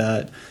anything like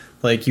that.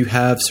 Like you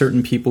have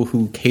certain people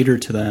who cater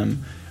to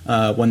them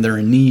when they're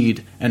in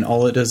need, and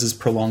all it does is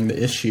prolong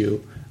the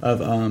issue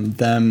of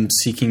them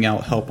seeking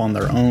out help on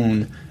their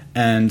own.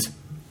 And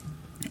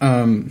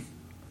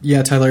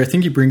yeah, Tyler, I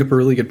think you bring up a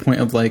really good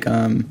point of like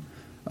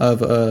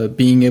of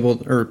being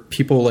able, or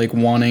people like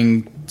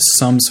wanting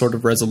some sort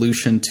of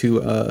resolution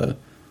to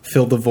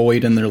fill the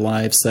void in their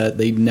lives that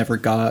they never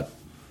got,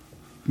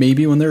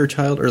 maybe when they were a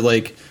child, or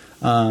like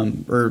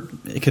or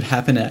it could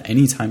happen at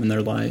any time in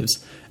their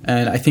lives.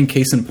 And I think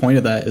case in point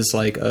of that is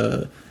like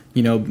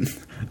you know,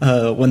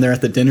 when they're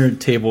at the dinner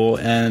table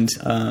and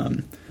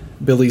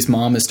Billy's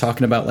mom is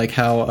talking about like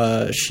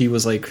how she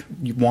was like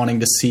wanting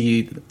to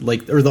see,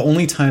 like, or the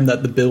only time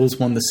that the Bills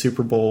won the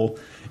Super Bowl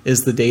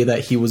is the day that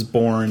he was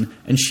born,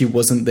 and she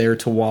wasn't there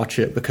to watch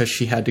it because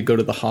she had to go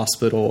to the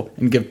hospital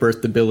and give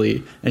birth to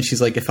Billy. And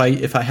she's like, if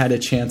I had a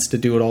chance to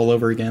do it all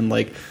over again,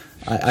 like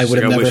I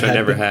would have never wish had I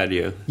never had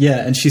you.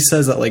 Yeah, and she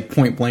says that like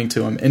point blank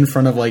to him in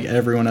front of like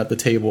everyone at the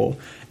table,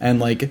 and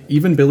like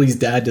even Billy's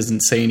dad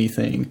doesn't say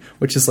anything,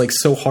 which is like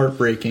so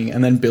heartbreaking.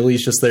 And then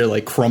Billy's just there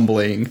like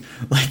crumbling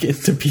like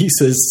into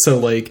pieces. So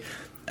like,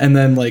 and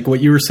then like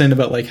what you were saying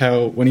about like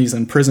how when he's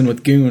in prison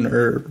with Goon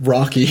or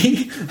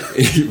Rocky,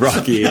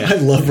 Rocky. Yeah. I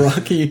love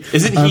Rocky.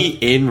 Isn't he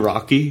in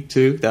Rocky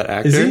too? That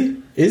actor? Is he?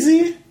 Is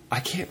he? I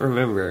can't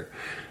remember.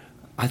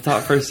 I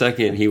thought for a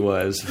second he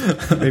was.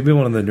 Maybe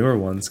one of the newer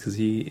ones because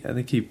I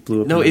think he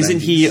blew up. No, in the isn't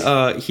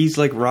 90s. he? He's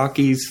like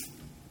Rocky's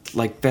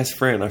like best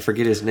friend. I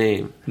forget his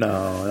name.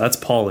 No, that's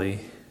Paulie.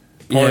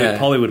 Yeah.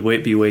 Paulie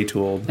would be way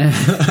too old.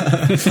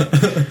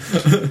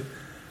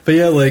 But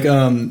yeah, like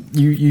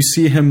you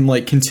see him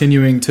like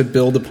continuing to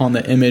build upon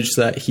the image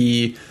that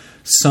he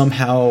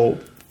somehow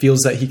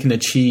feels that he can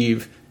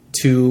achieve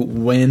to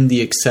win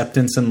the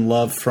acceptance and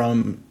love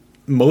from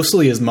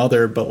mostly his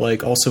mother, but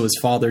like also his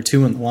father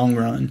too in the long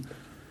run.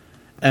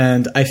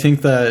 And I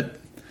think that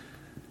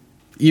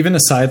even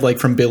aside like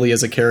from Billy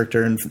as a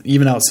character and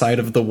even outside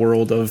of the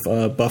world of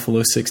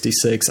Buffalo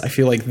 66, I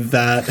feel like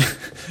that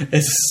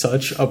is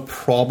such a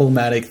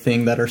problematic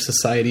thing that our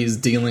society is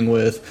dealing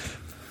with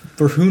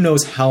for who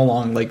knows how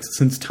long, like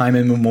since time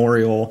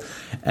immemorial.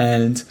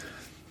 And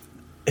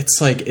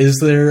it's like, is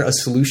there a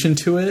solution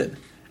to it?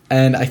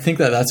 And I think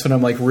that that's what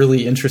I'm like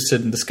really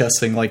interested in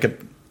discussing like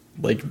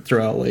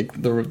throughout like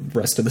the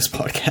rest of this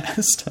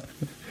podcast.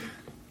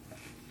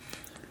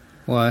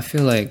 Well, I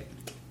feel like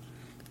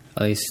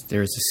at least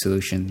there's a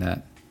solution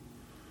that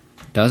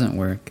doesn't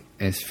work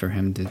is for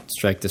him to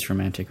strike this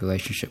romantic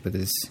relationship with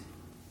this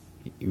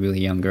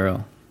really young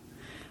girl.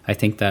 I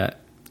think that's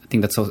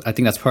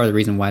part of the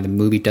reason why the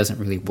movie doesn't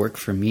really work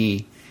for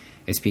me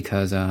is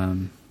because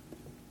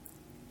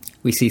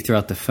we see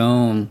throughout the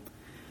film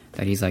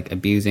that he's like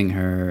abusing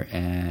her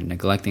and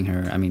neglecting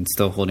her. I mean,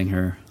 still holding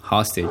her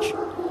hostage.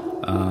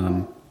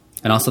 And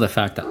also the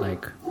fact that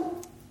like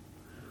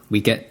we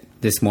get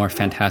this more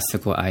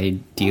fantastical,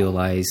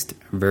 idealized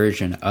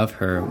version of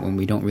her when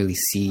we don't really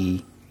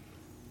see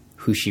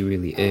who she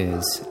really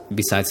is,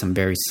 besides some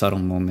very subtle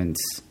moments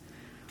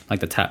like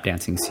the tap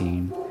dancing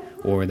scene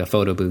or the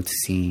photo booth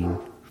scene.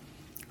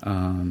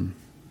 I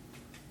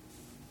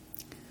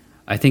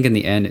think in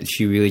the end,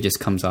 she really just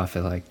comes off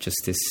as like just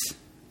this,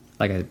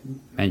 like I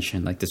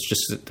mentioned, like this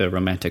just the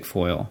romantic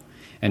foil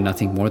and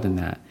nothing more than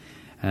that.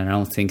 And I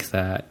don't think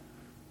that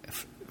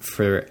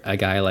for a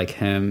guy like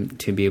him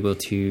to be able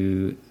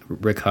to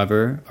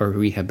recover or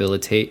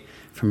rehabilitate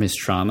from his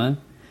trauma,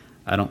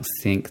 I don't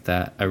think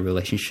that a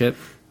relationship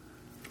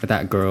with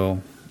that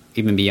girl,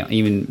 even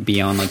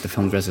beyond like the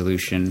film's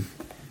resolution,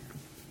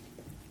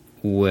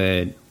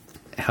 would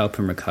help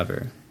him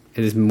recover.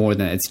 It is more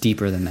than, it's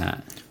deeper than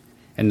that.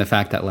 And the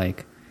fact that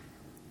like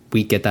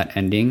we get that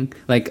ending,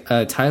 like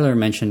Tyler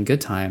mentioned Good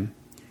Time,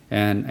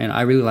 and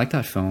I really like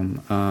that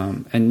film.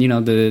 And you know,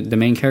 the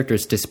main character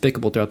is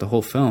despicable throughout the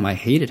whole film. I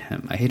hated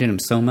him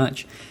so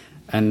much.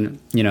 And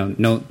you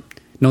know,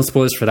 no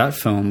spoilers for that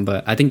film,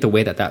 but I think the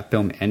way that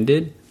film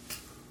ended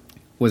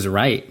was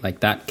right. Like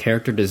that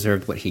character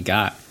deserved what he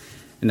got.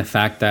 And the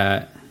fact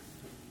that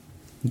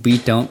we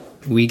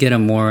get a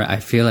more, I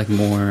feel like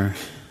more.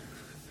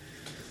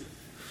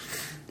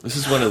 This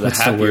is one of the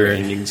happier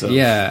endings of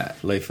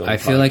Late Film I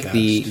feel podcast. like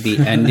the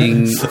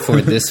ending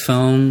for this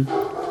film,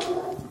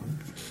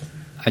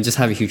 I just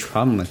have a huge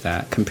problem with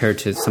that compared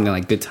to something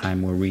like Good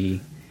Time, where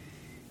we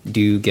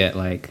do get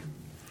like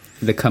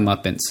the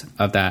comeuppance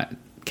of that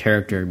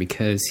character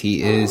because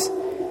he is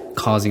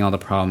causing all the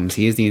problems.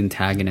 He is the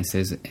antagonist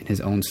in his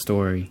own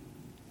story.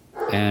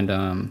 And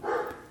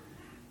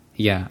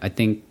I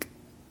think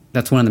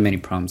that's one of the many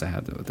problems I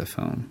have with the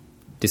film,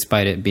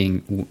 despite it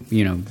being,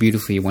 you know,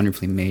 beautifully,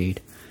 wonderfully made.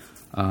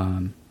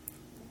 I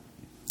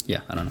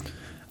don't know.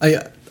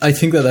 I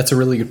think that's a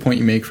really good point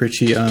you make,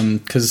 Richie,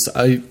 because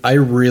I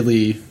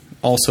really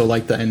also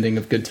like the ending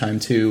of Good Time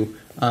too.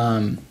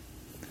 I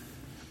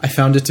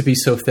found it to be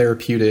so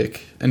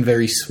therapeutic and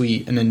very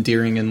sweet and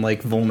endearing and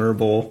like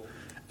vulnerable.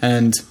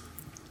 And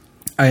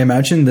I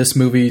imagine this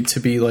movie to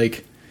be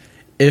like,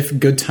 if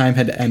Good Time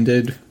had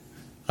ended,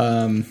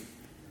 I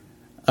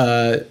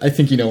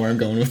think you know where I'm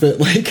going with it.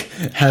 Like,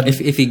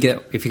 if he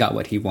got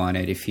what he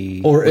wanted, if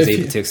he was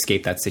able to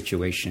escape that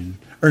situation,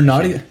 or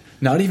not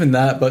even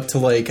that, but to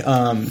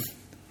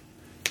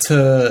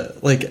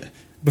like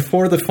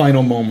before the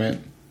final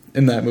moment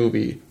in that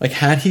movie, like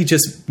had he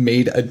just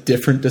made a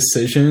different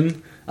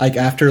decision, like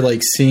after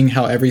like seeing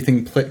how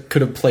everything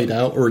could have played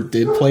out or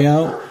did play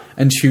out,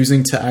 and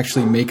choosing to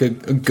actually make a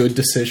good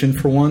decision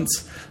for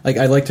once, like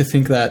I like to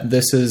think that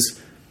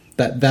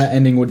that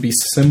ending would be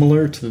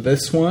similar to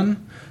this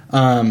one.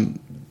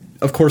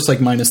 Of course, like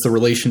minus the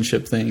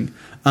relationship thing.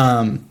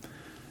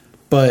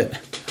 But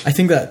I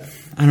think that,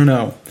 I don't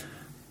know.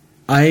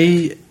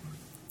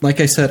 Like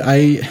I said,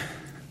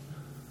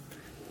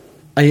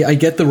 I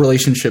get the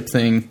relationship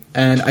thing,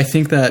 and I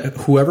think that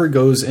whoever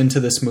goes into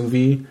this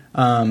movie,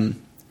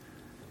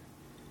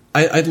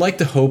 I'd like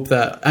to hope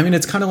that, I mean,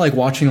 it's kind of like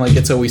watching like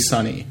It's Always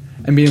Sunny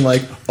and being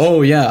like,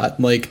 oh yeah,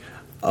 like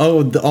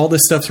oh, all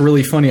this stuff's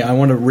really funny. I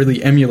want to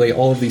really emulate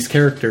all of these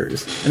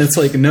characters. And it's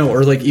like, no.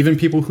 Or like even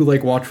people who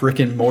like watch Rick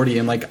and Morty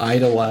and like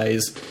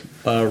idolize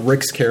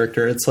Rick's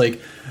character. It's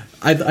like,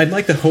 I'd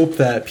like to hope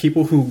that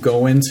people who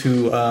go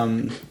into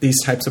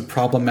these types of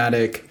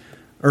problematic,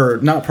 or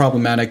not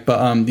problematic,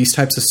 but these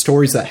types of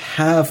stories that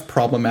have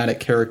problematic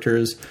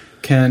characters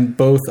can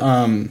both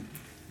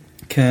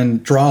can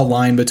draw a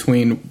line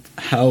between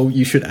how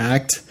you should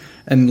act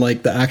and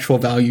like the actual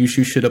values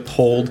you should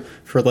uphold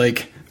for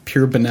like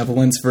pure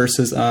benevolence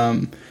versus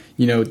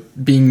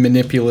being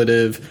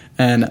manipulative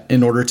and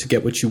in order to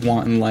get what you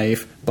want in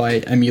life by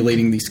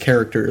emulating these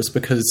characters,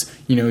 because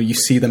you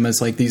see them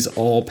as like these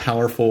all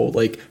powerful,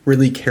 like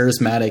really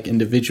charismatic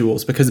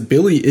individuals, because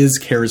Billy is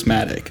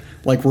charismatic,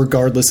 like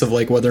regardless of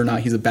like whether or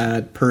not he's a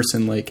bad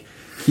person, like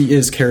he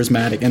is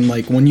charismatic. And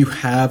like when you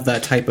have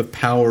that type of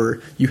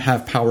power, you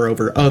have power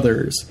over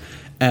others,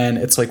 and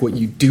it's like what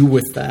you do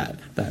with that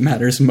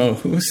matters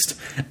most.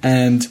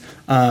 And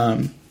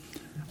I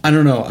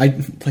don't know,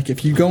 I like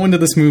if you go into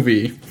this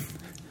movie,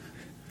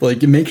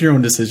 like, you make your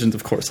own decisions,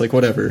 of course, like,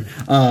 whatever.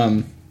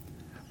 But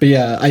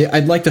yeah,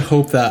 I'd like to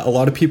hope that a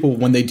lot of people,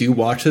 when they do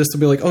watch this,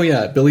 they'll be like, oh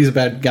yeah, Billy's a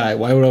bad guy.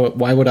 Why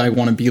would I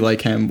want to be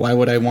like him? Why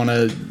would I want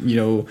to,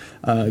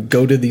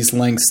 go to these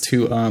lengths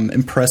to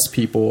impress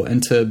people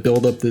and to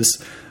build up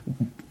this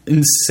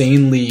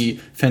insanely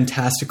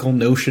fantastical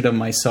notion of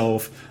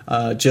myself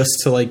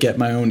just to, like, get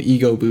my own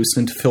ego boost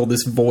and to fill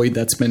this void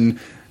that's been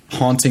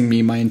haunting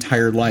me my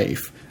entire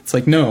life? It's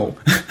like, no.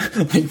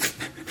 Like...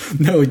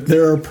 No,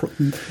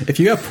 if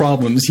you have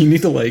problems, you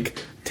need to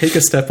like take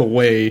a step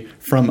away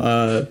from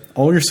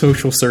all your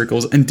social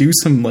circles and do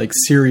some like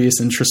serious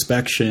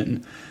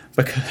introspection,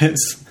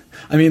 because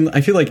I mean,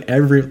 I feel like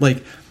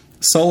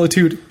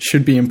solitude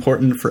should be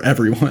important for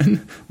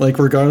everyone, like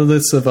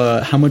regardless of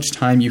how much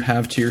time you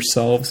have to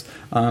yourselves,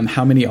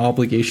 how many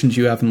obligations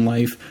you have in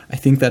life. I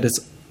think that it's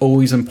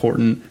always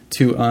important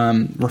to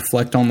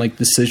reflect on like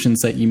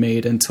decisions that you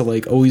made and to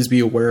like always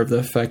be aware of the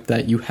effect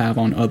that you have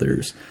on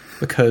others,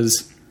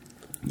 because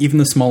even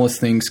the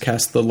smallest things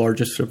cast the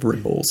largest of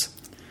ripples.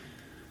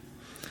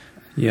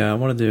 Yeah, I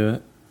wanted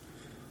to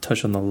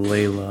touch on the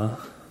Layla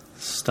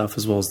stuff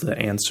as well as the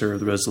answer,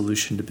 the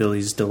resolution to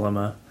Billy's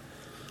dilemma.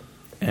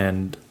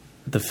 And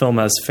the film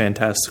has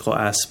fantastical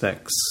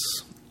aspects,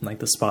 like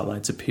the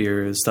spotlights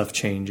appear, stuff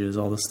changes,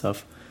 all this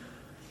stuff.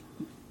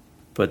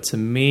 But to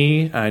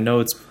me, I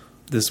know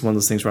this is one of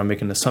those things where I'm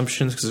making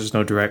assumptions because there's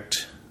no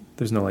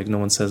no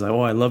one says,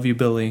 oh, I love you,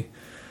 Billy.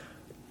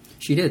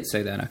 She did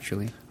say that,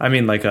 actually. I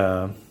mean, like,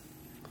 at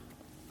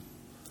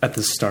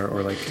the start,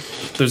 or, like,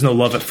 there's no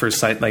love at first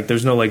sight. Like,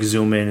 there's no, like,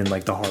 zoom in and,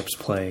 like, the harps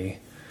play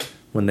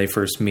when they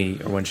first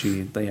meet, or when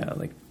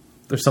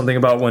there's something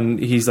about when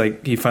he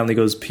finally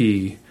goes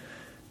pee,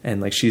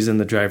 and, like, she's in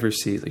the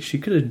driver's seat. Like, she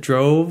could have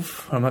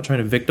drove. I'm not trying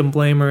to victim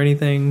blame or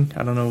anything.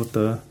 I don't know what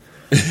the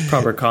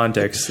proper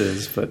context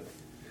is, but...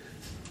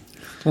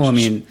 Well, I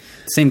mean,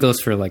 same goes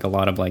for like a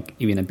lot of like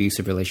even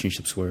abusive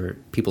relationships where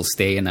people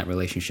stay in that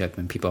relationship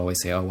and people always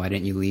say, "Oh, why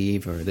didn't you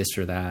leave?" or this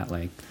or that.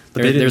 Like,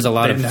 there's a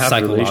lot of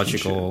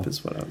psychological.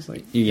 Is what I was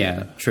like.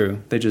 Yeah,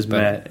 true. They just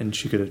met and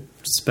she could have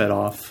sped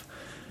off.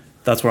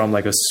 That's where I'm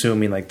like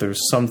assuming like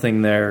there's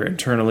something there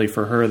internally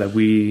for her that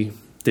we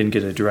didn't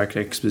get a direct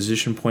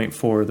exposition point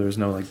for. There's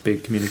no like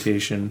big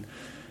communication.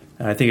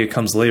 And I think it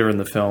comes later in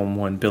the film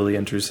when Billy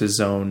enters his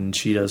zone and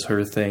she does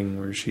her thing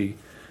where she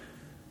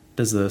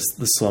does the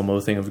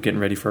slow-mo thing of getting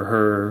ready for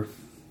her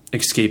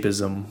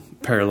escapism,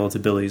 parallel to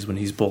Billy's when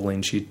he's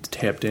bowling. She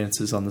tap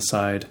dances on the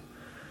side.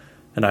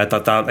 And I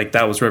thought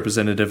that was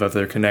representative of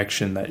their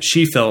connection that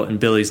she felt and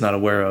Billy's not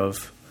aware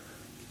of.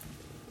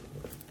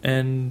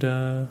 And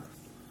I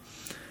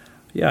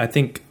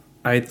think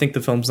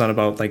the film's not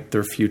about like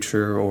their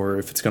future or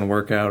if it's going to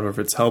work out or if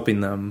it's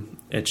helping them.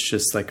 It's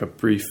just like a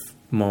brief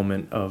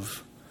moment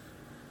of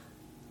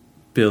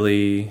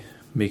Billy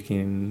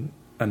making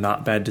a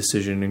not bad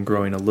decision and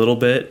growing a little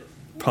bit,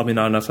 probably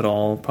not enough at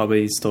all,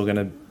 probably still going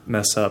to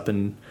mess up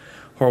and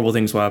horrible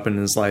things will happen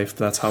in his life.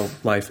 That's how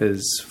life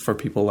is for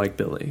people like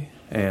Billy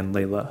and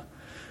Layla.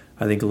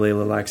 I think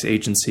Layla lacks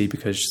agency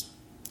because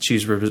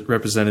she's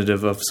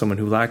representative of someone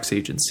who lacks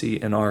agency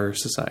in our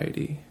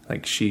society.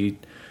 Like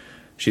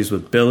she's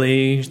with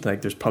Billy,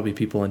 like there's probably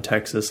people in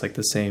Texas, like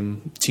the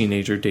same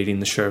teenager dating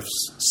the sheriff's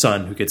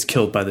son who gets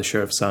killed by the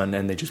sheriff's son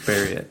and they just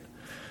bury it.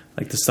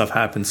 Like this stuff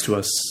happens to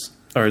us,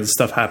 or the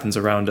stuff happens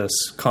around us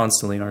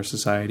constantly in our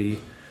society.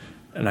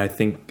 And I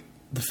think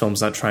the film's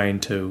not trying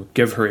to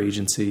give her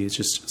agency. It's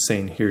just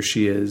saying, here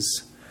she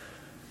is.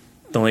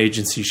 The only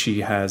agency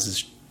she has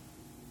is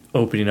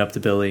opening up to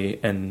Billy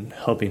and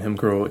helping him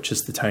grow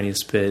just the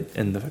tiniest bit.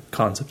 And the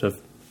concept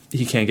of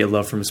he can't get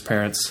love from his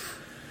parents,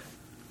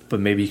 but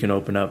maybe he can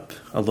open up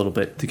a little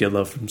bit to get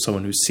love from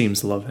someone who seems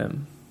to love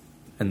him.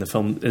 And the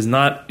film is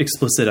not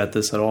explicit at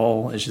this at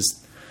all. It's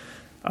just,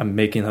 I'm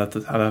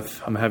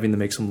having to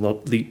make some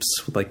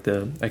leaps with like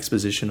the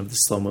exposition of the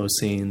slow-mo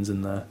scenes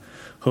and the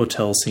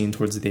hotel scene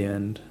towards the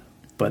end.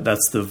 But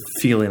that's the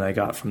feeling I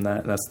got from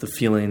that. That's the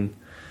feeling.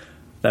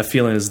 That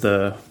feeling is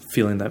the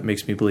feeling that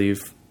makes me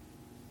believe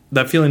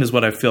that feeling is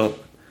what I felt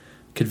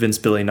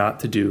convinced Billy not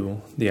to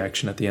do the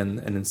action at the end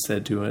and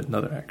instead do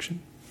another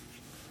action.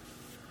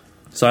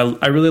 So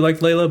I really liked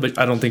Layla, but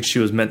I don't think she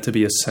was meant to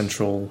be a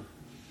central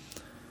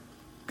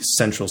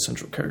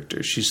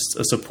character. She's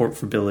a support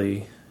for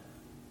Billy,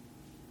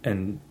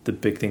 and the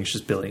big thing is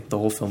just Billy. The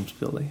whole film's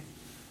Billy.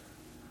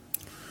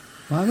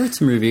 Well, I read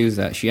some reviews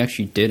that she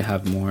actually did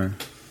have more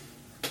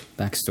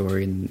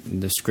backstory in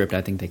the script.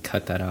 I think they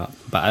cut that out,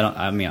 but I don't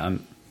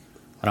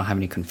have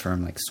any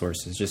confirmed like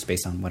sources, just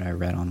based on what I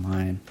read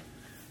online.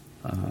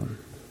 I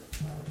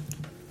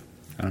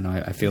don't know.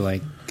 I feel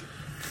like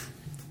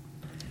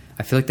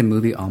the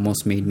movie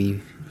almost made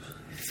me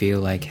feel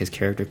like his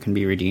character can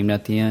be redeemed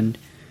at the end,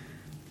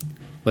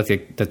 with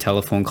the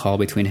telephone call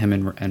between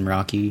him and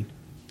Rocky.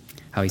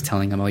 How he's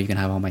telling him, "Oh, you can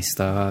have all my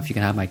stuff. You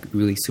can have my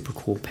really super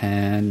cool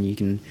pen. You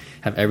can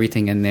have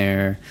everything in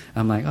there."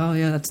 I'm like, "Oh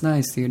yeah, that's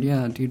nice, dude.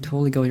 Yeah, dude,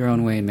 totally go your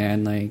own way,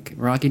 man. Like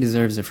Rocky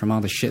deserves it from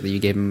all the shit that you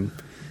gave him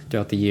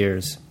throughout the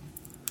years."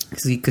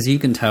 Because you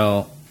can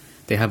tell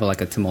they have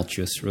a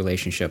tumultuous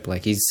relationship.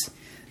 Like he's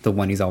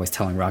always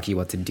telling Rocky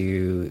what to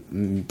do,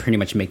 pretty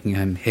much making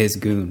him his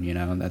goon. You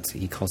know,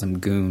 he calls him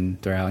goon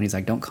throughout, and he's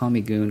like, "Don't call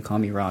me goon, call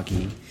me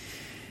Rocky."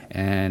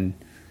 And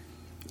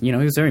you know,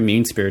 he was very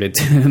mean-spirited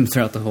to him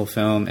throughout the whole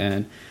film,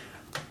 and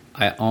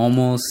I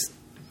almost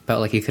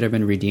felt like he could have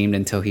been redeemed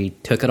until he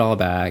took it all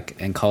back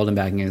and called him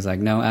back, and he was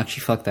like, "No,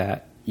 actually, fuck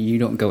that. You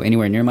don't go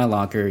anywhere near my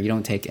locker. You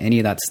don't take any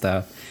of that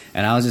stuff."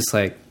 And I was just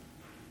like,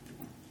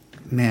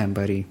 man,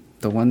 buddy,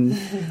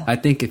 I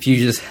think if you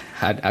just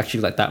had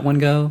actually let that one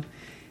go,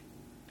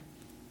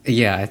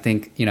 yeah, I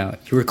think, you know,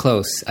 you were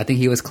close. I think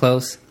he was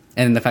close,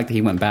 and the fact that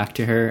he went back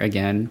to her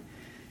again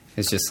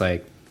is just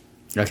like,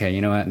 okay,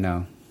 you know what?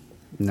 No.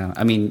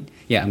 I mean,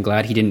 yeah, I'm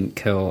glad he didn't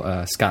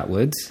kill Scott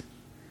Woods.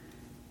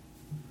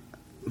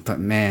 But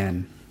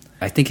man,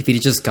 I think if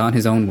he'd just gone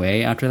his own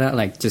way after that,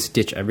 like just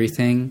ditch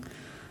everything,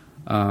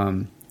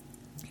 and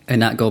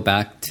not go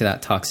back to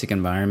that toxic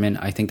environment,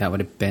 I think that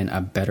would have been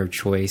a better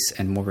choice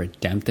and more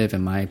redemptive,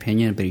 in my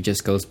opinion. But he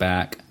just goes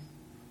back.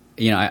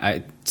 You know,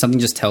 I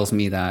something just tells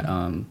me that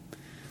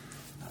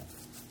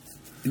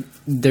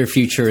their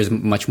future is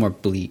much more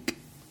bleak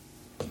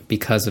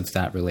because of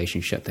that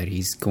relationship that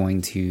he's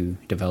going to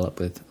develop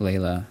with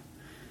Layla.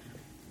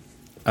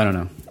 I don't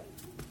know.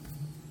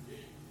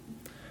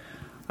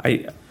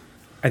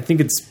 I think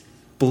it's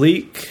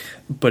bleak,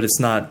 but it's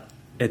not.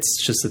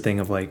 It's just a thing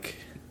of like,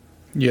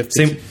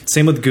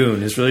 same with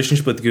Goon. His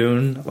relationship with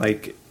Goon,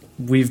 like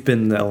we've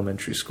been in the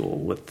elementary school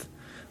with,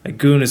 like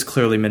Goon is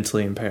clearly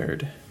mentally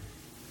impaired.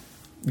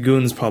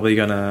 Goon's probably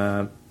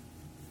gonna.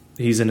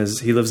 He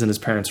lives in his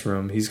parents'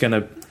 room. He's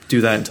gonna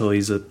do that until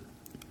he's a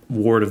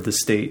ward of the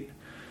state,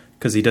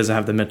 because he doesn't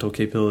have the mental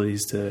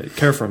capabilities to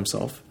care for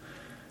himself.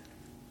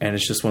 And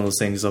it's just one of those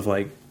things of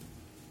like,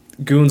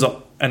 Goon's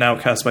an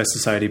outcast by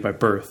society by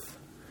birth,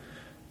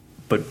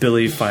 but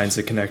Billy finds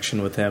a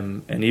connection with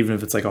him, and even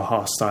if it's like a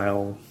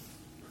hostile,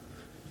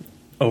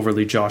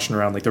 overly joshing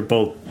around, like they're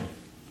both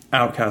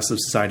outcasts of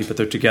society, but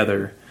they're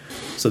together.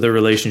 So their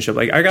relationship,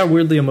 like I got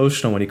weirdly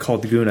emotional when he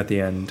called the Goon at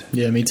the end.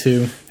 Yeah, me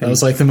too. That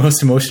was like the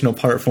most emotional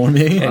part for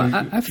me.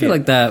 Well, I feel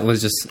like that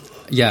was just,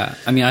 yeah.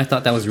 I mean, I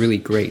thought that was really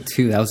great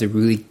too. That was a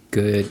really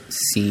good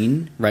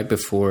scene right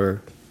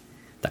before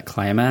that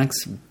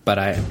climax. But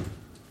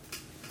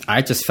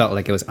I just felt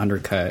like it was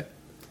undercut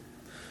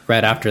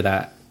right after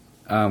that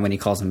when he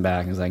calls him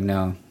back. He was like,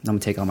 "No, I'm gonna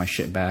take all my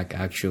shit back."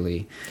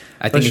 Actually,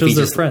 I think shows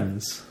they're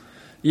friends.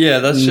 Yeah,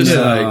 that's just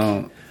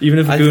like. Even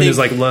if Goon is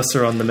like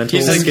lesser on the mental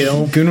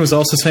scale, Goon was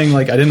also saying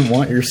like, "I didn't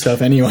want your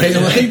stuff anyway."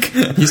 Like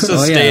he's still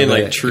staying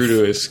like true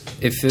to his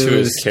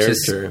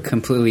character. Just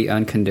completely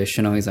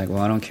unconditional. He's like, "Well,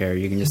 I don't care.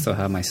 You can just still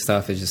have my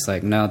stuff." It's just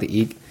like, no,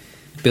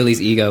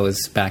 Billy's ego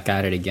is back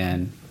at it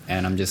again,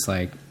 and I'm just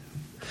like,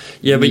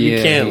 yeah, but you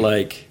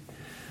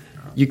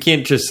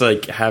can't just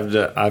like have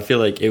the. I feel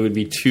like it would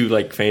be too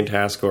like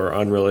fantastical or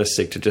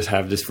unrealistic to just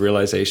have this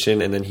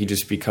realization, and then he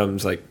just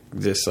becomes like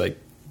this like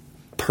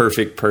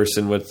perfect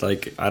person with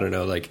like, I don't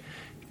know, like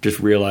just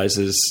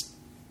realizes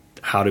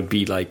how to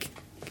be like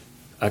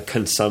a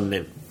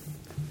consummate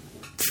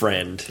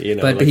friend, you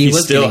know. But like he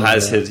still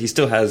has his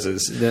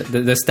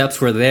the steps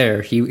were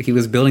there. He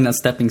was building that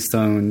stepping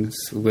stones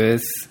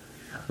with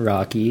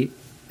Rocky,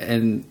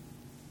 and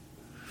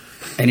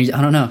he,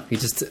 I don't know, he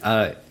just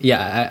I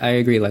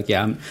agree. Like,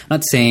 yeah, I'm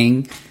not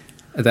saying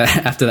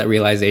that after that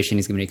realization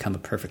he's going to become a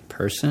perfect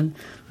person,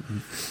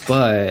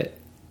 but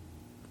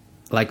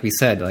like we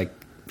said, like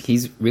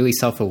he's really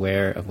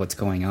self-aware of what's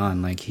going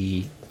on. Like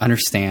he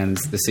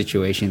understands the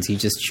situations. He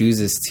just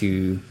chooses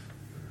to.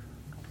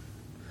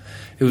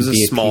 It was a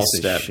small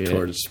step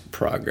towards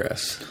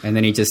progress, and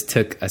then he just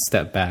took a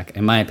step back.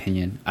 In my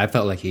opinion, I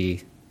felt like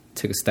he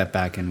took a step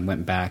back and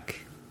went back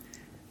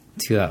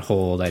to that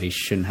hole that he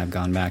shouldn't have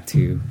gone back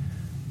to.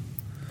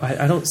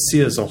 I don't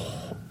see it as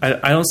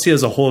I don't see it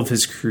as a whole of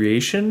his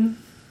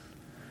creation.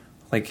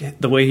 Like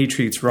the way he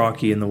treats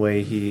Rocky and the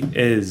way he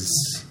is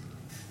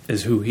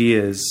who he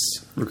is,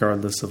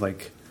 regardless of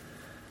like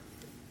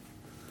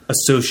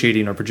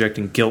associating or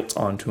projecting guilt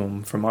onto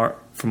him from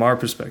from our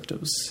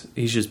perspectives,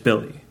 he's just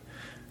Billy.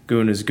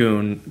 Goon is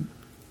Goon.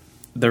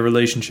 Their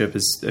relationship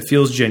it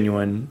feels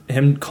genuine.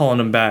 Him calling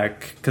him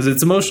back, because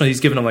it's emotional. He's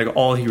giving him like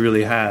all he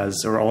really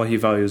has, or all he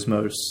values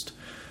most,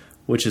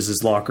 which is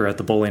his locker at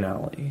the bowling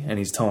alley, and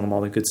he's telling him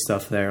all the good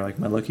stuff there, like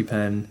my lucky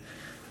pen.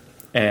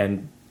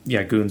 And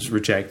yeah, Goon's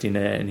rejecting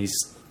it, and he's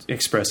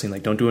expressing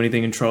like, don't do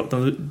anything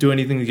don't do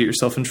anything to get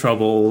yourself in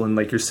trouble. And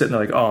like, you're sitting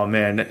there like, oh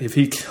man, if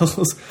he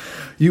kills,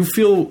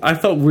 I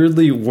felt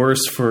weirdly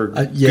worse for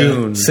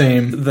Goon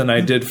same than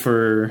I did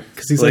for,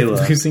 because he's Layla.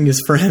 like losing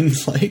his friend,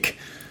 like.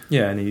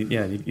 Yeah,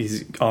 and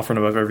he's offering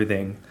above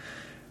everything,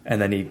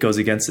 and then he goes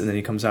against it, and then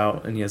he comes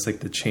out, and he has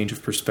like the change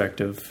of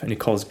perspective, and he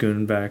calls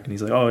Goon back, and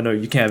he's like, "Oh no,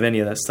 you can't have any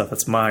of that stuff.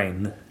 That's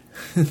mine."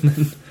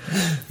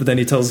 But then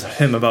he tells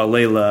him about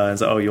Layla, and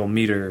says, "Oh, you'll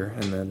meet her,"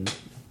 and then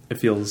it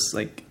feels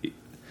like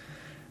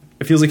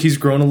he's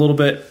grown a little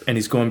bit, and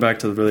he's going back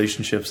to the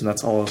relationships, and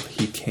that's all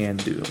he can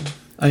do.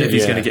 If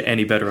he's going to get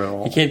any better at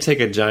all, he can't take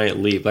a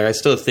giant leap. Like I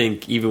still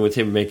think, even with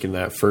him making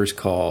that first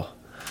call,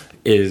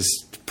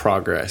 is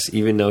progress.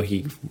 Even though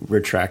he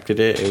retracted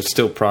it was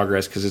still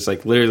progress, because it's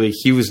like literally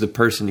he was the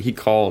person, he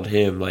called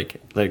him like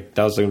that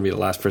was going to be the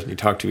last person he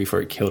talked to before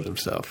he killed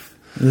himself.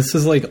 This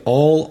is like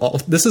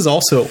this is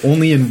also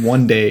only in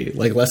one day,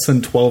 like less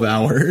than 12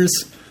 hours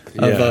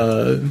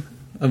of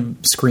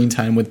screen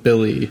time with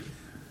Billy.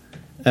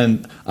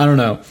 And I don't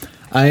know,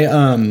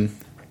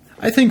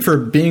 I think for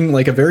being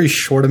like a very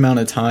short amount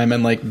of time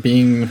and like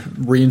being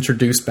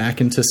reintroduced back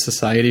into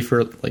society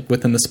for like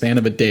within the span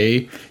of a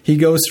day, he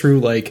goes through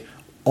like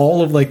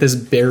all of like this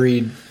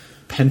buried,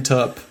 pent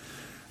up,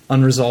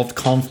 unresolved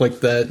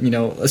conflict that, you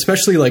know,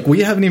 especially like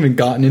we haven't even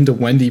gotten into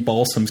Wendy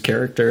Balsam's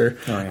character.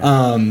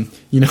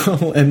 You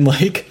know, and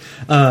like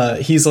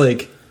he's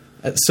like,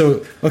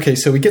 so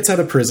he gets out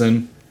of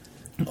prison,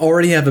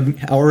 already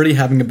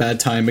having a bad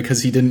time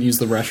because he didn't use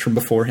the restroom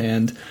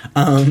beforehand.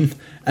 And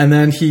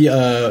then he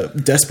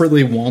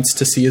desperately wants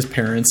to see his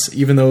parents,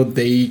 even though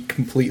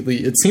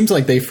it seems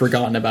like they've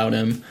forgotten about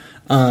him.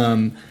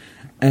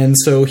 And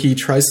so he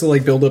tries to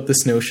like build up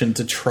this notion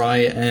to try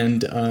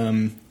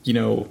and, you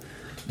know,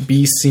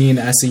 be seen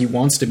as he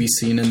wants to be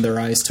seen in their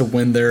eyes, to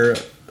win their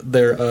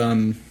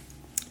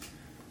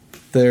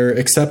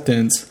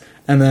acceptance.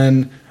 And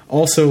then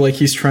also like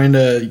he's trying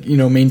to, you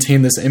know,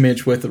 maintain this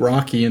image with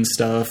Rocky and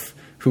stuff,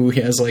 who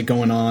he has like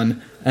going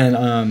on,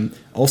 and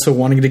also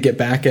wanting to get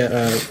back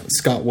at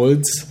Scott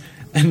Woods.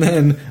 And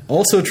then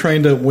also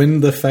trying to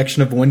win the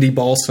affection of Wendy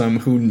Balsam,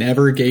 who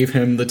never gave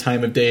him the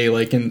time of day,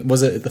 like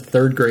was it the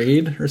 3rd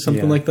grade or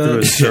something like that?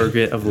 The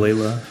surrogate of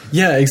Layla.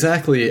 Yeah,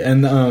 exactly.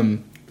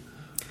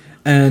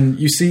 And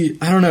you see,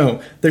 I don't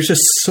know, there's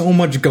just so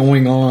much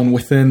going on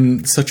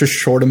within such a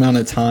short amount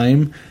of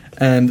time.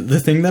 And the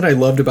thing that I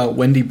loved about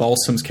Wendy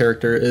Balsam's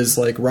character is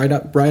like right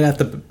off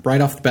the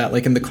bat,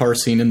 like in the car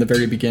scene in the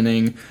very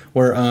beginning,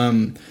 where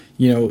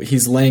you know,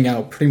 he's laying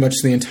out pretty much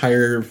the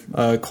entire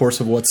course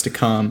of what's to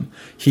come.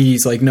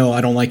 He's like, "No, I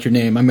don't like your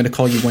name. I'm going to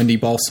call you Wendy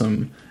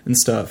Balsam," and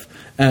stuff.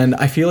 And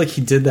I feel like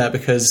he did that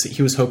because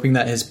he was hoping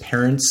that his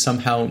parents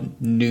somehow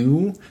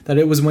knew that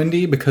it was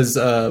Wendy, because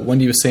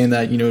Wendy was saying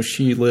that, you know,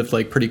 she lived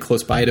like pretty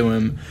close by to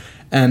him,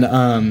 and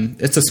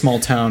it's a small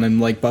town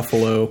in like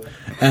Buffalo,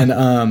 and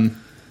I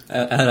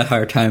had a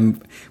hard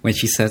time when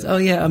she says, "Oh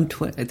yeah,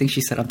 I think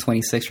she said I'm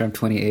 26 or I'm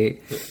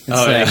 28." It's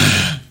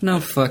no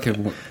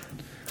fucking.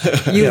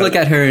 You look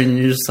at her and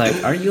you're just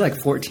like, "Aren't you like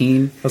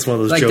 14?" That's one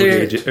of those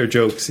like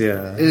jokes.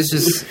 Yeah, it's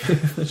just,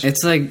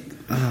 it's like,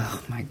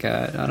 oh my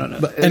god, I don't know.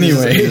 But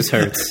anyway, it just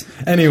hurts.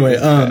 Anyway,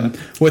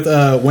 with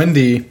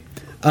Wendy.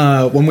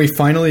 When we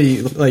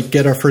finally like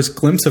get our first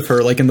glimpse of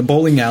her, like in the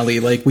bowling alley,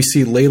 like we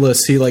see Layla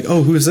see like,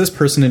 "Oh, who's this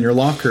person in your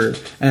locker?"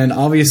 And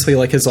obviously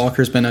like his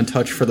locker's been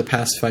untouched for the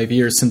past 5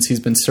 years since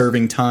he's been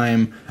serving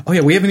time. Oh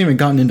yeah, we haven't even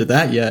gotten into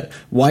that yet.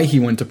 Why he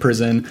went to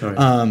prison.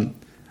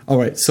 All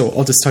right, so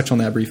I'll just touch on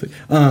that briefly.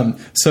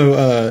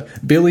 So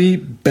Billy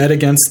bet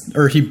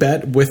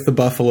with the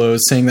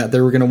Buffaloes, saying that they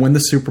were going to win the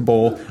Super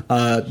Bowl.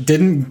 They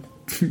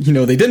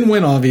didn't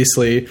win,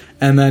 obviously,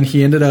 and then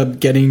he ended up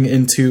getting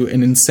into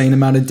an insane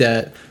amount of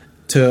debt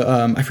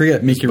to I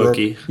forget, Mickey Rourke.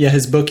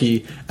 His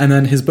bookie. And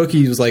then his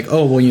bookie was like,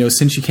 "Oh, well, you know,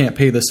 since you can't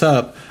pay this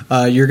up,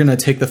 you're going to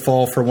take the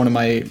fall for one of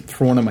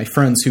my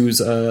friends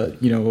who's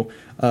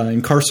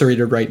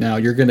incarcerated right now.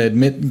 You're going to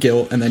admit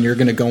guilt, and then you're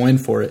going to go in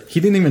for it." He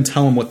didn't even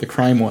tell him what the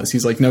crime was.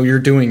 He's like, "No, you're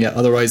doing it.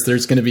 Otherwise,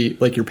 there's going to be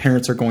like your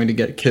parents are going to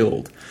get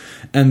killed."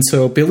 And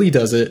so Billy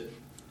does it.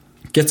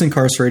 Gets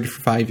incarcerated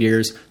for 5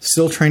 years,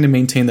 still trying to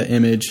maintain the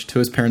image to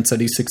his parents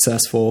that he's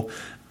successful,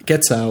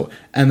 gets out,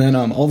 and then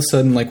all of a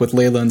sudden, like with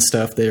Layla and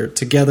stuff, they're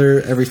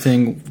together,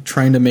 everything,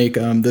 trying to make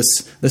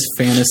this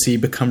fantasy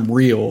become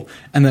real.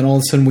 And then all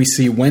of a sudden we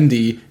see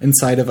Wendy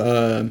inside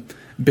of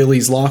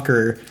Billy's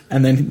locker,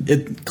 and then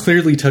it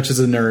clearly touches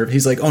a nerve.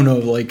 He's like, "Oh no,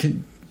 like,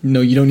 no,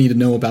 you don't need to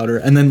know about her."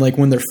 And then like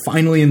when they're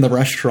finally in the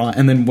restaurant,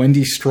 and then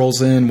Wendy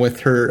strolls in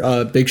with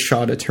her big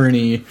shot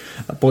attorney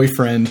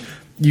boyfriend,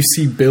 you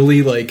see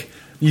Billy, like,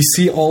 you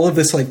see all of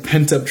this like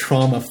pent up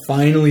trauma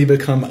finally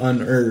become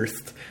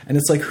unearthed, And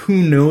it's like,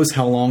 who knows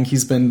how long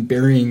he's been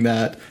burying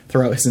that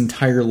throughout his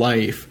entire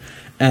life.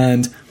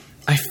 And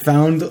I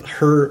found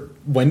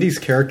Wendy's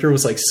character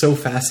was like so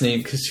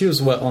fascinating because she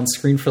was on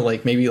screen for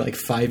like maybe like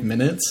 5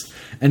 minutes,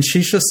 and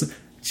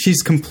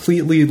she's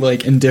completely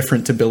like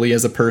indifferent to Billy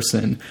as a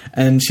person,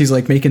 and she's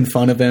like making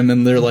fun of him,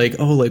 and they're like,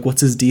 oh, like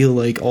what's his deal,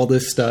 like all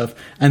this stuff,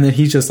 and then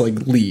he just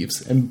like leaves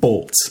and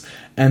bolts.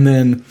 And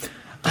then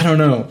I don't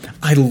know,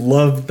 I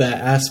loved that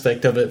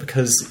aspect of it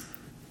because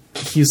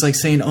he's like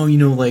saying, oh, you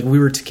know, like we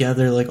were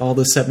together like all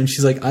this stuff, and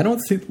she's like, I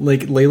don't think,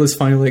 like Layla's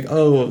finally like,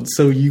 oh,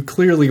 so you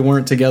clearly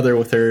weren't together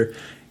with her.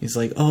 He's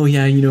like, oh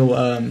yeah, you know,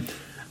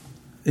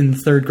 in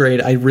 3rd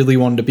grade I really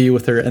wanted to be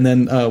with her. And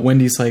then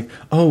Wendy's like,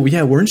 oh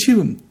yeah,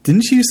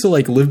 didn't you used to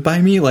like live by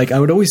me? Like I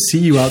would always see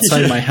you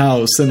outside my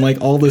house and like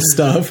all this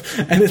stuff.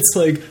 And it's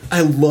like,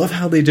 I love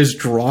how they just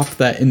drop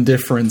that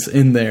indifference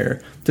in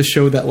there to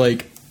show that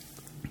like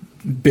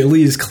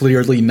Billy is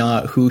clearly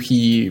not who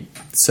he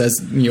says,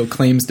 you know,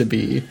 claims to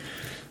be.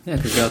 Yeah,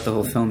 because throughout the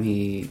whole film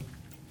he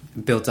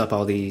built up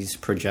all these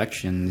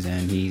projections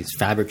and he's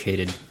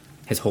fabricated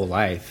his whole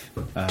life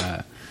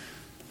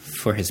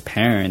for his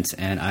parents.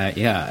 And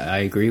I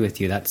agree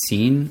with you. That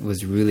scene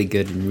was really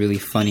good and really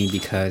funny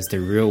because the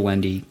real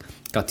Wendy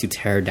got to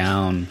tear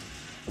down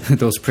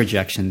those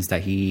projections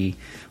that he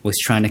was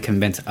trying to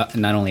convince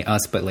not only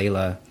us but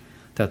Layla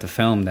throughout the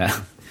film that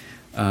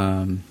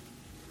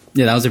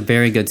that was a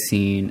very good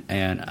scene,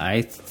 and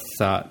I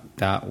thought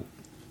that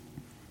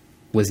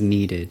was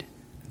needed,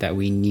 that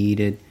we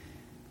needed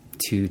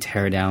to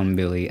tear down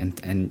Billy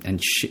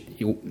and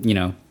you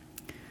know,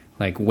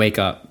 like, wake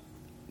up.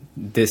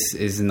 This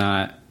is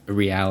not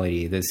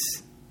reality. This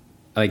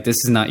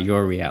is not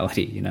your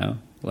reality, you know?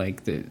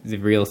 Like, the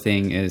real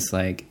thing is,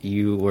 like,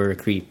 you were a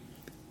creep,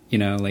 you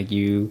know? Like,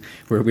 you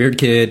were a weird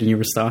kid, and you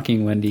were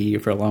stalking Wendy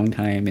for a long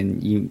time,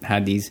 and you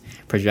had these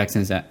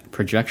projections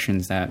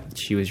that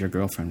she was your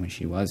girlfriend when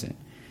she wasn't.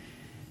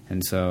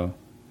 And so,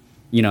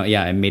 you know,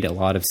 yeah, it made a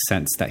lot of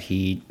sense that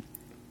he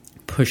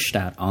pushed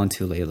that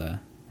onto Layla.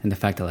 And the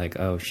fact that, like,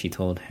 oh, she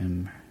told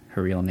him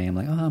her real name,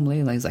 like, oh, I'm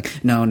Layla. He's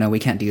like, no, we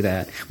can't do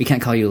that. We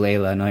can't call you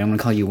Layla. No, I'm going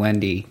to call you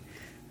Wendy.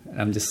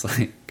 I'm just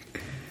like,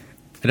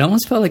 it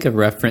almost felt like a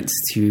reference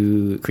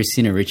to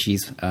Christina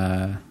Ricci's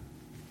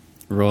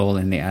role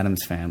in the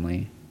Addams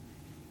Family,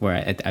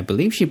 where I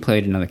believe she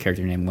played another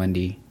character named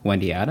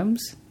Wendy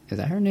Addams. Is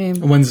that her name?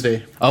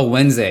 Wednesday. Oh,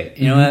 Wednesday.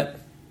 You know what?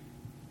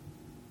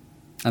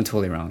 I'm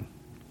totally wrong.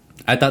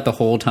 I thought the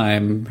whole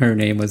time her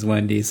name was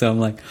Wendy, so I'm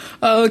like,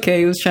 oh,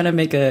 okay, he was trying to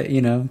make a,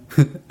 you know,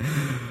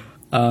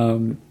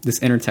 this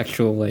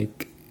intertextual,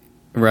 like,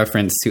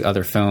 reference to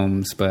other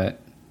films, but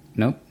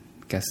nope,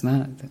 guess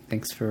not.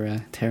 Thanks for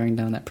tearing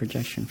down that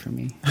projection for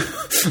me.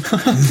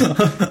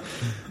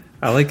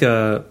 I like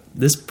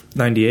this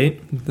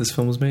 98. This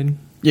film was made.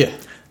 Yeah,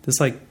 this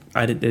like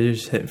it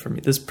just hit for me.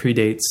 This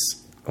predates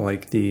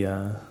like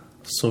the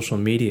social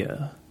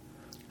media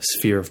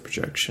sphere of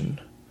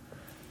projection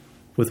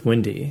with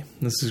Wendy.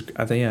 This is,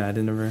 I think, yeah, I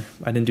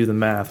didn't do the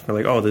math. We're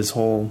like, oh,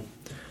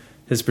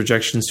 his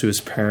projections to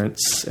his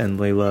parents and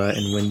Layla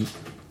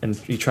and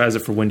he tries it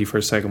for Wendy for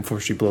a second before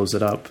she blows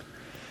it up.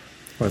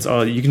 Well, it's,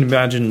 oh, you can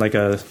imagine like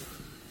in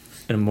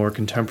a more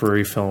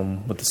contemporary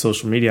film with the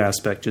social media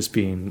aspect just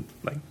being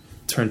like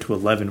turned to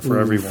 11 for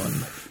everyone.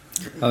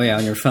 Oh yeah,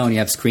 on your phone you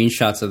have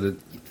screenshots of the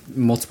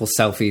multiple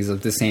selfies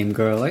of the same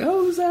girl. Like,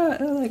 oh, who's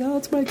that? And like, oh,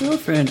 it's my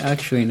girlfriend.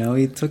 Actually, no,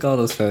 he took all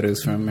those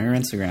photos from her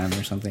Instagram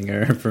or something,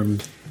 or from,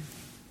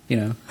 you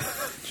know.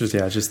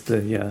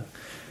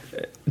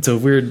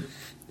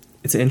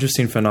 It's an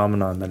interesting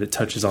phenomenon that it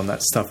touches on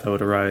that stuff that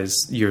would arise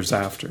years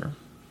after,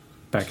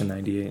 back in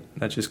 98.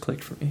 That just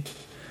clicked for me.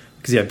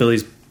 Because, yeah,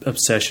 Billy's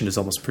obsession is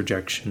almost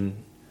projection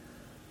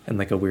and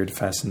like a weird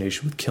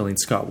fascination with killing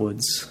Scott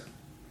Woods.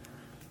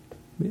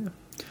 Yeah.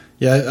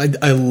 Yeah,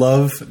 I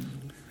love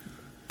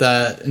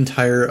that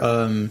entire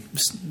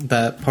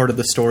that part of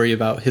the story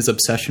about his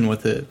obsession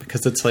with it,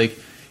 because it's like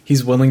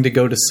he's willing to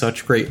go to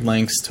such great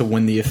lengths to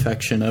win the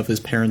affection of his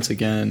parents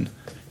again.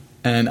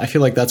 And I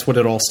feel like that's what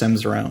it all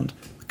stems around.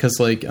 Because,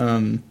 like,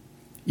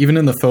 even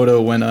in the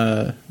photo when,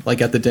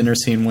 like, at the dinner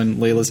scene when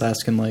Layla's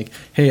asking, like,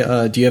 hey,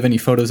 do you have any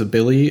photos of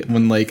Billy?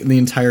 When, like, the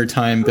entire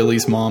time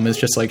Billy's mom is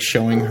just, like,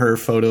 showing her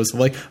photos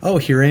of, like, oh,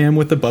 here I am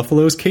with the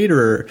Buffalo's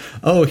caterer.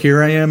 Oh,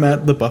 here I am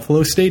at the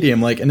Buffalo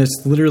Stadium. Like, and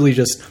it's literally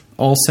just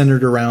all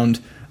centered around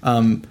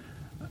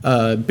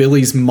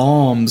Billy's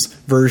mom's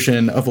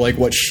version of, like,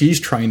 what she's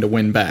trying to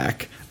win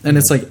back. And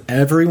it's like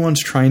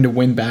everyone's trying to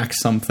win back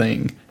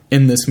something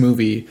in this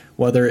movie,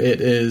 whether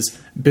it is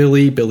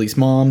Billy, Billy's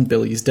mom,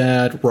 Billy's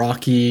dad,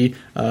 Rocky,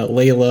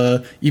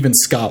 Layla, even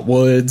Scott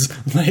Woods,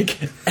 like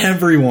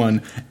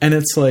everyone. And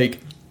it's like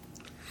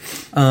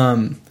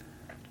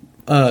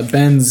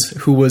Benz,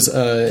 who was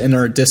in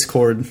our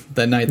Discord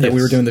that night that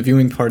we were doing the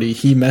viewing party,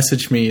 he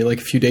messaged me like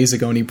a few days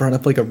ago and he brought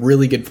up like a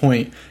really good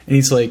point. And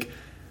he's like,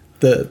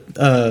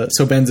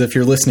 so Benz, if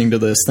you're listening to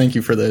this, thank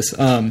you for this.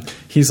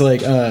 He's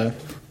like,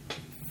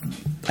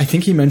 I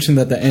think he mentioned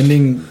that the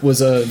ending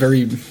was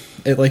very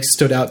it like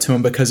stood out to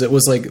him because it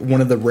was like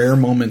one of the rare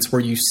moments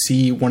where you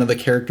see one of the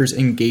characters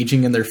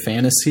engaging in their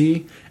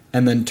fantasy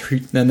and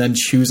then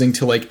choosing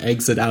to like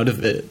exit out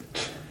of it.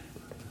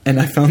 And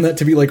I found that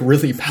to be like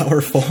really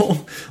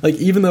powerful. Like,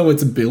 even though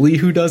it's Billy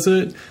who does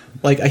it,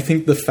 like, I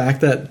think the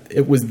fact that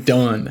it was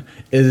done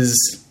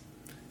is,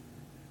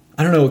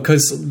 I don't know,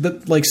 because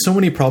like so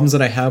many problems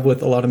that I have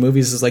with a lot of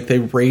movies is like they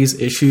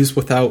raise issues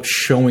without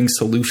showing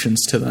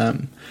solutions to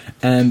them.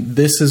 And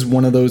this is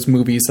one of those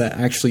movies that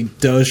actually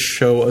does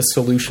show a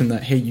solution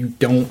that, hey, you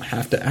don't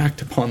have to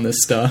act upon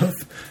this stuff.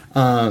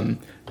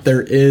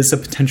 There is a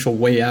potential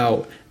way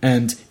out.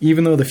 And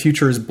even though the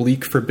future is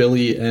bleak for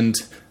Billy and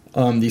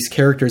these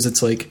characters,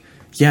 it's like,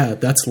 yeah,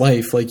 that's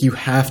life. Like, you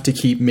have to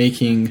keep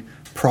making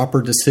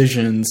proper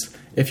decisions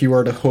if you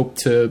are to hope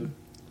to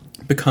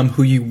become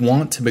who you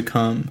want to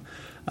become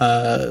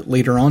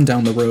later on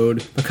down the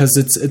road, because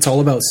it's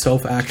all about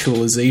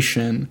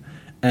self-actualization.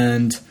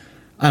 And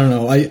I don't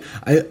know,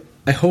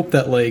 I hope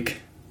that, like,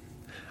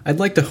 I'd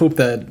like to hope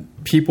that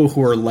people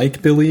who are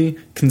like Billy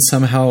can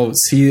somehow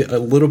see a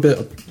little bit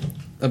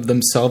of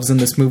themselves in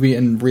this movie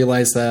and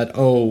realize that,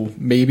 oh,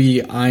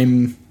 maybe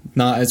I'm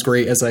not as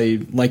great as I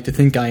like to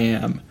think I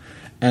am,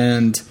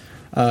 and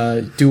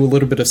do a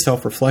little bit of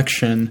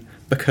self-reflection,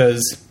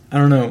 because I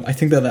don't know, I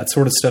think that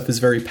sort of stuff is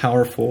very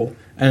powerful.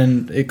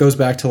 And it goes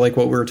back to like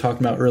what we were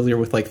talking about earlier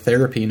with like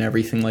therapy and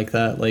everything like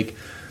that. Like,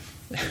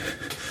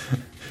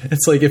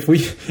 it's like if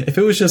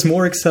it was just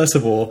more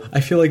accessible,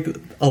 I feel like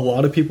a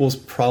lot of people's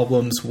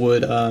problems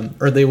would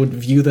or they would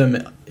view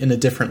them in a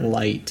different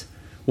light,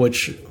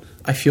 which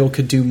I feel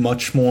could do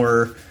much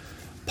more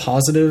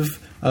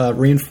positive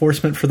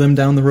reinforcement for them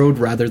down the road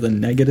rather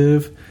than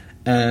negative.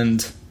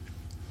 And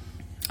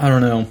I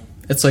don't know,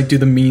 it's like, do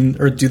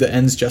the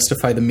ends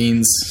justify the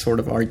means sort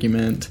of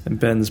argument. And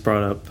Ben's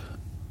brought up,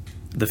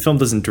 the film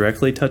doesn't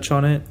directly touch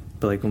on it,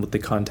 but like with the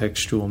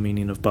contextual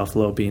meaning of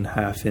Buffalo being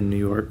half in New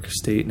York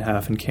State and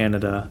half in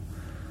Canada,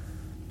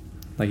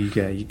 like you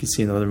can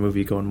see another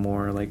movie going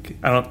more like,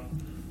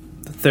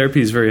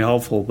 therapy is very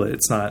helpful, but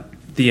it's not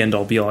the end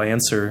all be all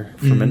answer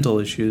for mental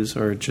issues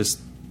or just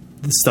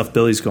the stuff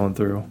Billy's going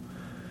through.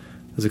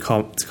 There's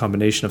it's a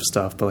combination of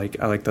stuff, but like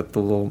I like that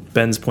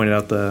Ben's pointed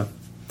out the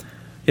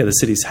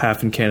city's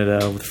half in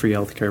Canada with free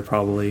healthcare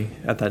probably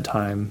at that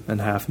time, and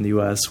half in the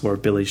U.S. where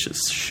Billy's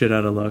just shit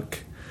out of luck.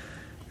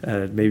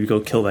 Maybe go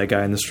kill that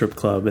guy in the strip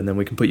club, and then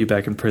we can put you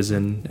back in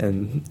prison,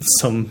 and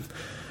some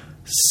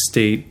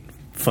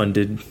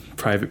state-funded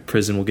private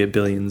prison will get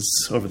billions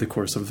over the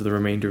course of the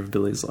remainder of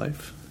Billy's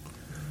life.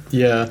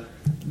 Yeah.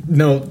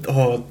 No.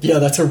 Oh, yeah.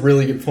 That's a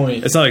really good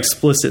point. It's not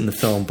explicit in the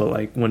film, but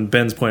like when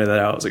Ben's pointed that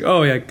out, I was like,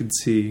 oh yeah, I could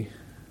see.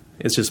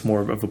 It's just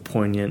more of a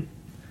poignant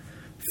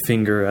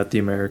finger at the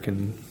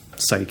American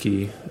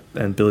psyche,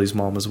 and Billy's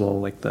mom as well.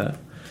 Like that,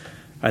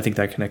 I think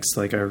that connects to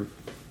like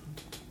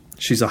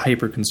she's a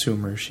hyper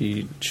consumer.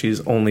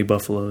 She's only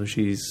Buffalo.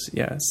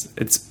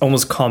 It's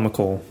almost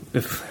comical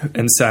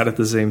and sad at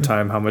the same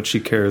time how much she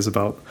cares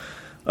about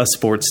a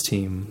sports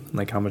team,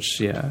 like how much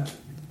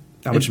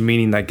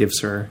meaning that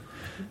gives her.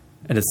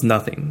 And it's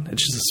nothing.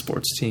 It's just a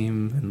sports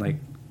team, and like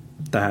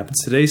that happens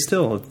today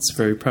still. It's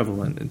very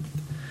prevalent. And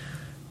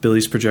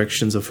Billy's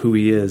projections of who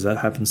he is, that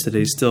happens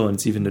today still, and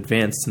it's even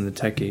advanced in the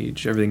tech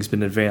age. Everything's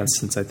been advanced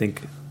since I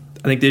think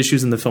the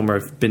issues in the film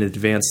have been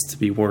advanced to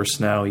be worse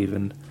now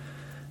even.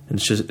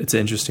 And it's an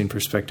interesting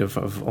perspective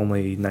of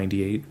only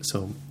 98,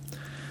 so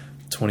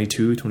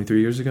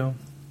 23 years ago.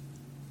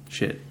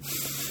 Shit.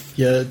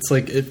 Yeah, it's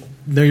like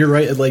no, you're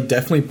right. It like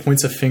definitely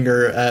points a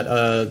finger at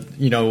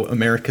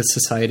America's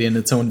society and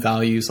its own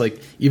values.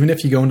 Like, even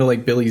if you go into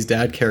like Billy's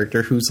dad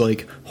character, whose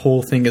like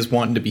whole thing is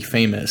wanting to be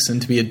famous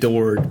and to be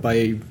adored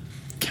by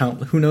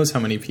who knows how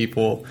many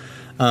people.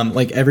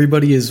 Like,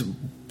 everybody is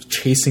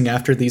chasing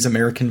after these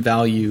American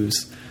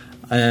values,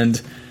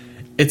 and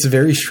it's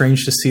very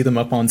strange to see them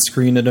up on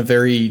screen in a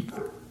very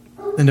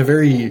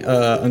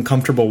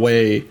uncomfortable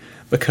way,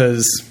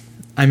 because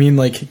I mean,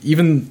 like,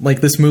 even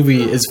like this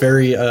movie is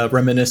very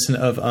reminiscent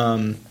of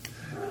oh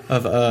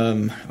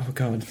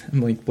god,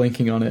 I'm like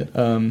blanking on it.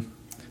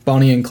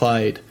 Bonnie and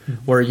Clyde,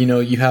 where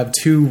you have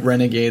two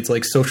renegades,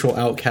 like social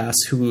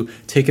outcasts, who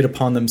take it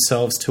upon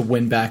themselves to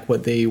win back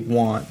what they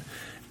want.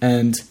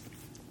 And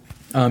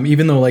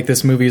even though like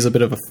this movie is a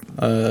bit of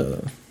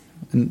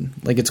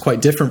like it's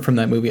quite different from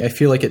that movie, I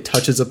feel like it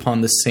touches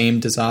upon the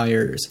same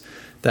desires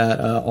that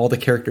all the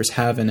characters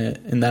have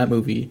in that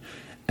movie.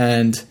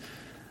 And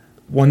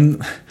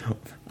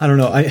I don't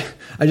know, I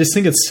just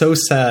think it's so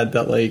sad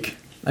that, like,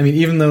 I mean,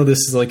 even though this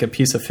is like a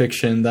piece of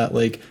fiction, that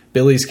like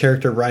Billy's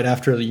character, right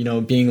after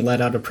being let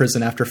out of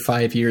prison after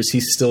 5 years,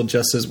 he's still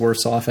just as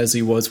worse off as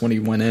he was when he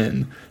went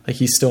in. Like,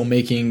 he's still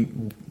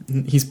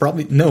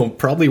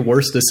probably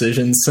worse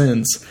decisions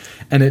since.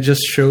 And it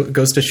just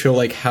goes to show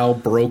like how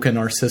broken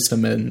our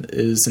system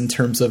is in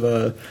terms of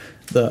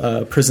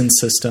the prison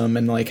system,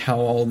 and like how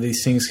all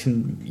these things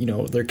can,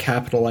 they're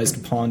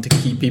capitalized upon to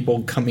keep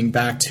people coming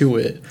back to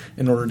it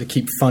in order to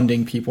keep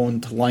funding people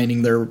and to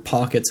lining their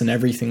pockets and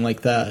everything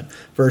like that,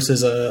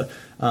 versus a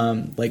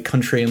like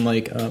country in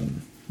like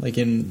like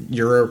in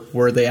Europe,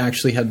 where they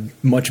actually had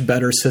much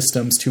better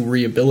systems to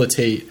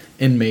rehabilitate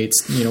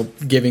inmates, you know,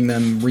 giving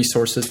them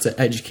resources to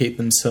educate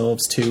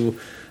themselves, to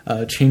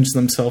change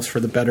themselves for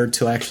the better,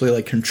 to actually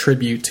like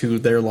contribute to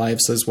their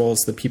lives as well as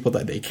the people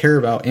that they care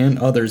about and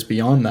others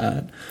beyond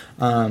that.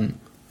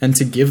 And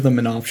to give them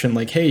an option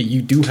like, hey,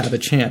 you do have a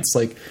chance.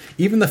 Like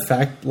even the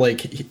fact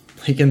like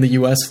in the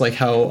US, like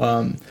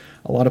how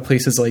a lot of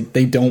places like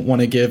they don't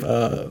want to give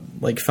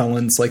like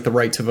felons like the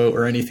right to vote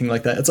or anything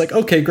like that. It's like,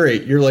 okay,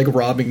 great. You're like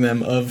robbing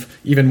them of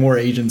even more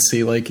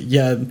agency. Like,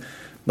 yeah,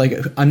 like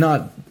I'm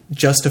not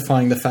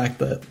justifying the fact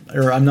that,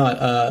 or I'm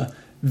not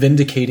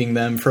vindicating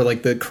them for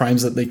like the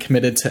crimes that they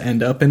committed to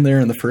end up in there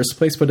in the first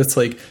place, but it's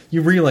like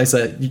you realize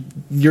that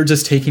you're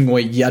just taking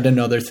away yet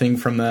another thing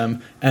from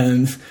them,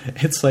 and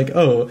it's like,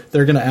 oh,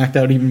 they're gonna act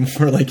out even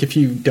more like if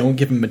you don't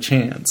give them a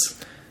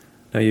chance.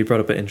 Now you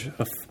brought up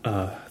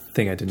a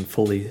thing I didn't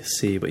fully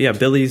see, but yeah,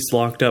 Billy's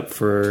locked up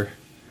for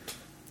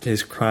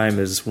his crime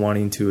is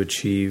wanting to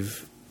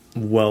achieve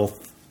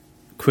wealth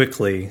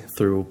quickly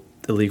through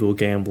illegal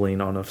gambling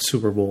on a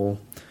Super Bowl,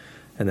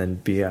 and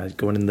then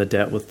going into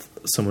debt with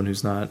someone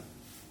who's not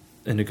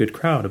in a good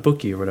crowd, a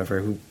bookie or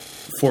whatever, who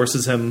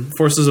forces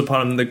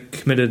upon him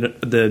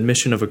the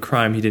admission of a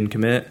crime he didn't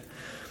commit,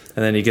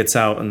 and then he gets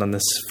out, and on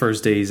this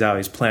first day he's out,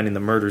 he's planning to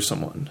murder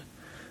someone.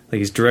 Like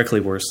he's directly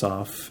worse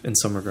off in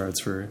some regards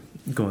for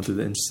going through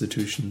the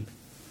institution.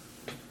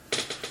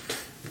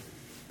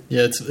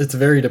 Yeah, it's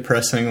very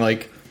depressing.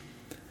 Like,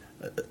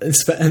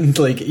 and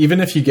like even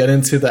if you get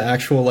into the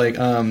actual like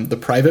the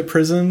private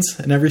prisons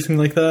and everything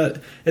like that,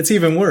 it's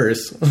even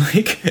worse.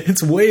 Like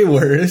it's way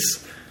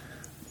worse.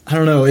 I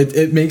don't know.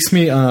 It makes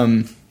me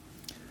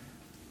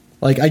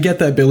like I get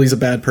that Billy's a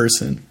bad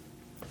person,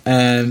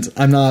 and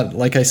I'm not,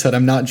 like I said,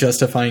 I'm not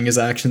justifying his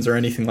actions or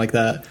anything like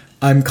that.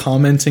 I'm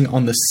commenting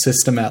on the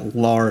system at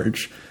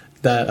large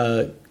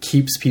that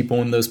keeps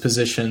people in those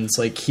positions,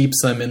 like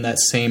keeps them in that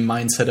same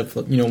mindset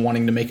of, you know,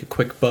 wanting to make a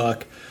quick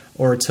buck,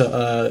 or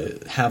to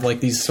have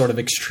like these sort of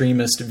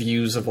extremist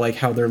views of like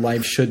how their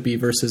life should be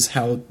versus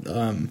how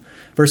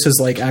versus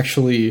like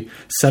actually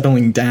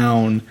settling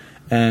down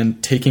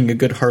and taking a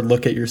good hard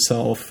look at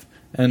yourself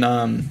and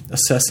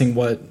assessing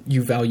what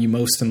you value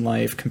most in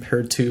life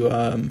compared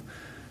to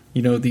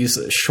you know, these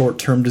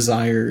short-term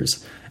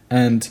desires.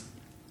 And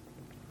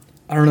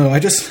I don't know, I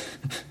just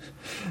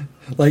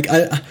like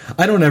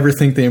I don't ever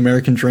think the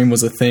American dream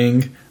was a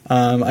thing.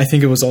 I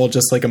think it was all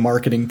just like a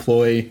marketing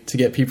ploy to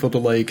get people to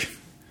like,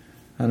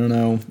 I don't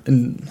know,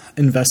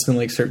 invest in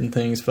like certain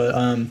things. But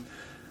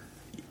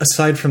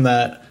aside from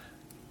that,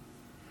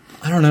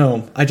 I don't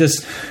know. I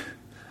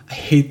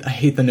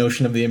hate the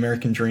notion of the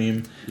American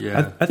dream.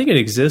 Yeah, I think it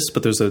exists,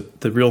 but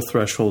the real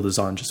threshold is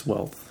on just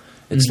wealth.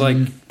 It's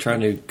like trying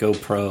to go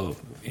pro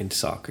in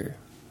soccer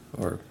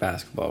or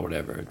basketball, or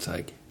whatever. It's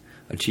like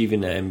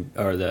achieving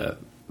the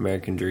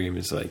American dream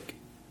is like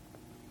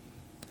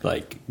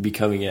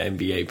becoming an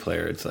NBA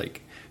player. It's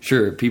like,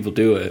 sure, people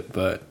do it,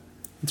 but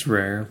it's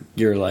rare.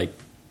 You're like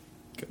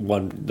the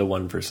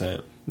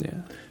 1%.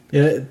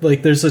 Yeah,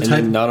 like there's a and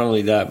time. Then not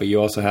only that, but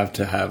you also have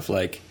to have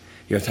like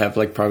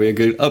probably a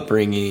good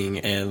upbringing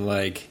and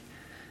like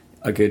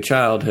a good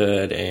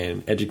childhood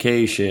and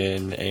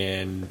education,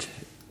 and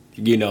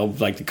you know,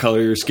 like the color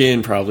of your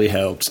skin probably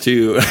helps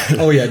too.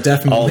 Oh yeah,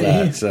 definitely. All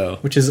that, so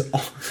which is,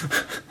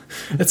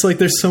 it's like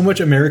there's so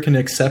much American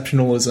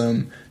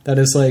exceptionalism that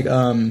is like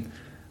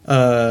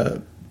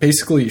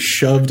basically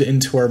shoved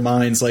into our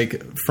minds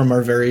like from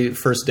our very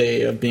first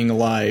day of being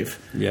alive.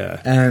 Yeah,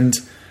 and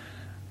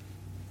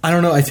I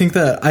don't know. I think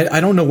that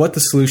I don't know what the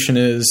solution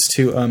is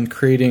to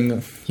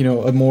creating, you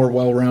know, a more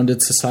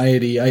well-rounded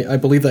society. I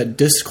believe that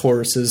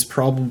discourse is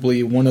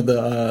probably one of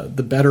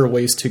the better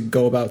ways to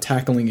go about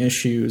tackling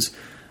issues.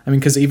 I mean,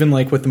 because even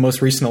like with the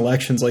most recent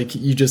elections, like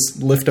you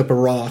just lift up a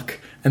rock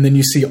and then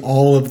you see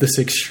all of these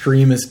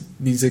extremist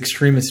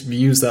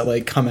views that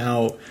like come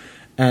out,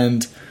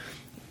 and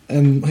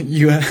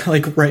you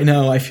like right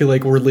now I feel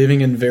like we're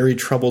living in very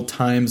troubled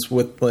times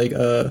with like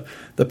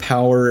the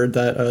power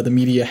that the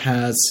media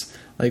has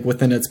like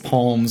within its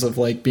palms of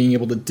like being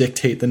able to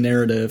dictate the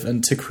narrative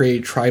and to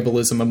create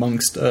tribalism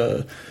amongst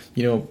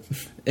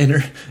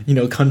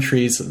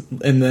countries,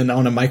 and then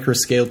on a micro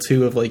scale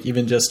too of like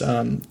even just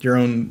your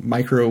own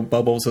micro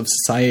bubbles of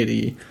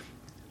society.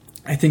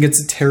 I think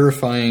it's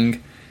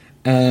terrifying,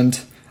 and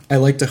I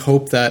like to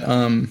hope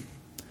that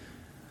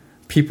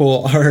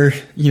people are,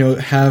 you know,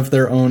 have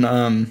their own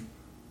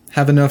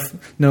have enough.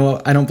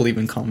 No, I don't believe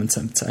in common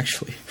sense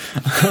actually.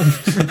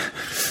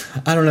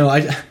 I don't know.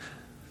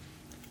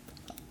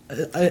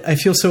 I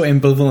feel so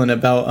ambivalent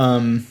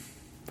about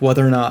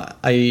whether or not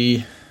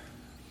I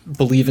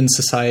believe in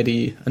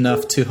society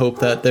enough to hope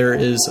that there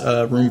is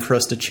room for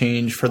us to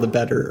change for the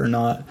better or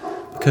not.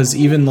 Because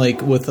even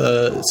like with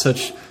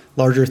such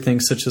larger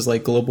things such as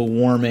like global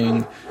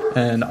warming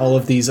and all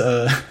of these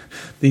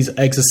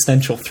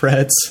existential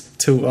threats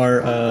to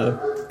our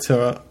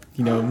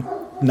you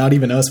know, not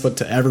even us but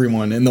to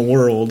everyone in the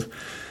world,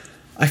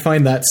 I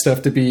find that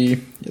stuff to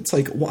be, it's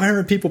like, why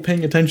aren't people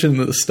paying attention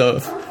to this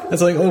stuff?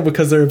 It's like, oh,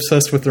 because they're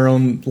obsessed with their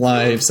own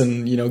lives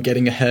and, you know,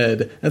 getting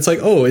ahead. And it's like,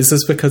 oh, is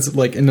this because,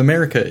 like, in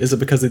America, is it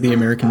because of the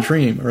American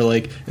dream? Or,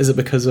 like, is it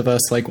because of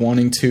us, like,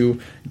 wanting to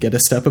get a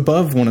step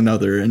above one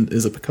another? And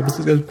is it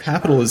because of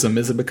capitalism?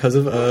 Is it because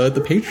of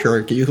the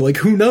patriarchy? Like,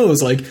 who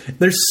knows? Like,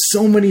 there's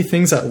so many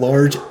things at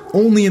large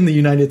only in the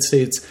United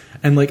States.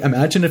 And, like,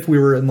 imagine if we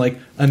were in, like,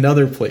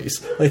 another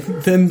place. Like,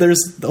 then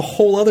there's a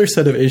whole other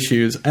set of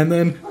issues. And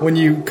then when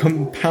you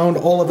compound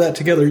all of that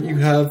together, you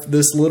have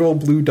this little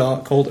blue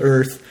dot called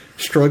Earth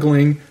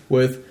struggling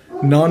with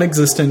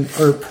non-existent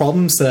or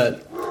problems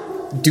that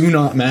do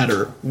not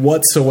matter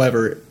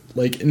whatsoever,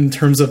 like, in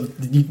terms of,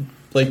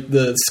 like,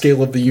 the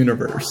scale of the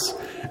universe.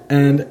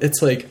 And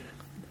it's like,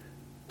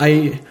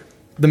 one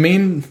of the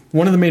main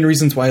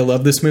reasons why I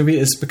love this movie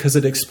is because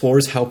it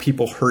explores how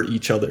people hurt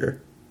each other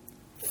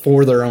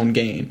for their own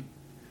gain.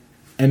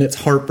 And it's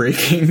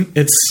heartbreaking.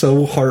 It's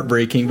so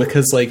heartbreaking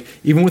because, like,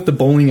 even with the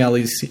bowling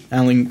alley scene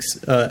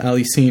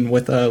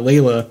with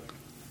Layla,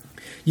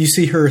 you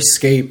see her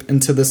escape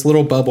into this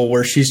little bubble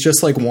where she's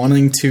just, like,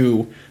 wanting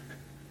to,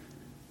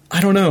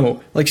 I don't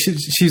know, like,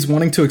 she's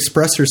wanting to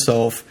express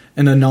herself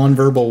in a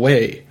nonverbal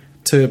way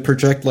to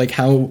project, like,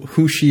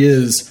 who she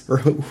is or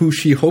who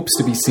she hopes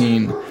to be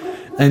seen.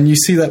 And you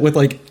see that with,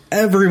 like,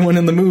 everyone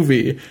in the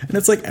movie. And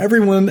it's like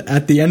everyone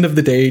at the end of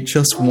the day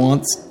just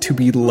wants to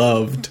be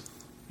loved.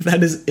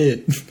 That is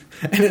it.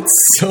 And it's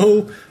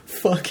so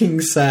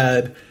fucking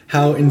sad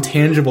how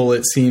intangible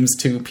it seems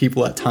to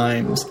people at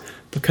times.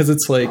 Because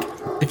it's like,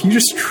 if you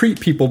just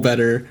treat people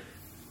better,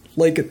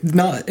 like,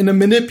 not in a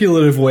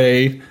manipulative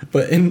way,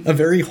 but in a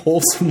very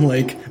wholesome,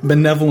 like,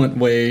 benevolent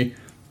way,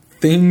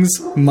 things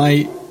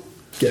might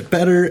get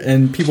better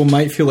and people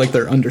might feel like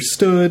they're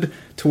understood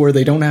to where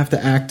they don't have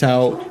to act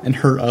out and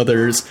hurt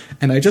others.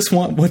 And I just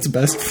want what's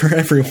best for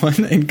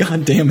everyone, and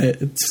god damn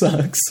it, it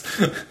sucks.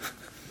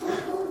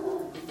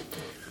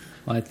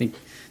 Well, I think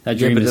that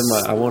dream but is...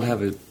 then I won't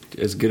have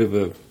as good of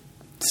a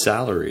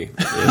salary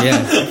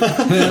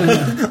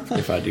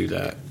if I do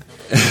that.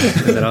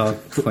 That all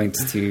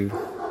points to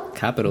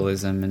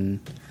capitalism and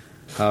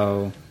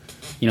how,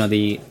 you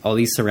know, all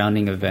these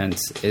surrounding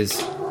events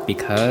is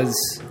because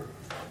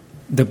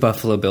the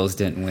Buffalo Bills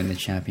didn't win the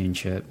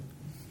championship,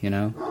 you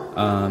know?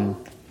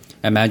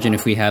 Imagine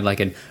if we had, like,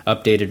 an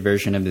updated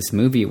version of this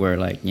movie where,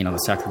 like, you know, the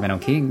Sacramento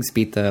Kings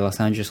beat the Los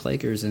Angeles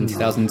Lakers in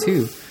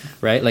 2002,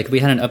 right? Like, we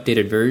had an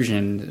updated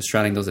version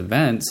surrounding those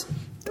events.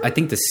 I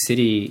think the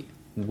city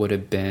would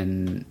have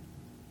been,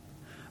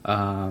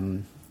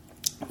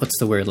 what's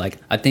the word? Like,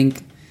 I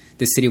think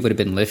the city would have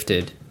been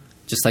lifted,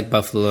 just like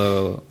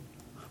Buffalo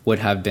would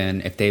have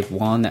been if they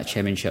won that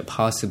championship,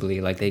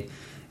 possibly. Like,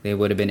 they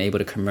would have been able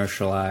to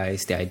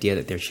commercialize the idea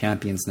that they're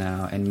champions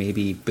now, and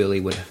maybe Billy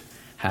would have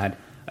had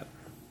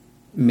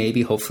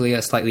maybe hopefully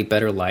a slightly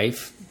better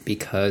life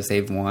because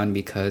they've won,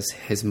 because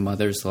his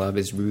mother's love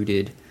is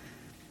rooted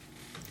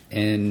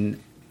in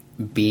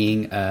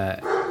being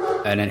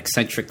an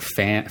eccentric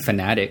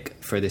fanatic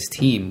for this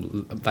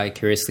team,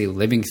 vicariously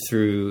living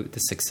through the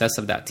success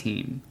of that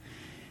team.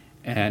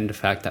 And the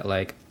fact that,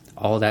 like,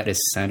 all that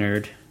is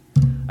centered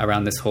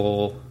around this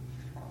whole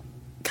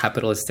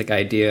capitalistic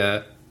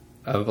idea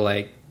of,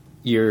 like,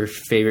 your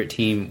favorite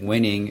team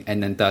winning,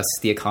 and then thus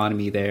the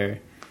economy there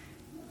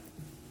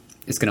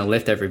is going to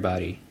lift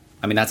everybody.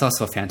 I mean, that's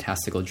also a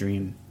fantastical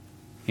dream,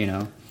 you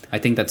know? I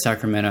think that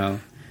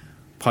Sacramento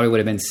probably would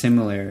have been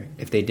similar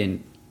if they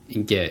didn't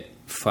get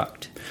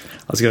fucked.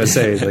 I was going to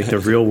say, like, the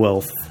real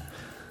wealth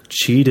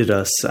cheated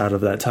us out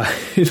of that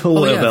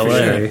title of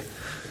LA.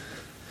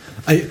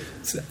 Sure.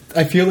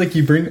 I feel like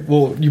you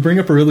bring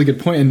up a really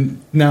good point.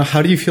 And now,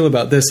 how do you feel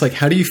about this? Like,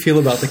 how do you feel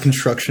about the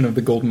construction of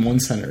the Golden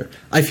One Center?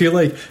 I feel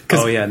like,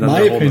 oh yeah, no,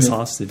 they're holding us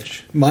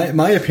hostage.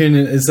 My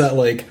opinion is that,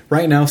 like,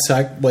 right now,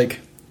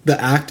 the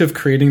act of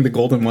creating the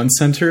Golden One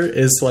Center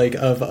is like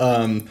of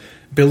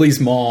Billy's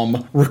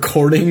mom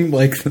recording,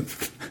 like,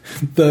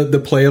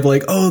 the play of,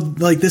 like, oh,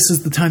 like, this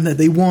is the time that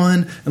they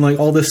won and, like,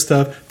 all this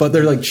stuff, but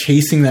they're, like,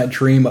 chasing that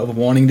dream of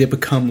wanting to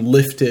become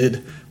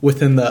lifted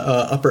within the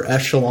upper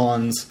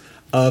echelons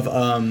of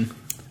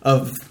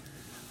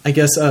I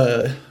guess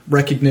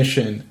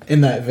recognition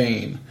in that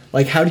vein.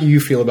 Like, how do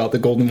you feel about the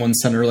Golden One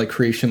Center, like,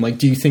 creation? Like,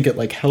 do you think it,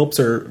 like, helps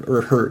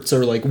or hurts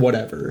or, like,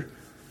 whatever?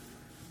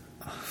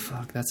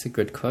 Fuck, that's a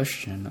good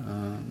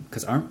question.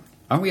 Because aren't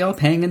we all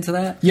paying into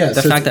that? Yeah.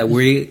 The fact that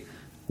we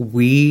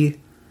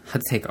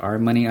had to take our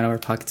money out of our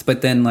pockets,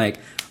 but then, like,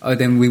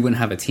 then we wouldn't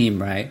have a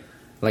team, right?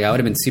 Like, I would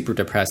have been super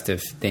depressed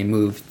if they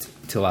moved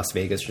to Las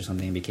Vegas or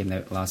something and became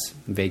the Las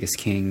Vegas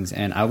Kings,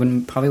 and I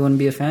probably wouldn't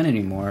be a fan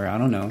anymore. I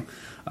don't know.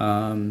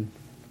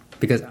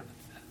 Because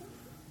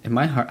in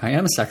my heart, I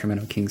am a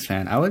Sacramento Kings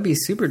fan. I would be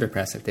super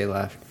depressed if they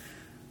left.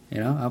 You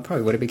know, I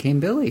probably would have became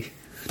Billy.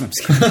 No, I'm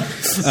just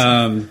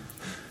kidding.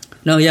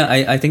 No, yeah,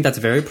 I think that's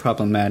very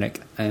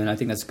problematic, and I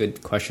think that's a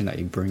good question that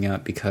you bring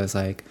up because,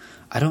 like,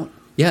 I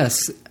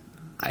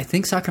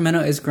think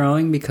Sacramento is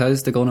growing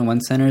because the Golden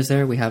One Center is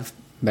there. We have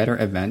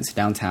better events.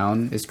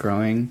 Downtown is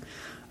growing.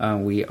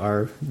 We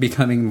are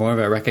becoming more of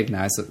a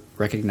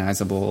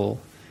recognizable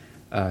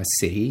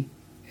city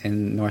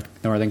in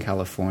Northern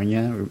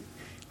California.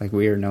 Like,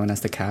 we are known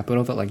as the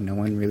capital, but like no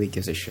one really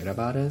gives a shit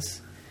about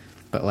us.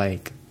 But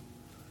like,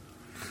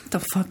 what the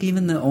fuck?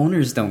 Even the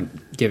owners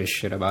don't give a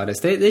shit about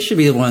us. They should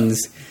be the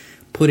ones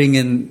putting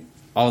in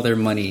all their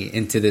money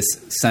into this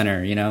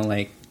center. You know,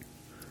 like,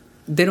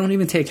 they don't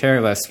even take care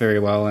of us very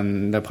well,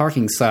 and the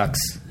parking sucks.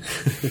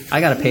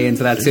 I gotta pay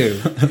into that too.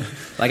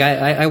 Like,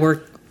 I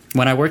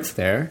when I worked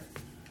there,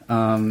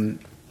 there's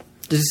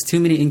just too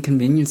many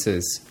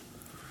inconveniences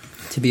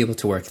to be able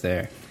to work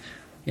there.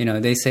 You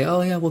know, they say,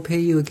 oh yeah, we'll pay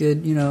you a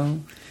good, you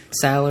know,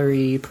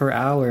 salary per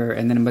hour,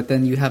 but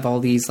then you have all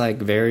these like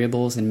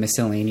variables and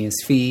miscellaneous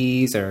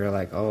fees, or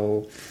like,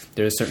 oh,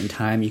 there's a certain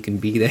time you can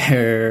be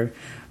there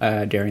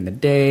during the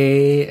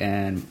day,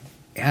 and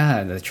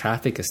yeah, the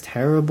traffic is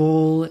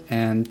terrible,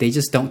 and they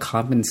just don't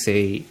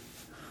compensate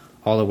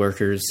all the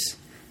workers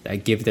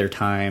that give their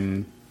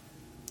time,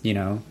 you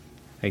know,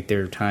 like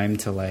their time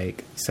to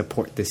like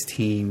support this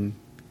team,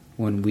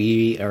 when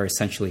we are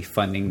essentially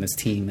funding this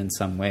team in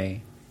some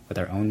way with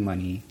our own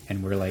money,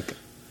 and we're like,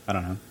 I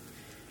don't know,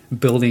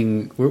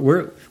 building.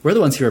 We're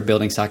the ones who are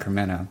building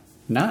Sacramento,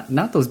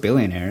 not those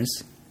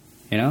billionaires.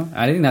 You know,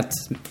 I think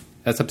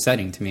that's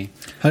upsetting to me.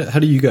 How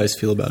do you guys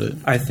feel about it?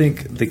 I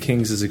think the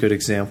Kings is a good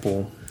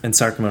example, and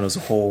Sacramento as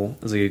a whole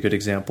is like a good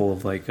example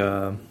of like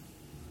the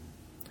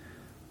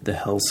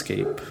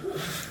hellscape.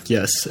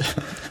 Yes.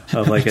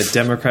 Of like a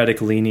democratic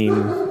leaning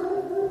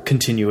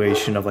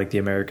continuation of like the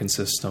American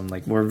system.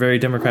 Like, we're very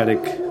democratic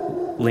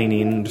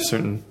leaning in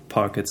certain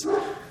pockets,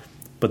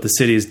 but the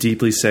city is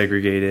deeply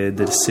segregated.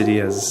 The city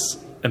has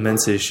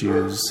immense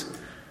issues,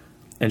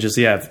 and just,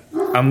 yeah,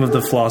 I'm of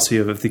the philosophy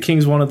of, if the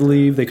Kings wanted to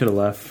leave, they could have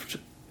left.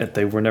 If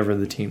they were never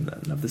the team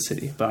then of the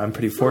city. But I'm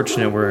pretty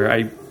fortunate where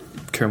I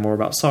care more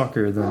about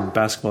soccer than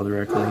basketball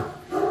directly.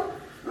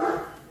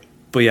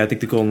 But yeah, I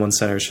think the Golden One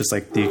Center is just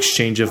like the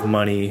exchange of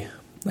money,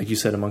 like you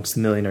said, amongst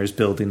the millionaires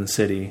building the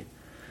city.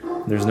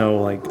 There's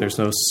no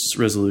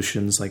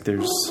resolutions. Like,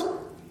 it's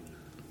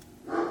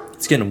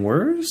getting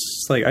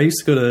worse. Like, I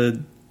used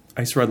to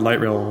ride light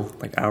rail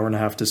like hour and a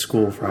half to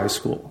school for high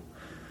school,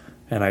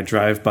 and I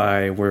drive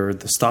by where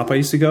the stop I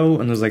used to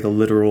go, and there's like a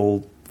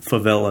literal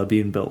favela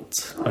being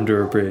built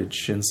under a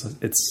bridge, and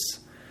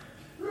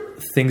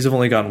things have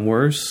only gotten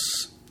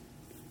worse,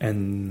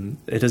 and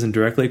it doesn't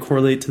directly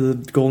correlate to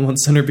the Golden One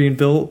Center being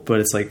built, but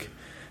it's like,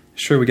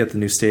 sure, we get the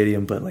new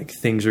stadium, but like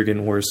things are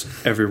getting worse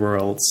everywhere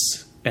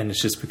else, and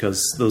it's just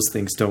because those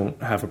things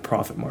don't have a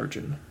profit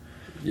margin.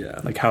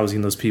 Yeah, like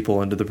housing those people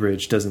under the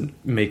bridge doesn't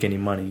make any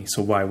money,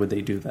 so why would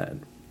they do that?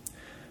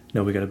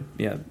 No, they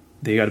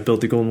gotta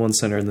build the Golden One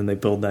Center, and then they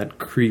build that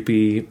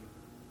creepy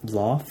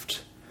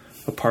loft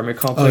apartment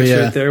complex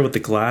right there with the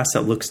glass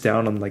that looks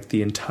down on like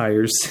the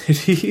entire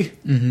city.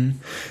 Mm-hmm.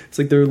 It's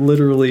like they're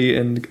literally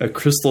in a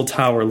crystal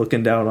tower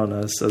looking down on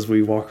us as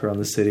we walk around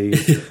the city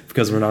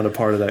because we're not a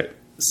part of that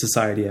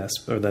society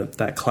or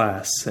that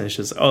class. And it's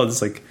just,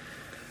 this like,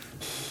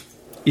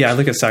 yeah, I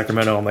look at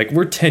Sacramento, I'm like,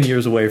 we're 10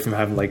 years away from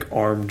having like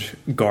armed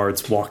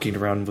guards walking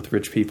around with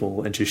rich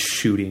people and just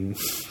shooting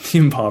the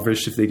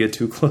impoverished if they get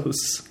too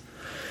close.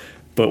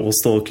 But we'll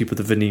still keep with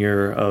the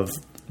veneer of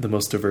the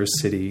most diverse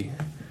city,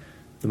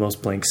 the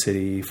most blank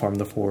city, farm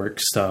the fork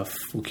stuff.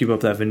 We'll keep up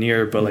that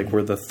veneer, but like,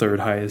 we're the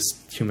third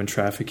highest human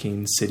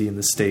trafficking city in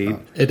the state.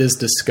 It is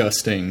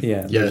disgusting.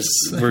 Yeah. Yes.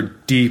 We're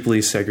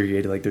deeply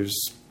segregated. Like,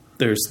 there's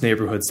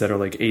neighborhoods that are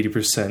like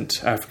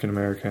 80% African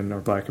American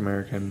or Black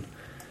American.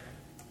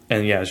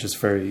 And yeah, it's just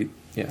very,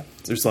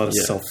 there's a lot of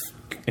self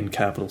and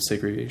capital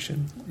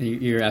segregation.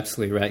 You're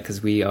absolutely right,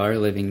 because we are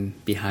living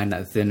behind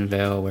that thin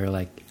veil where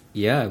like,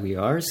 yeah, we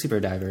are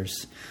super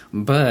diverse,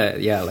 but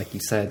yeah, like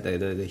you said,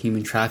 the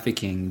human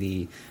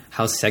trafficking,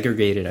 how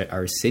segregated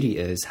our city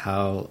is,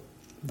 how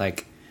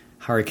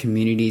our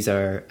communities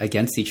are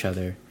against each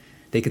other.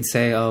 They could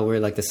say, oh, we're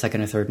like the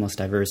second or third most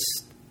diverse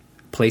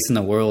place in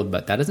the world,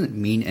 but that doesn't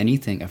mean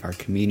anything if our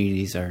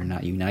communities are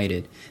not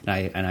united.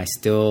 And I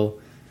still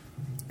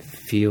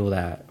feel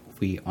that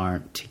we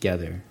aren't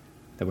together,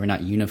 that we're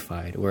not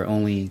unified. We're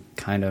only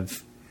kind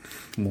of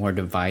more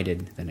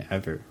divided than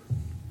ever.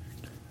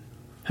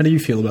 How do you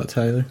feel about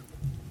Tyler?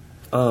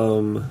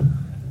 I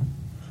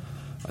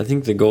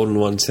think the Golden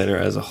One Center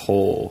as a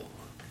whole,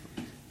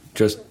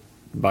 just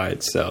by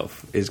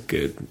itself, is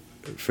good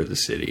for the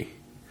city.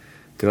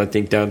 Because I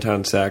think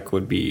downtown Sac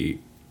would be,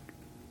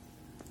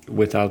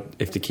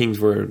 if the Kings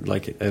would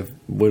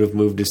have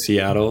moved to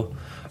Seattle,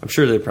 I'm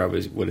sure they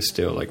probably would have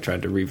still like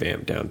tried to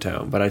revamp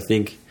downtown. But I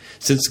think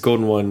since the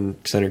Golden One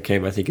Center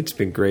came, I think it's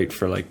been great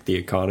for like the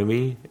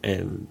economy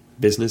and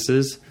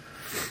businesses.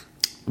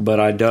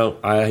 But I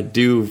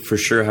do for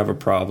sure have a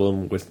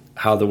problem with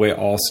the way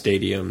all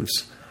stadiums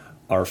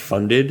are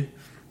funded,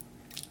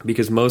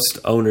 because most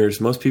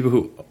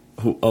people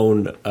who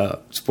own a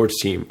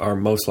sports team are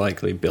most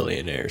likely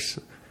billionaires,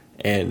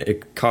 and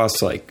it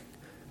costs like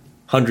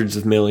hundreds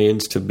of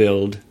millions to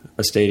build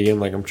a stadium.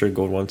 Like, I'm sure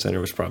Golden One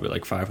Center was probably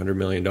like $500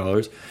 million,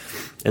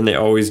 and they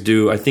always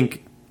do. I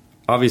think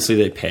obviously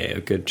they pay a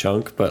good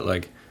chunk, but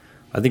like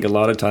I think a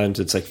lot of times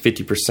it's like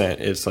 50%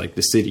 is like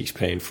the city's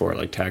paying for it,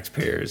 like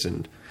taxpayers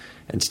and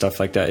stuff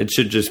like that. It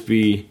should just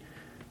be,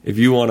 if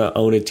you want to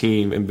own a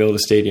team and build a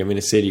stadium in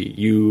a city,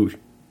 you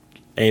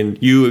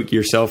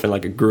yourself and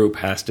like a group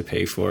has to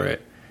pay for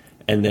it,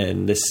 and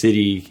then the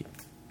city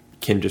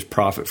can just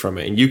profit from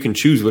it, and you can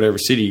choose whatever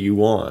city you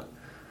want.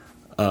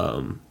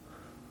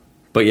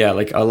 But yeah,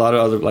 like a lot of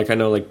other, like I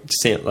know like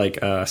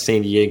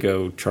San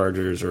Diego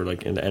Chargers, or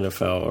like in the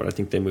NFL, or I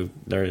think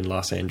they're in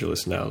Los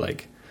Angeles now.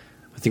 Like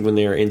I think when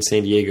they were in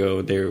San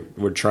Diego, they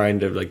were trying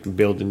to like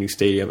build a new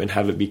stadium and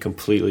have it be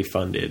completely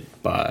funded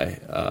by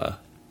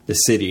the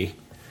city,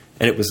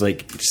 and it was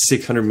like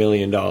 $600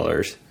 million.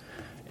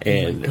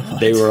 And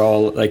they were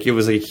all like, it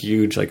was a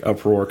huge like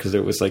uproar because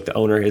it was like the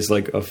owner is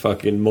like a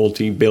fucking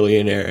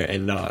multi-billionaire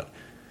and not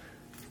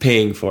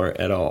paying for it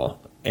at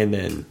all. And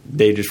then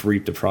they just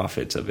reap the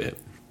profits of it.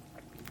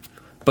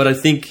 But I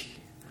think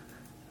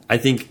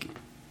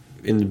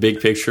in the big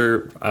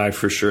picture, I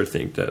for sure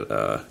think that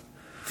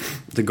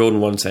the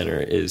Golden One Center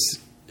is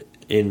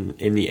in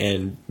the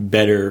end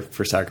better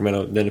for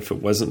Sacramento than if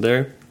it wasn't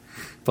there.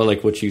 But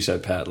like what you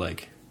said, Pat,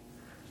 like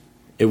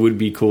it would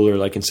be cooler,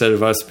 like instead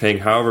of us paying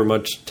however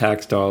much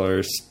tax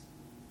dollars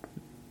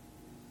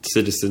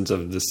citizens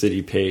of the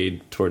city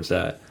paid towards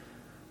that,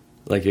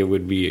 like it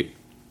would be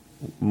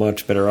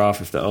much better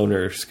off if the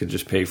owners could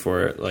just pay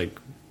for it, like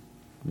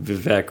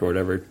Vivek or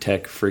whatever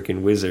tech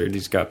freaking wizard.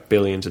 He's got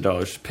billions of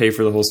dollars to pay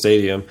for the whole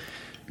stadium,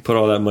 put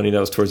all that money that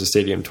was towards the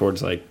stadium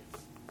towards like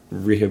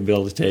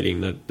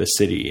rehabilitating the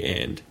city.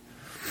 And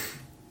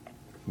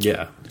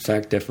yeah,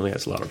 Sac definitely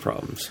has a lot of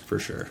problems for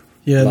sure.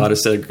 Yeah, a lot of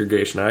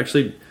segregation.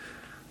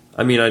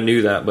 I mean, I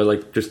knew that, but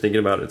like just thinking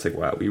about it, it's like,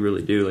 wow, we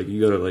really do. Like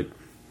you go to like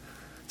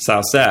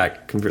South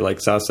Sac, compare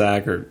like South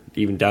Sac or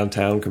even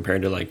downtown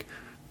compared to like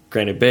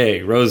Granite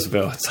Bay,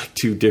 Roseville, it's like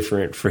two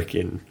different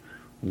freaking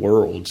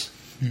worlds.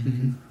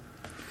 Mm-hmm.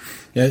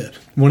 Yeah,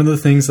 one of the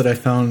things that I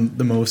found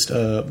the most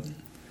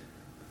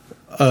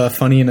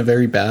funny in a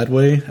very bad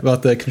way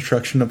about the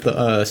construction of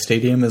the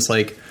stadium is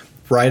like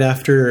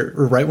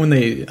right when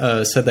they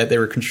said that they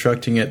were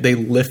constructing it, they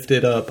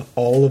lifted up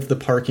all of the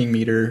parking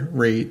meter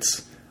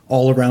rates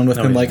all around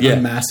within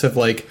a massive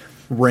like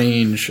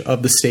range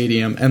of the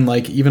stadium. And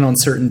like even on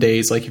certain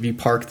days, like if you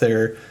park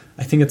there,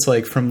 I think it's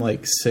like from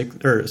like 6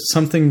 or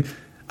something.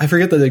 I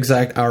forget the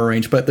exact hour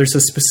range, but there's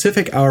a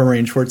specific hour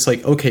range where it's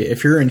like, okay,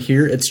 if you're in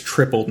here, it's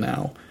tripled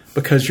now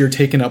because you're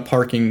taking up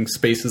parking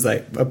spaces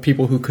of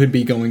people who could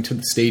be going to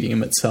the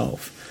stadium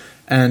itself.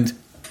 And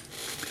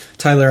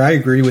Tyler, I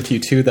agree with you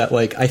too that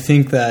like I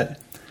think that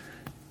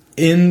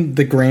in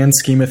the grand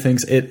scheme of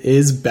things, it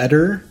is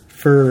better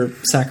for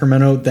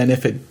Sacramento than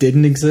if it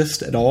didn't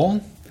exist at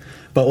all.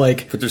 But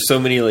there's so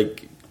many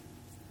like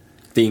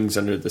things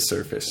under the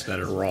surface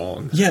that are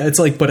wrong. Yeah, it's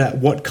like, but at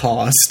what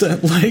cost?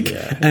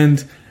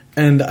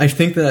 And I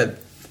think that,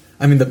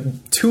 I mean, the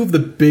two of the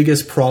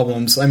biggest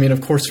problems, I mean,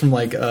 of course, from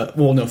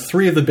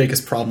three of the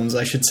biggest problems,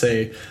 I should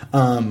say.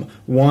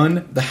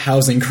 One, the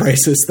housing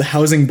crisis, the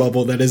housing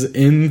bubble that is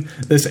in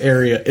this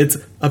area. It's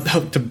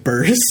about to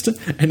burst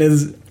and it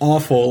is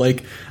awful.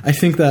 Like, I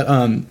think that,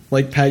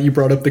 like Pat, you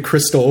brought up the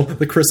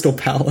Crystal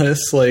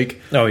Palace. Like,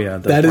 oh yeah,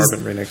 that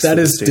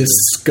is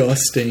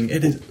disgusting.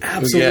 It is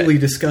absolutely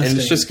disgusting. And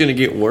it's just going to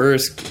get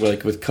worse,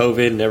 like with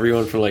COVID and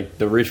everyone from like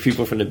the rich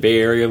people from the Bay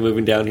Area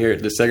moving down here.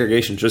 The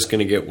segregation is just going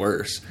to get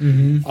worse.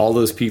 Mm-hmm. All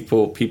those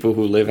people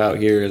who live out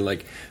here and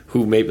like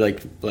who maybe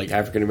like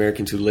African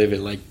Americans who live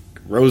in like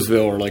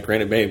Roseville or like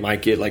Granite Bay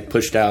might get like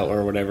pushed out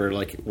or whatever,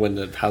 like when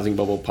the housing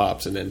bubble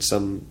pops, and then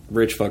some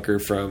rich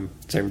fucker from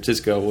San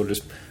Francisco will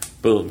just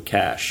boom,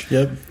 cash.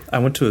 Yep. I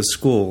went to a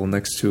school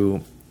next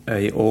to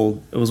there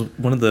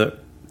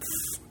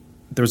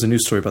was a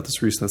news story about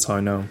this recently, that's how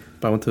I know.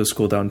 But I went to a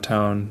school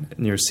downtown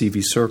near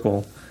CV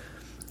Circle,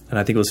 and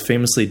I think it was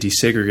famously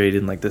desegregated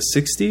in like the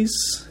 60s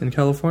in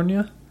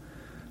California.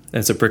 And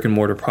it's a brick and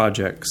mortar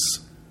projects.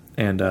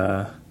 And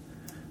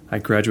I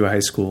graduated high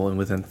school, and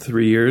within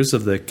 3 years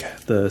of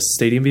the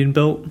stadium being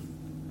built,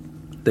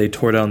 they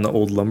tore down the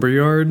old lumber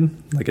yard,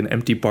 like an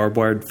empty barbed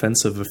wire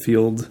fence of a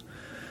field.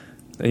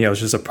 And, it was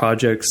just a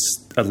projects,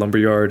 a lumber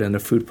yard, and a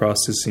food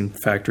processing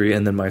factory,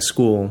 and then my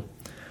school.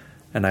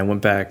 And I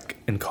went back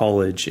in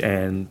college,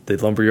 and the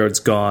lumber yard's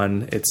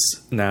gone.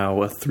 It's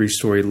now a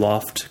 3-story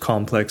loft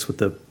complex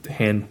with a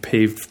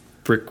hand-paved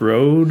brick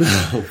road.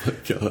 Oh my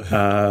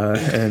God.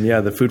 And yeah,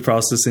 the food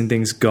processing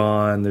thing's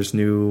gone. There's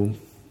new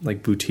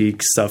like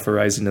boutique stuff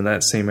arising in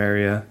that same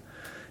area.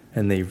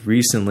 And they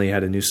recently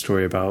had a news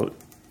story about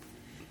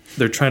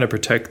they're trying to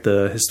protect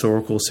the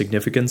historical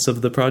significance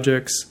of the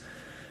projects,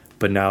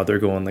 but now they're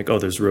going like, oh,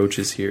 there's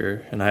roaches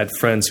here. And I had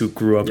friends who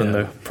grew up in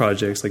the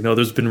projects like, no,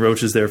 there's been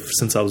roaches there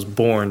since I was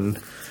born.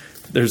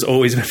 There's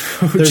always been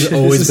roaches. There's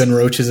always been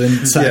roaches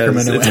in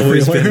Sacramento. It's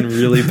always been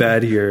really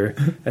bad here.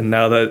 And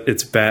now that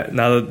it's bad,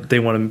 now that they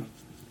want to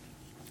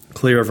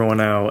clear everyone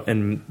out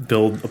and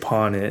build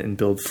upon it and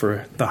build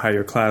for the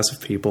higher class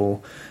of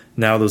people,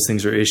 now those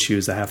things are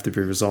issues that have to be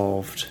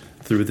resolved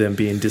through them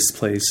being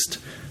displaced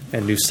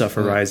and new stuff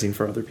arising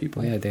for other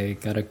people. Yeah, they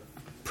got to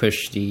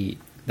push the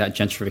that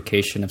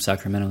gentrification of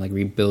Sacramento, like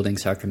rebuilding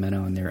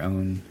Sacramento in their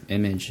own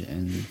image,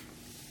 and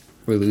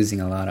we're losing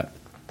a lot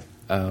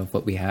of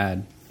what we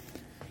had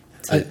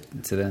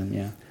to them.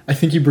 Yeah, I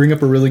think you bring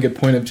up a really good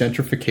point of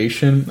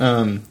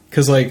gentrification,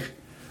 because like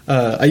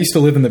I used to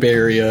live in the Bay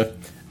Area,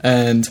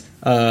 and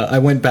I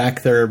went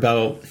back there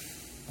about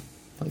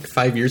like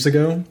 5 years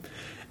ago,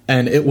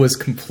 and it was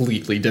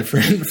completely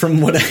different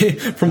from what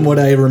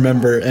I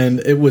remember, and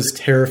it was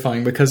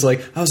terrifying because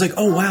like I was like,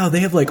 oh wow,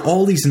 they have like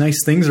all these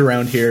nice things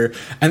around here,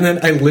 and then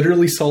I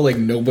literally saw like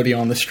nobody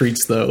on the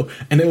streets though,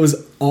 and it was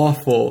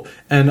awful.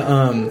 And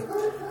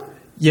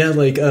yeah,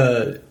 like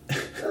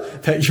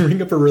Pat, you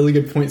bring up a really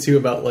good point too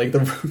about like the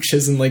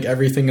roaches and like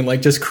everything, and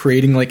like just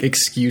creating like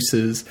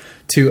excuses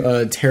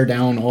to tear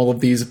down all of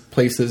these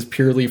places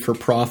purely for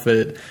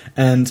profit.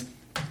 And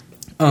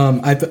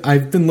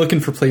I've been looking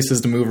for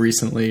places to move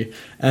recently,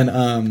 and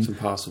It's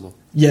impossible.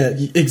 yeah,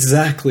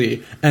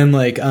 exactly. And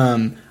like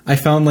I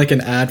found like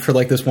an ad for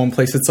like this one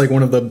place. It's like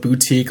one of the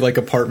boutique like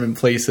apartment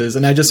places,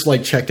 and I just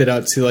like checked it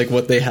out to see like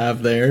what they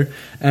have there.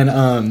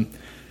 And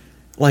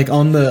like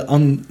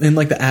in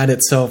like the ad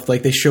itself,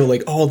 like they show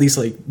like all these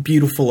like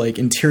beautiful like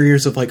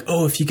interiors of like,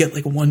 oh, if you get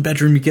like a 1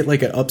 bedroom, you get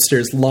like an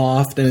upstairs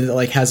loft, and it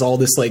like has all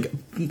this like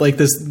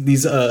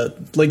these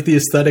like the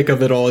aesthetic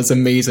of it all is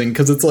amazing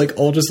because it's like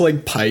all just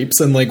like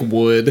pipes and like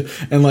wood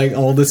and like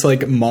all this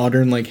like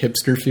modern like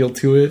hipster feel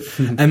to it.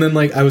 And then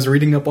like I was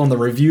reading up on the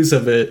reviews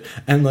of it,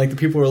 and like the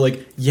people were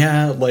like,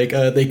 yeah, like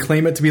they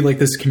claim it to be like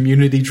this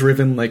community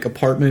driven like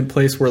apartment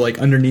place where like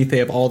underneath they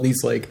have all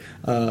these like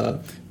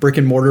brick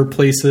and mortar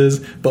places,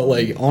 but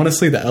like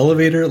honestly the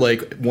elevator,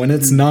 like when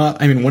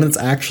it's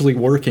actually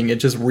working, it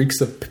just reeks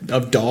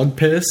of dog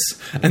piss,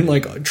 and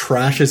like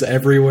trash is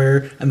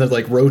everywhere, and the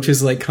like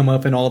roaches like come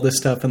up and all this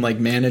stuff, and like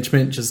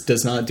management just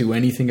does not do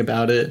anything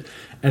about it.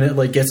 And it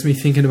like gets me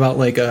thinking about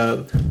like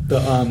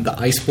the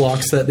ice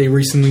blocks that they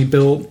recently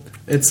built.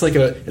 It's like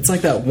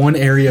that one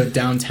area of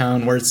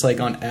downtown where it's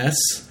like on S,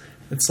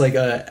 it's like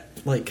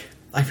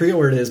I forget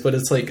where it is, but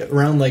it's like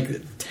around like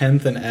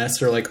 10th and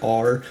S or like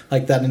R,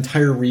 like that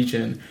entire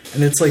region.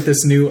 And it's like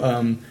this new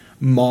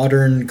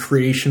modern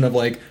creation of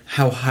like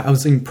how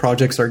housing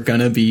projects are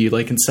gonna be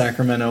like in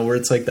Sacramento, where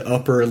it's like the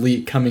upper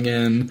elite coming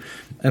in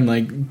and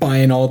like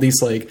buying all these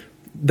like,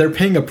 they're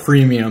paying a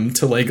premium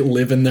to like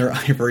live in their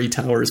ivory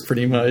towers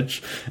pretty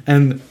much.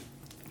 And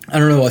I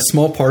don't know, a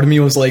small part of me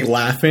was like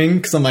laughing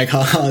because I'm like,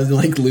 haha,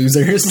 like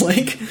losers,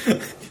 like...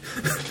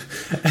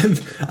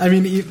 And I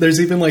mean, there's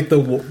even like the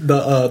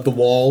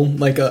wall,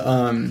 like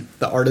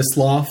the artist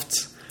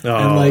loft,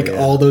 and like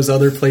all those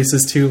other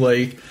places too.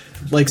 Like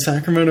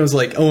Sacramento's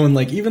like, oh, and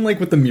like even like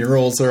with the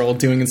murals they're all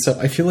doing and stuff.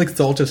 I feel like it's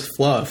all just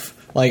fluff.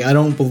 Like I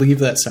don't believe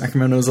that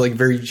Sacramento's like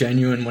very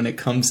genuine when it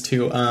comes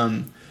to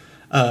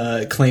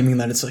claiming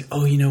that it's like,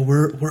 oh, you know,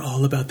 we're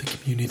all about the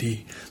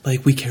community.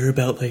 Like we care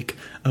about like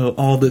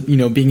all the, you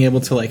know, being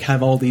able to like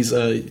have all these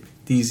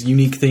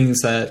unique things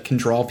that can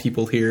draw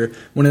people here,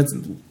 when it's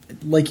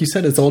like you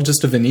said, it's all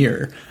just a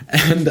veneer.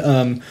 And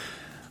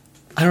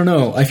I don't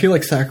know, I feel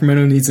like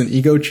Sacramento needs an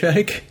ego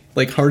check,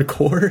 like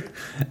hardcore.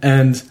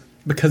 And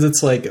because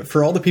it's like,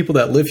 for all the people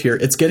that live here,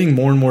 it's getting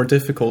more and more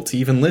difficult to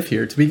even live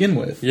here to begin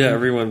with. Yeah,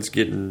 everyone's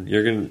gonna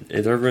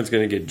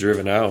get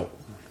driven out,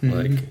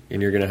 like,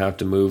 and you're gonna have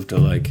to move to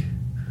like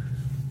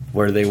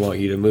where they want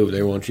you to move.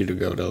 They want you to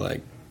go to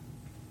like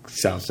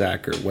South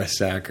Sac or West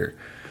Sac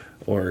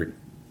or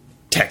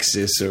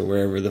Texas or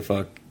wherever the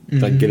fuck.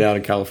 Like, get out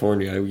of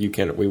California.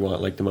 We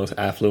want like the most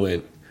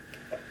affluent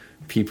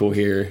people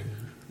here.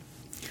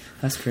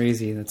 That's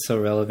crazy. That's so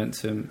relevant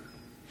to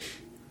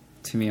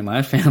me and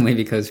my family,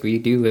 because we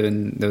do live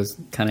in those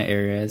kind of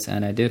areas,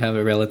 and I did have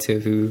a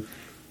relative who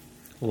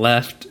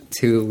left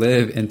to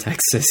live in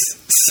Texas.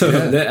 So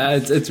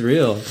it's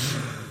real.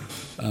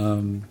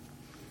 And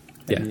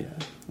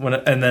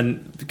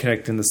then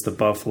connecting this to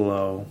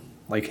Buffalo,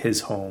 like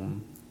his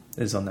home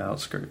is on the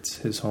outskirts.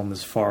 His home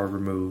is far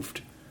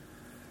removed.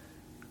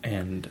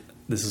 And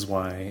this is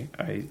why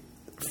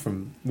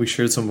we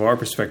shared some of our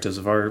perspectives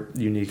of our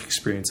unique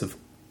experience of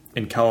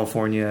in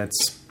California.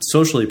 It's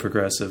socially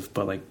progressive,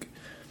 but like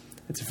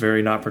it's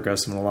very not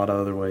progressive in a lot of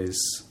other ways.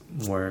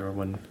 Where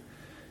when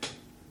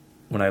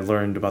I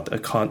learned about the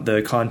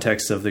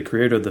context of the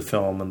creator of the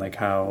film and like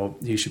how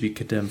he should be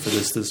condemned for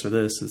this or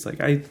this, it's like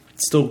I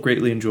still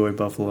greatly enjoy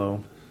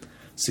Buffalo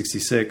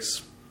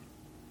 66,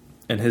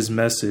 and his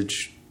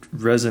message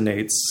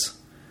resonates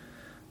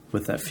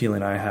with that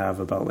feeling I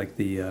have about like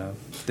the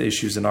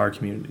issues in our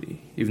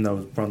community, even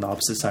though we're on the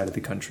opposite side of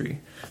the country,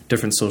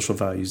 different social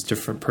values,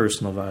 different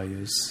personal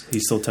values.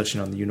 He's still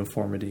touching on the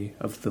uniformity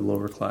of the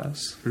lower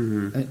class.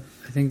 I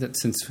think that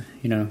since,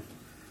 you know,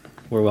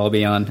 we're well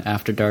beyond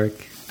After Dark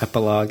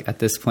epilogue at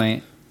this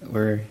point,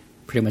 we're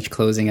pretty much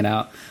closing it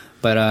out.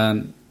 But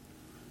I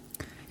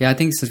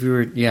think since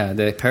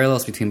the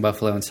parallels between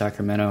Buffalo and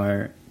Sacramento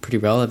are pretty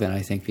relevant,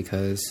 I think,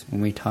 because when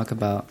we talk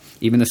about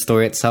even the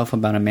story itself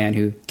about a man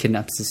who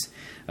kidnaps this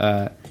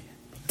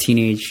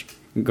teenage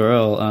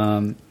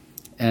girl,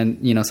 and,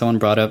 you know, someone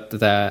brought up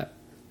that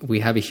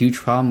we have a huge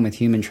problem with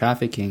human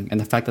trafficking, and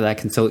the fact that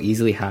can so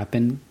easily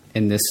happen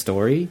in this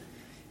story.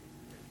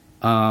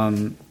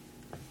 Man,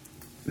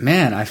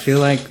 I feel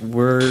like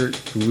we're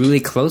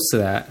really close to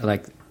that.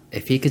 Like,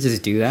 if he could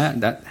just do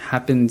that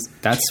happens.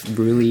 That's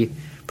really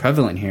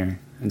prevalent here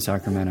in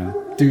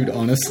Sacramento. Dude,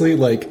 honestly,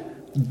 like,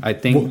 I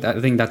think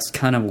that's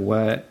kind of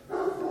what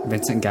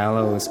Vincent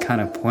Gallo is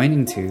kind of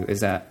pointing to, is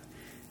that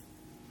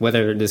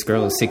whether this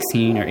girl is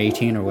 16 or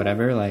 18 or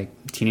whatever, like,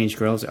 teenage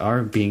girls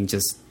are being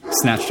just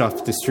snatched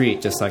off the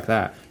street just like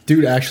that.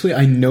 Dude, actually,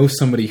 I know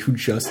somebody who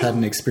just had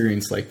an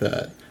experience like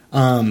that.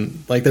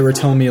 Like, they were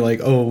telling me, like,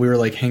 oh, we were,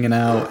 like, hanging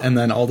out, and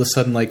then all of a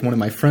sudden, like, one of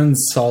my friends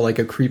saw, like,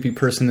 a creepy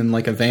person in,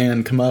 like, a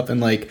van come up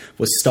and, like,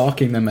 was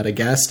stalking them at a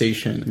gas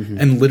station,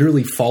 and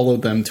literally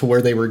followed them to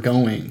where they were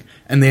going,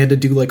 and they had to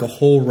do, like, a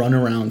whole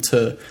runaround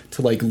to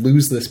like,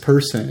 lose this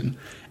person.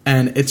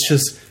 And it's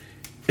just,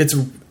 it's,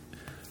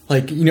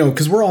 like, you know,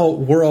 because we're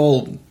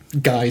all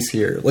guys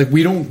here. Like,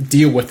 we don't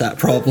deal with that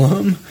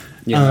problem.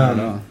 Yeah, I don't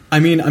know. I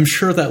mean, I'm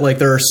sure that, like,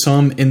 there are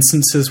some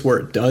instances where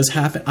it does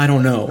happen. I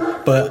don't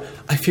know. But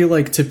I feel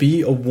like to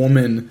be a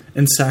woman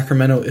in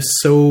Sacramento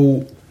is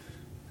so...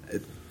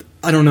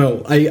 I don't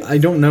know. I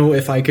don't know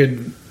if I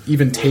could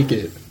even take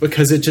it,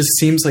 because it just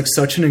seems like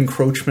such an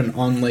encroachment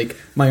on, like,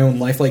 my own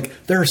life.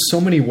 Like, there are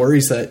so many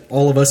worries that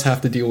all of us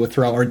have to deal with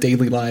throughout our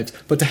daily lives.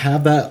 But to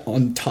have that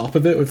on top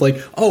of it with,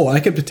 like, oh, I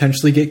could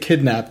potentially get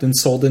kidnapped and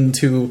sold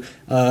into,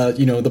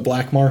 you know, the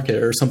black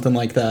market or something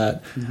like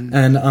that.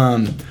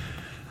 And,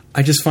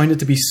 I just find it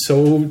to be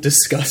so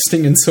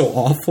disgusting and so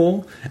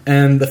awful,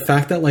 and the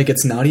fact that, like,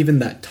 it's not even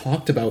that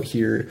talked about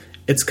here.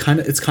 It's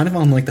kind of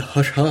on, like, the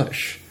hush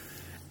hush,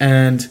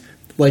 and,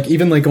 like,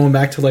 even, like, going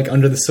back to, like,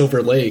 Under the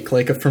Silver Lake,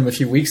 like, from a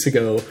few weeks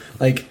ago,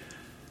 like,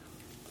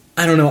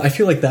 I don't know. I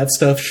feel like that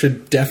stuff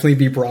should definitely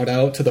be brought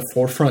out to the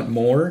forefront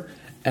more,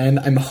 and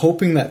I'm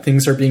hoping that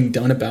things are being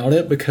done about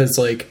it, because,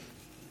 like,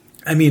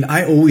 I mean,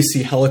 I always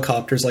see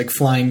helicopters, like,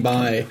 flying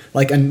by,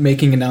 like, and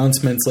making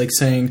announcements, like,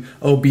 saying,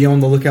 oh, be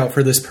on the lookout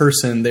for this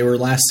person. They were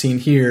last seen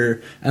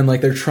here. And, like,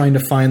 they're trying to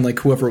find, like,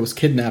 whoever was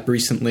kidnapped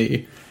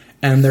recently.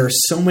 And there are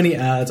so many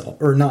ads,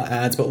 or not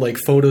ads, but, like,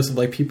 photos of,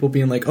 like, people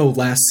being like, oh,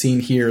 last seen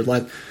here.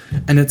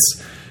 And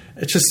it's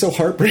just so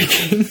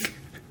heartbreaking.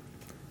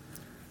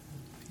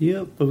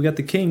 Yep, but we got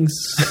the Kings.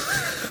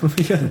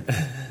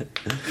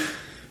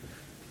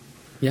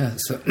 Yeah,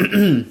 so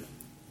that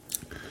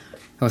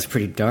was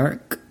pretty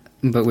dark.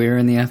 But we were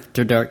in the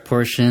after dark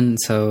portion,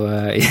 so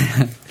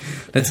yeah.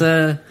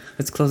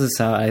 Let's close this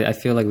out. I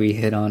feel like we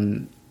hit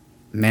on,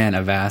 man,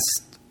 a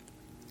vast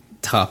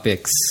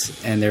topics,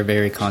 and they're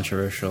very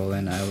controversial,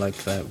 and I like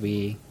that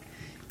we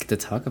get to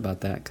talk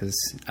about that, because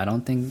I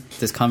don't think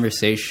this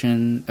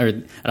conversation, or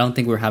I don't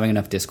think we're having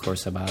enough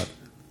discourse about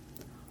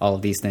all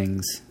of these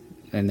things,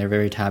 and they're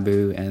very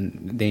taboo,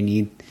 and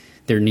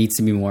there needs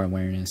to be more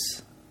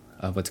awareness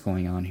of what's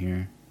going on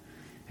here.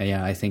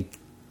 And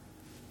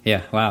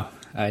yeah, wow.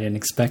 I didn't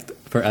expect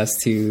for us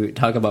to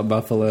talk about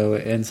Buffalo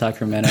and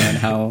Sacramento and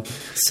how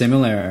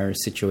similar our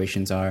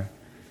situations are.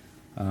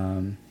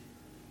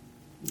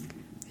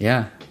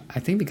 Yeah,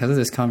 I think because of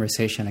this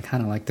conversation, I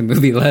kind of like the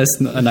movie less.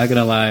 I'm not going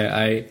to lie.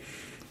 I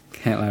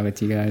can't lie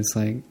with you guys.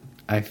 Like,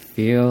 I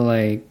feel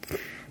like,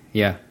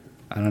 yeah,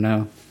 I don't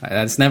know.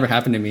 That's never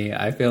happened to me.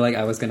 I feel like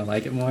I was going to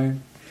like it more,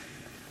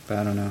 but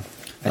I don't know.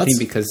 I think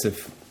because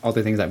of all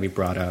the things that we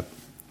brought up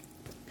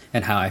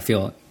and how I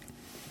feel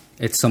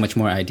it's so much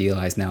more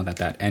idealized now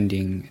that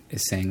ending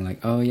is saying, like,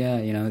 oh, yeah,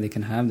 you know, they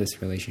can have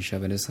this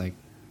relationship. And it's like,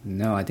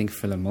 no, I think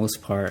for the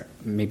most part,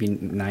 maybe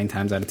 9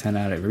 times out of 10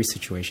 out of every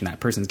situation, that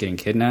person's getting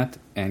kidnapped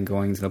and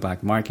going to the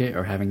black market,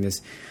 or having this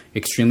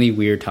extremely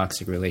weird,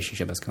 toxic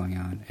relationship that's going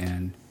on.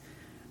 And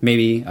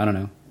maybe, I don't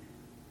know.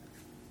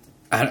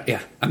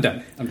 Yeah, I'm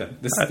done.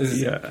 This is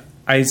yeah.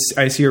 I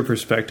see your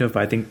perspective,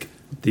 but I think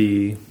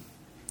the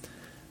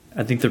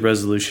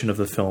resolution of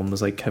the film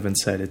is, like Kevin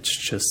said, it's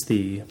just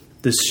the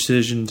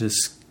decision to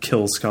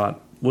kill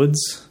Scott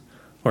Woods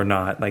or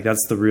not. Like,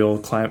 that's the real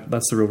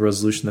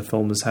resolution the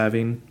film is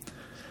having.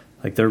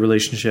 Like, their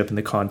relationship in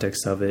the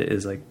context of it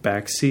is, like,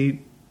 backseat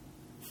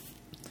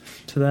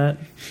to that.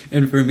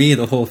 And for me,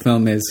 the whole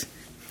film is,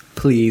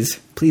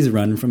 please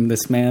run from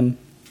this man.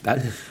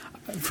 That,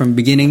 from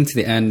beginning to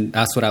the end,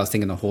 that's what I was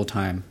thinking the whole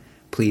time.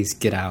 Please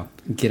get out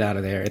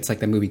of there. It's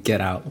like the movie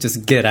Get Out.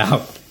 Just get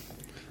out.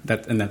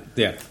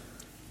 Yeah.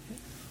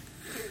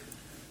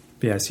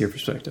 Yeah, I see your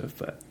perspective,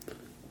 but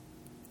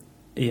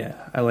yeah,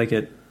 I like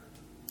it.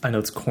 I know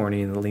it's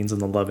corny and it leans on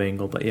the love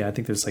angle, but yeah, I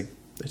think there's, like,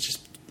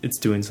 it's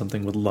doing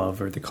something with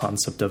love, or the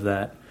concept of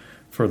that.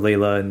 For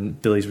Layla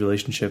and Billy's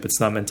relationship, it's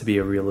not meant to be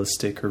a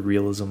realistic or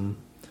realism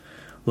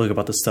look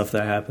about the stuff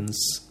that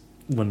happens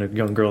when a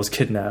young girl is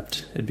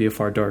kidnapped. It'd be a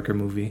far darker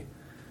movie.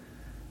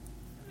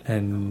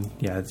 And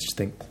yeah, I just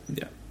think,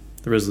 yeah,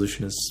 the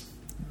resolution is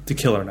to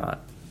kill or not,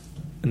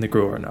 and to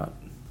grow or not.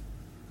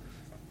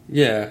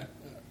 Yeah,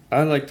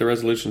 I like the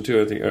resolution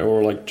too. I think,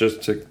 or like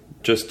just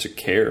to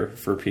care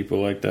for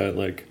people like that,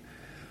 like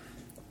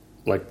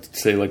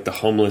say like the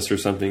homeless or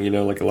something. You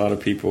know, like a lot of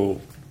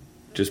people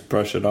just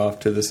brush it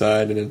off to the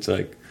side, and it's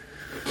like,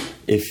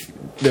 if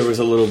there was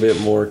a little bit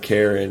more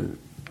care and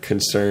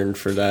concern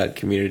for that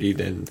community,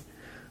 then,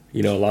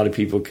 you know, a lot of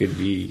people could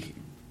be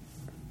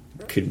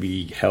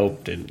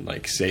helped and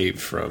like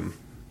saved from,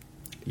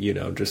 you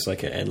know, just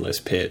like an endless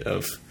pit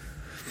of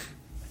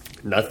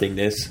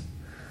nothingness.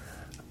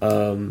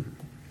 But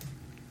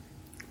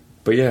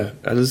yeah,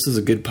 this is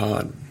a good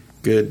pod.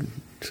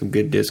 Some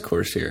good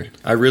discourse here.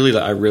 I really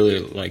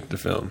like the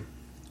film.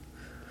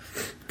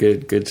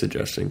 Good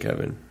suggestion,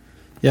 Kevin.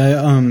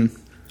 Yeah,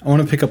 I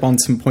want to pick up on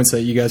some points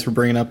that you guys were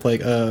bringing up.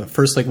 Like,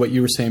 first, like what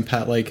you were saying,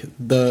 Pat. Like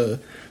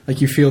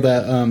you feel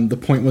that the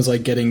point was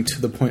like getting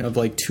to the point of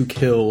like to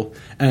kill,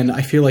 and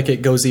I feel like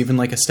it goes even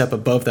like a step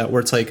above that,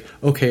 where it's like,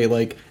 okay,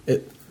 like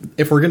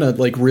if we're gonna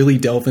like really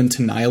delve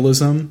into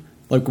nihilism,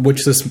 like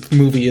which this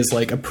movie is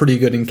like a pretty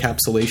good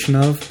encapsulation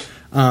of.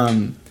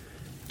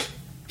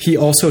 He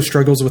also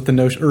struggles with the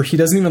notion, or he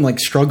doesn't even like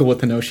struggle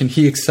with the notion.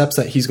 He accepts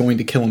that he's going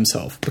to kill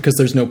himself because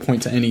there's no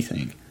point to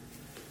anything.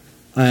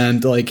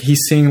 And like he's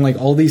seeing like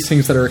all these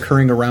things that are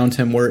occurring around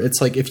him where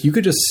it's like, if you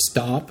could just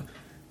stop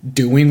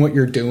doing what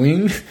you're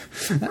doing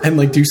and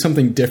like do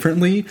something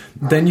differently,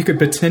 then you could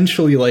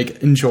potentially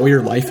like enjoy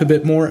your life a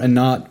bit more and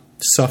not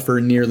suffer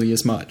nearly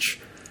as much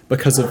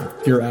because of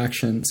your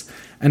actions.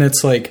 And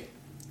it's like,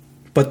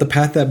 but the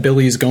path that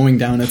Billy is going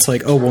down, it's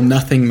like, oh, well,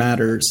 nothing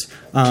matters.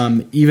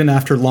 Even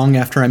long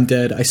after I'm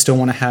dead, I still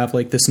want to have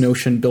like this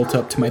notion built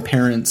up to my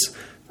parents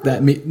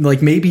that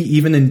like maybe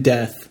even in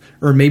death,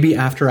 or maybe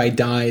after I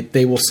die,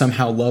 they will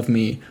somehow love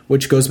me,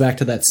 which goes back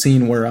to that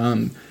scene where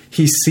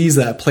he sees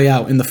that play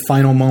out in the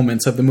final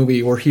moments of the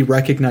movie, where he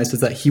recognizes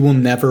that he will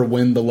never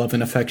win the love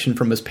and affection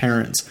from his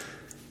parents.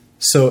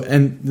 So,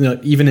 and you know,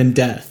 even in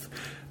death,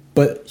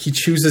 but he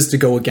chooses to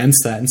go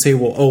against that and say,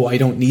 well, oh, I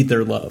don't need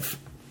their love.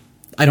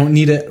 I don't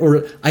need it,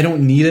 or I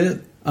don't need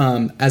it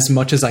as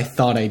much as I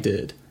thought I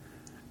did.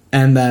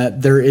 And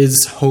that there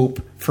is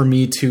hope for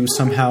me to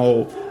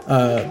somehow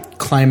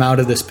climb out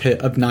of this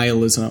pit of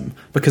nihilism.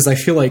 Because I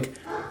feel like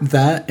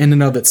that in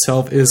and of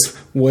itself is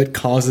what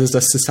causes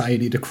a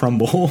society to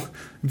crumble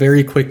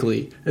very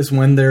quickly. Is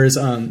when there's,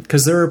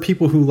 because there are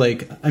people who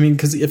like, I mean,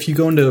 because if you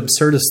go into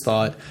absurdist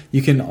thought,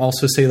 you can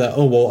also say that,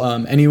 oh,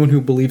 well, anyone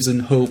who believes in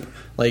hope,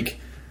 like,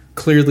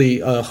 clearly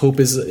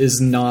hope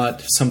is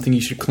not something you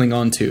should cling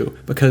on to,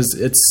 because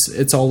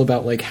it's all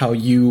about like how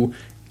you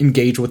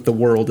engage with the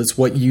world. It's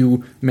what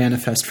you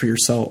manifest for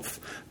yourself.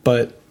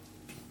 But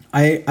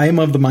I am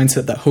of the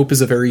mindset that hope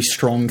is a very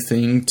strong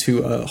thing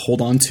to hold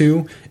on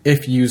to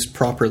if used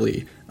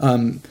properly.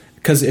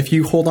 Because if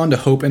you hold on to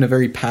hope in a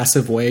very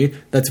passive way,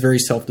 that's very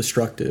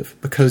self-destructive,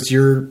 because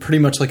you're pretty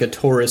much like a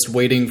tourist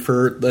waiting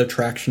for the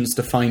attractions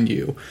to find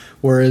you.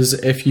 Whereas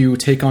if you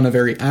take on a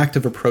very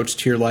active approach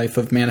to your life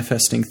of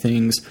manifesting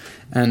things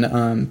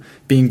and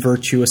being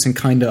virtuous and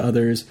kind to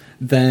others,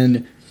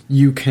 then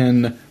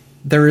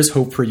there is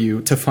hope for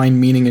you to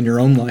find meaning in your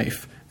own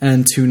life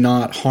and to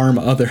not harm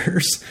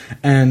others.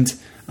 And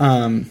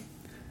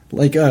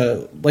like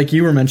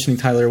you were mentioning,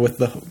 Tyler, with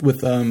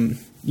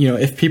you know,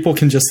 if people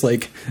can just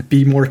like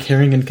be more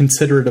caring and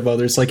considerate of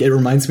others, like it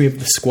reminds me of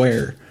The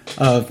Square,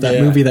 of that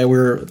movie that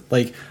we're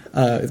like,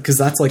 because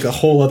that's like a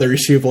whole other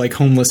issue of like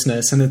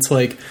homelessness. And it's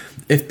like,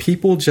 if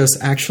people just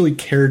actually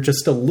care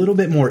just a little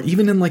bit more,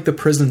 even in like the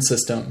prison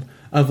system,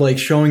 of like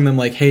showing them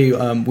like, hey,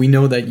 we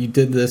know that you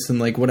did this and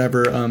like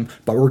whatever,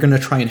 but we're going to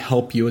try and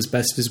help you as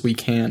best as we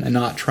can and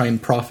not try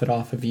and profit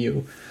off of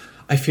you.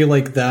 I feel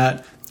like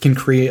that can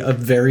create a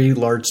very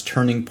large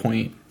turning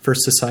point for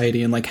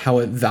society and like how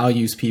it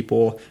values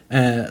people,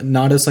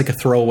 not as like a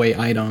throwaway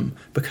item,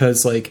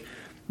 because like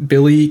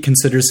Billy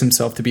considers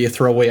himself to be a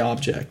throwaway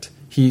object.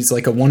 He's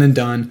like a one and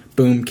done,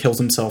 boom, kills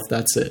himself,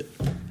 that's it.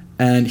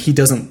 And he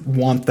doesn't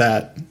want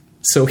that,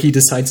 so he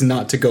decides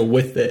not to go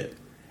with it.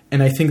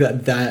 And I think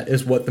that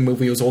is what the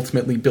movie was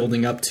ultimately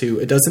building up to.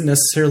 It doesn't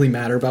necessarily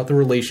matter about the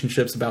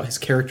relationships, about his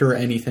character or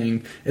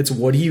anything. It's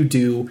what do you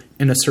do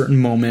in a certain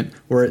moment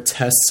where it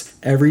tests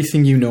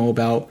everything you know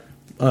about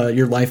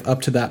your life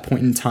up to that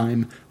point in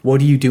time.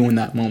 What do you do in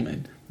that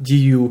moment? Do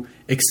you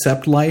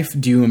accept life?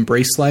 Do you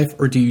embrace life?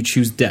 Or do you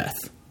choose death?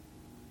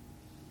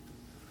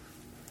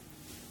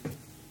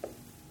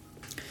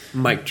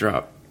 Mic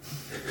drop.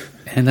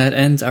 And that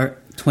ends our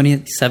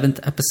 27th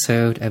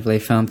episode of Lay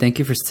Film. Thank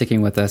you for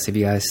sticking with us. If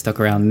you guys stuck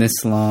around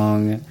this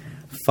long,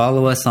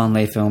 follow us on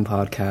Lay Film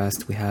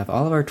Podcast. We have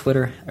all of our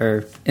Twitter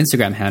or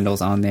Instagram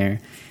handles on there.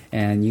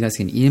 And you guys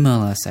can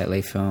email us at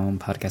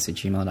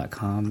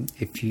layfilmpodcast@gmail.com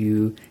if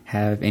you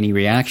have any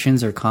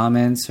reactions or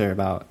comments or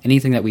about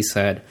anything that we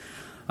said.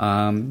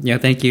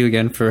 Thank you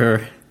again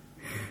for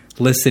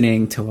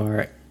listening to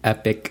our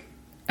epic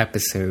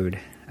episode.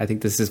 I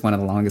think this is one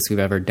of the longest we've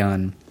ever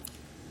done.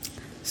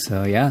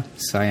 So yeah,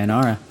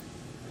 sayonara.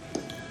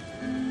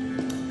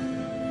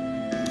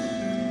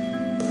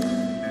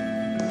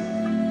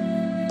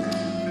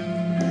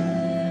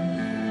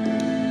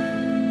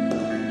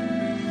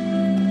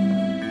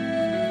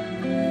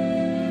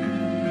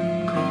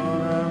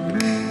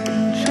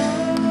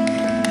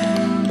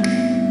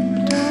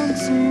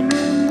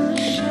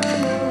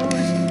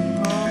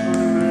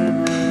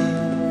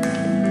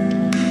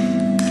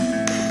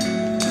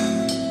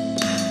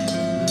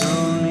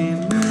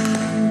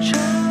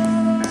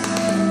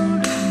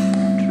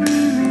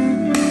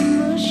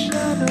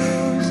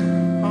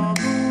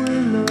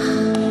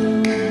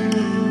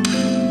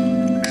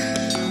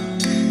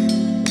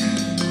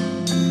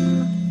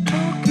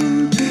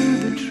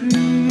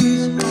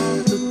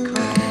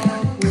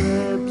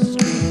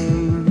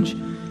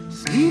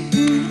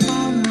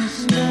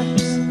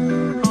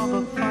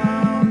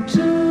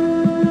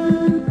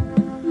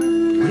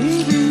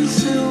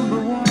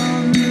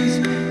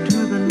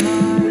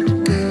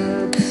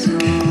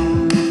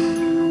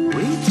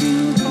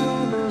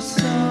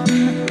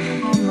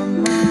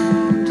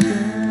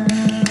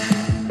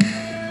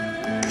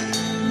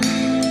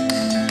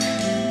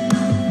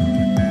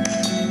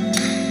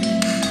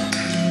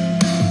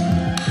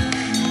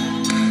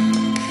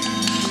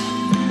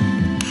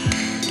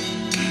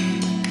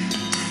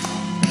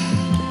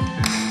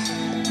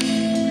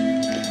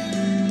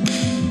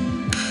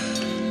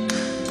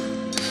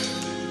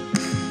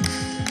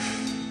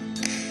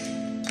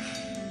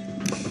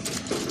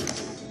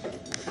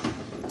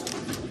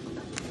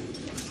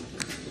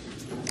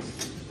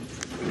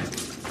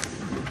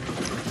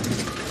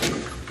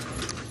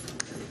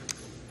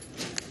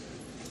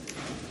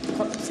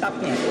 Stop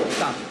dancing.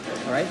 Stop.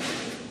 All right?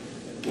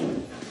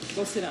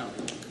 Go sit down.